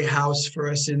playhouse for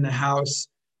us in the house,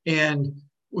 and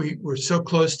we were so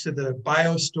close to the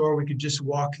bio store, we could just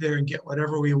walk there and get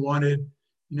whatever we wanted.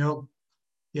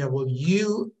 Yeah, well,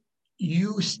 you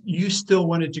still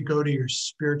wanted to go to your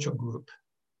spiritual group.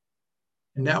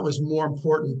 And that was more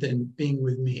important than being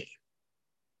with me.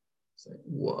 It's like,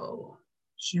 whoa.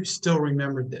 She still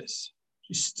remembered this.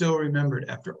 She still remembered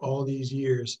after all these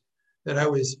years that I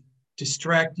was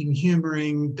distracting,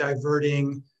 humoring,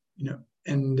 diverting,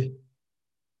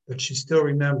 but she still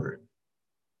remembered.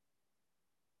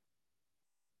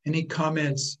 Any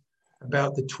comments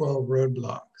about the 12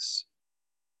 roadblocks?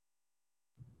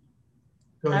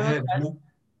 Go ahead.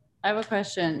 I have a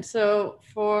question. So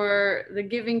for the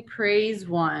giving praise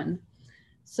one,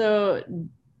 so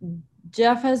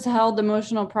Jeff has held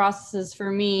emotional processes for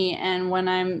me. And when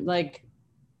I'm like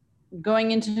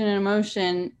going into an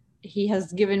emotion, he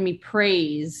has given me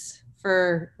praise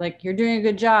for like, you're doing a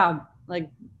good job.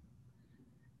 Like,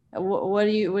 what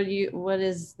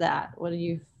is that? What do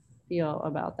you feel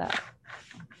about that?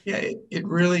 Yeah, it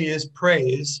really is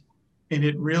praise. And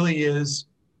it really is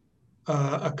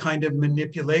a kind of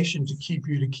manipulation to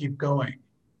keep going.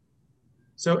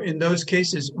 So in those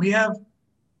cases,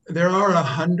 there are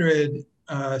 100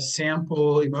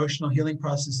 sample emotional healing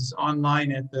processes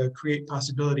online at the Create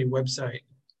Possibility website,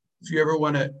 if you ever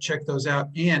want to check those out.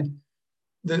 And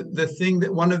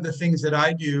one of the things that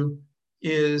I do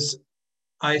is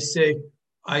I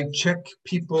check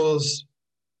people's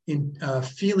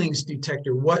feelings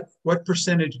detector. What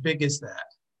percentage big is that?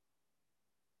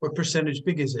 What percentage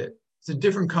big is it? It's a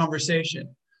different conversation.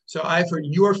 So I've heard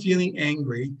you're feeling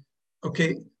angry.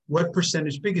 Okay, what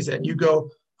percentage big is that? You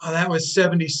go, oh, that was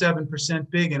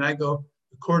 77% big. And I go,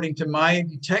 according to my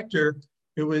detector,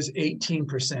 it was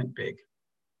 18% big.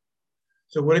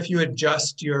 So what if you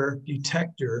adjust your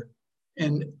detector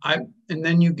and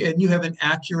then you have an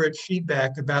accurate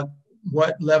feedback about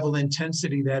what level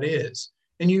intensity that is.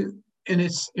 And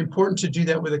it's important to do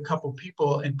that with a couple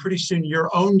people, and pretty soon your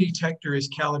own detector is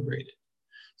calibrated.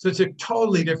 So it's a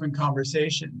totally different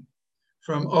conversation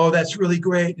from, oh, that's really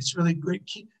great. It's really great.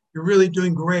 You're really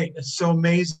doing great. It's so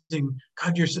amazing.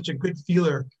 God, you're such a good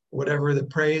feeler, whatever the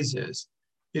praise is.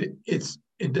 It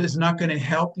is not going to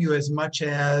help you as much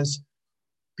as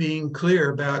being clear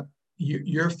about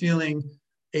you're feeling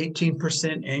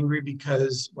 18% angry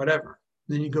because whatever.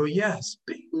 And then you go, yes,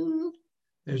 bing.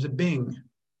 There's a bing.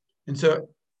 And so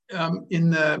in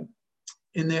the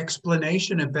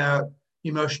explanation about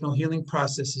emotional healing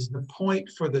processes, the point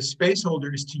for the space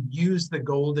holder is to use the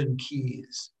golden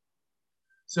keys.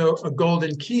 So a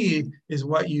golden key is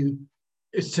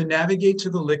to navigate to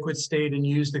the liquid state and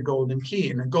use the golden key.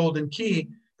 And the golden key,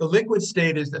 the liquid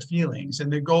state is the feelings,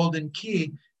 and the golden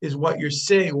key is what you're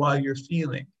saying while you're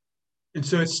feeling. And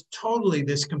so it's totally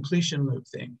this completion loop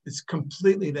thing. It's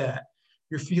completely that.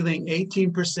 You're feeling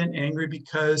 18% angry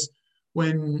because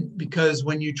when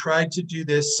you tried to do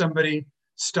this, somebody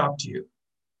stopped you,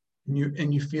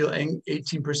 and you feel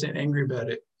 18% angry about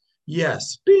it.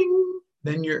 Yes, bing.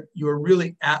 Then you're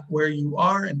really at where you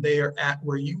are, and they are at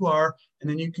where you are, and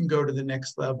then you can go to the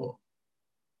next level.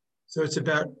 So it's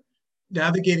about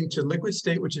navigating to liquid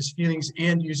state, which is feelings,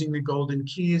 and using the golden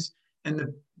keys.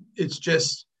 And it's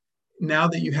just, now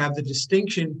that you have the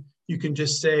distinction, you can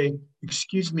just say,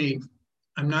 excuse me,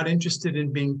 I'm not interested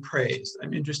in being praised.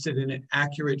 I'm interested in an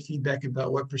accurate feedback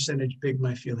about what percentage big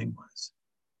my feeling was.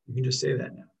 You can just say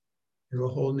that now. You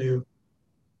have a whole new.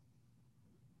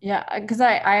 Yeah, because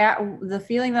I the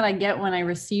feeling that I get when I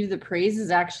receive the praise is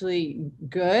actually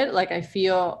good. Like I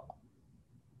feel,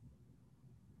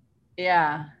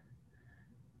 yeah.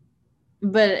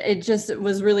 But it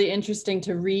was really interesting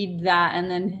to read that and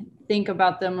then think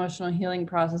about the emotional healing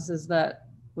processes that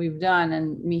we've done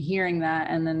and me hearing that.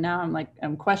 And then now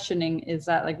I'm questioning, is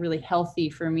that like really healthy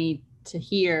for me to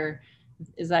hear?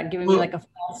 Is that giving me like a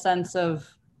false sense of?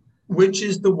 Which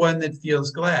is the one that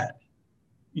feels glad?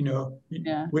 You know,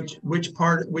 yeah. Which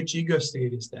ego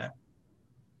state is that?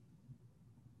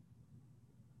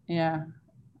 Yeah.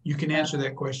 You can answer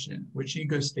that question. Which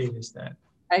ego state is that?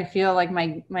 I feel like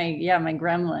my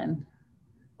gremlin.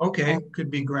 Okay, could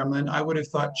be gremlin. I would have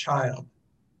thought child.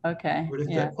 Okay.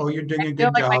 Thought, oh, you're doing a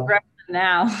good like job. My gremlin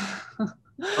now.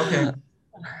 Okay.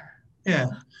 Yeah,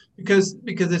 because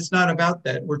it's not about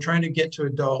that. We're trying to get to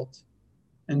adult,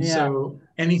 and so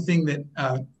anything that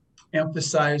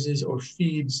emphasizes or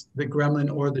feeds the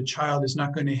gremlin or the child is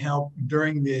not going to help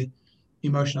during the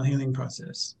emotional healing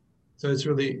process. So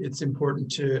it's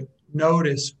important to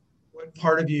notice what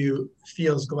part of you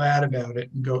feels glad about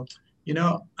it and go, you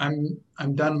know, I'm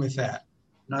done with that.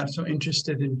 Not so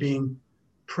interested in being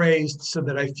praised so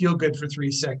that I feel good for 3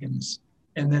 seconds.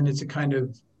 And then it's a kind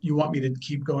of, you want me to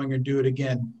keep going or do it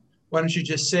again. Why don't you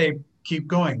just say, keep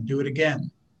going, do it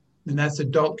again? And that's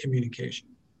adult communication.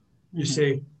 You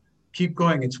say, keep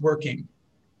going, it's working.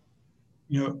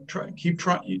 You know, keep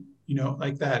trying, you know,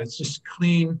 like that. It's just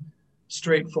clean,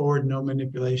 straightforward, no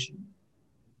manipulation.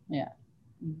 Yeah.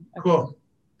 Okay. Cool.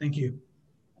 Thank you.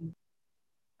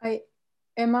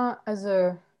 Emma, as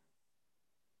a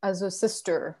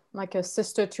sister, like a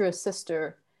sister to a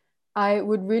sister, I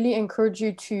would really encourage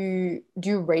you to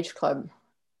do Rage Club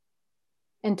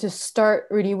and to start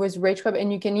really with Rage Club.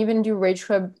 And you can even do Rage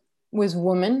Club with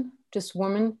women, just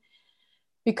women,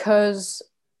 because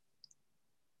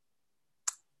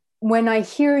when I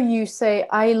hear you say,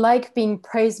 I like being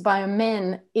praised by a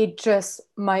man,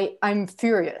 I'm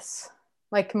furious.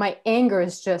 Like my anger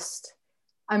is just,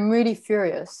 I'm really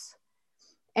furious.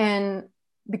 And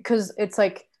because it's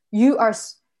like, you are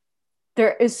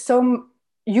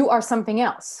something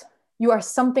else. You are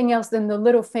something else than the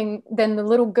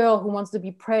little girl who wants to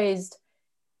be praised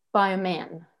by a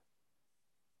man.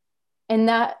 And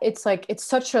that it's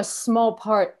such a small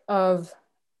part of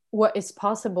what is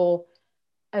possible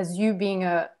as you being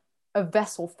a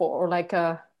vessel for, or like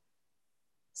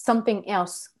something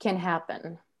else can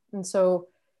happen. And so,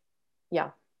 yeah,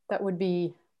 that would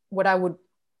be what I would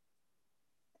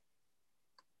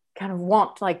kind of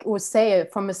want, like would say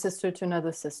it from a sister to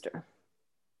another sister.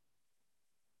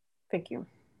 Thank you.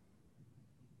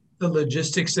 The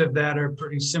logistics of that are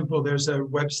pretty simple. There's a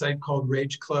website called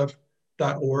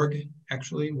rageclub.org,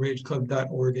 actually,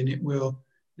 rageclub.org, and it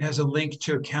has a link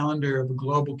to a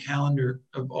global calendar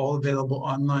of all available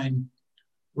online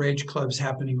Rage Clubs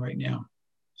happening right now.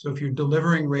 So if you're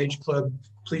delivering Rage Club,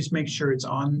 please make sure it's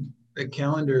on the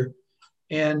calendar.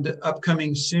 And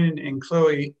upcoming soon, and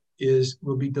Chloe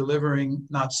will be delivering,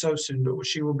 not so soon, but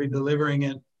she will be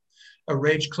delivering a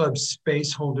Rage Club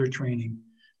space holder training,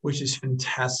 which is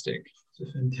fantastic. It's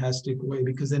a fantastic way,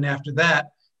 because then after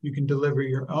that, you can deliver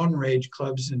your own Rage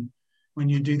Clubs. And when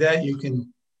you do that, you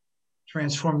can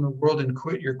transform the world and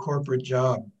quit your corporate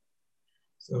job.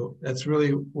 So that's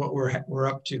really what we're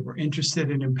up to. We're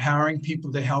interested in empowering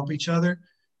people to help each other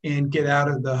and get out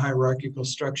of the hierarchical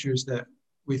structures that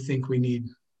we think we need,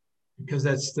 because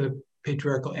that's the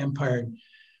patriarchal empire.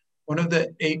 One of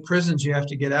the 8 prisons you have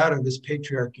to get out of is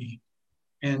patriarchy.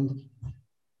 And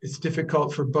it's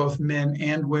difficult for both men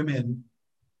and women.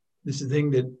 This is the thing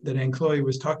that Anne Chloe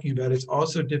was talking about. It's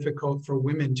also difficult for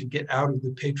women to get out of the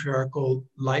patriarchal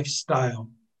lifestyle,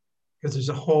 because there's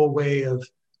a whole way of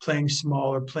playing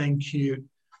small or playing cute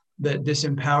that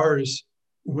disempowers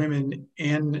women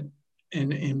and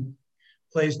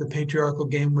plays the patriarchal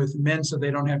game with men so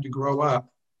they don't have to grow up.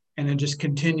 And it just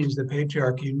continues the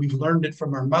patriarchy. And we've learned it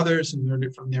from our mothers and learned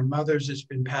it from their mothers. It's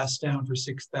been passed down for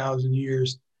 6,000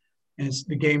 years. And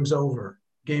the game's over.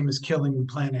 The game is killing the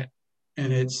planet.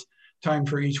 And it's time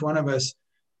for each one of us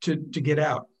to get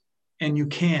out. And you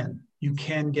can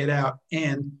get out.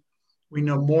 And we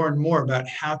know more and more about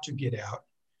how to get out.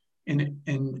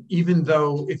 And even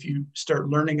though if you start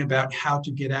learning about how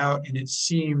to get out and it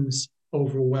seems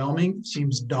overwhelming,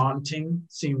 seems daunting,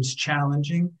 seems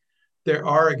challenging, there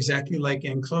are, exactly like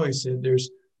Anne Chloe said, there's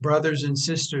brothers and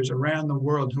sisters around the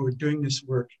world who are doing this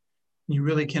work. You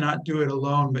really cannot do it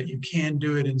alone, but you can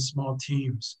do it in small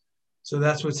teams. So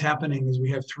that's what's happening is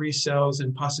we have 3 cells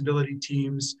and possibility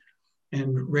teams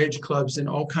and rage clubs and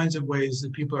all kinds of ways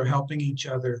that people are helping each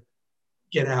other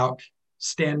get out,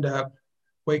 stand up,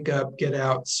 wake up, get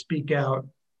out, speak out,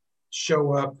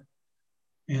 show up,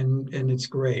 and it's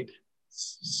great.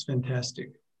 It's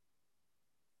fantastic.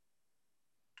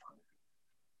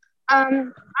 I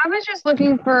was just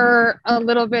looking for a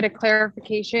little bit of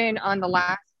clarification on the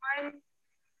last one.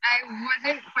 I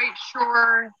wasn't quite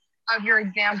sure of your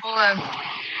example of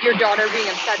your daughter being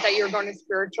upset that you were going to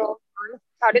spiritual birth.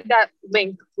 How did that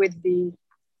link with the...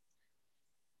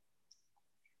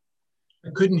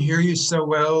 I couldn't hear you so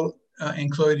well. And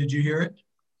Chloe, did you hear it?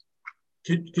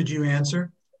 Could you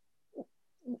answer?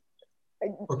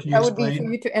 Or can you That would be explain?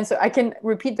 for you to answer. I can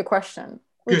repeat the question.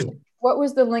 Good. What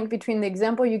was the link between the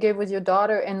example you gave with your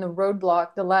daughter and the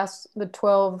roadblock, the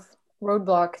 12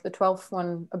 roadblock, the 12th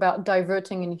one about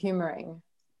diverting and humoring,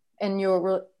 and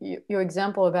your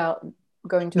example about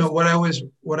going to... No, what I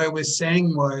was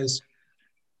saying was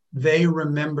they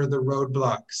remember the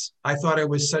roadblocks. I thought I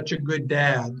was such a good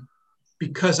dad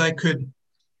because I could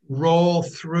roll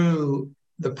through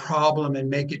the problem and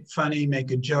make it funny,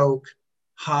 make a joke,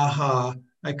 ha ha.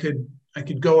 I could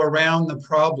go around the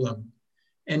problem.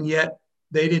 And yet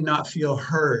they did not feel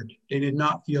heard. They did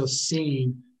not feel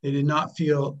seen. They did not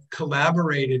feel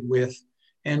collaborated with.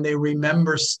 And they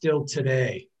remember still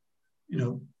today,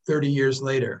 30 years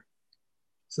later.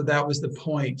 So that was the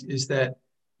point, is that,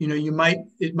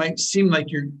 it might seem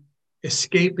like you're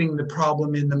escaping the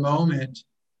problem in the moment,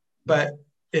 but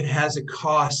it has a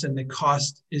cost, and the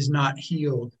cost is not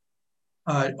healed,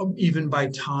 even by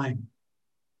time.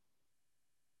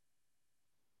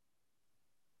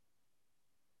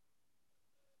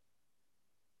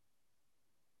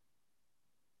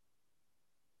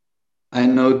 I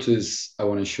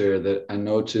want to share that I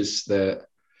noticed that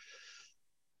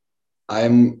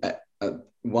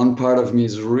one part of me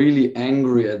is really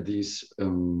angry at these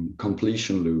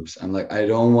completion loops. I'm like, I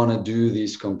don't want to do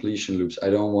these completion loops. I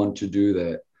don't want to do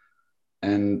that.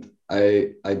 And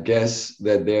I guess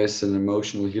that there's an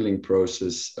emotional healing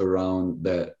process around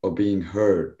that, or being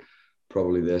heard.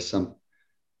 Probably there's some.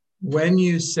 When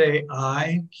you say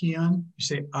I, Kian, you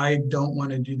say, I don't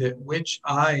want to do that. Which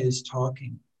I is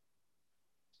talking?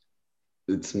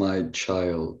 It's my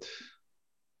child.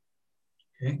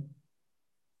 Okay.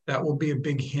 That will be a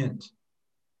big hint.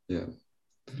 Yeah.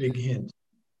 Big hint.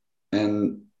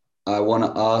 And I want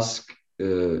to ask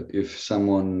if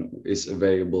someone is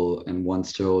available and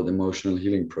wants to hold emotional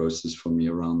healing process for me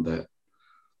around that.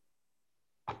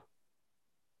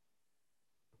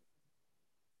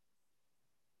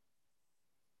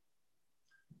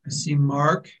 I see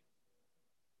Mark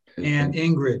and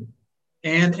Ingrid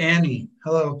and Annie.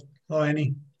 Hello. Hello,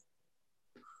 Annie.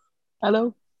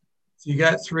 Hello. So you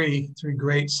got three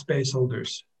great space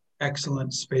holders.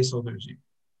 Excellent space holders.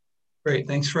 Great.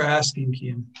 Thanks for asking,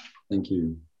 Kian. Thank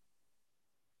you.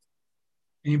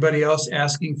 Anybody else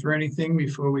asking for anything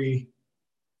before we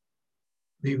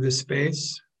leave the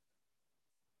space?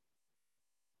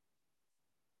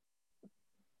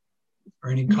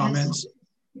 Or any comments?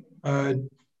 Yes.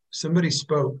 Somebody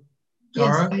spoke.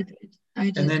 Tara? Yes, I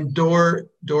did. And then Dor,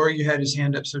 you had his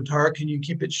hand up. So Tara, can you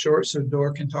keep it short so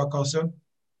Dor can talk also?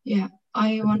 Yeah,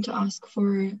 I want to ask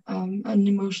for an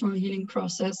emotional healing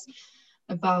process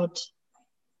about,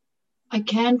 I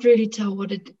can't really tell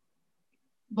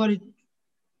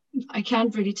I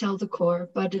can't really tell the core,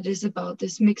 but it is about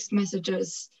this mixed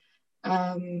messages,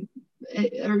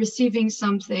 receiving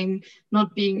something,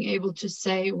 not being able to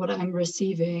say what I'm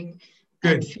receiving.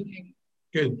 Good. And feeling.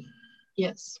 Good.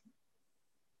 Yes.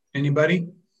 Anybody?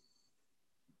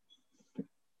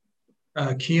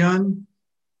 Kian?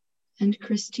 And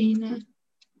Christina.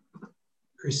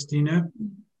 Christina?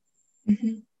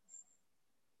 Mm-hmm.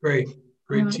 Great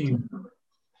team.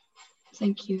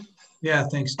 Thank you. Yeah,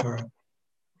 thanks, Tara.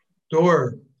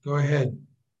 Dor, go ahead.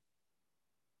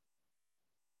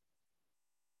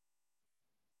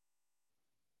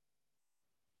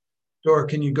 Dor,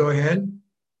 can you go ahead?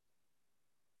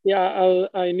 Yeah,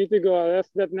 I need to go. I'll ask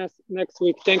that next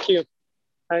week. Thank you.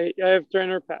 I have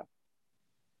trainer path.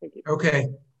 Thank you. Okay.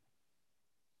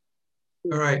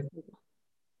 All right.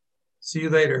 See you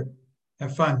later.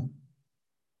 Have fun.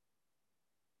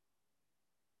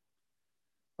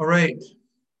 All right.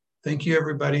 Thank you,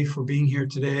 everybody, for being here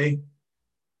today.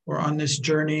 We're on this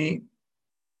journey.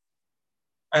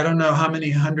 I don't know how many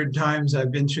 100 times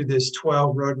I've been through this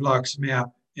 12 roadblocks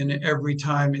map, and every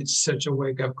time it's such a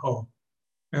wake-up call,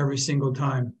 every single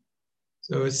time.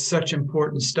 So it's such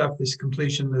important stuff, this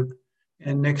completion loop.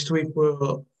 And next week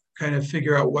we'll kind of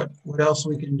figure out what else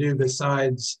we can do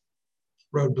besides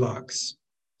roadblocks.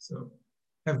 So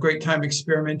have a great time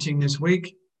experimenting this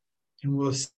week, and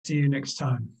we'll see you next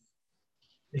time.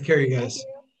 Take care, you guys.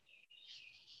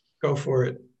 Go for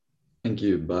it. Thank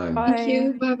you. Bye. Thank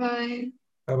you. Bye-bye.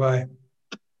 Bye-bye.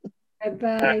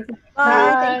 Bye-bye.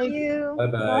 Bye. Thank you.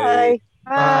 Bye-bye.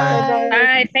 Bye.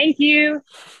 Bye. Thank you.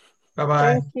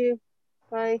 Bye-bye. Thank you.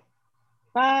 Bye.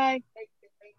 Bye.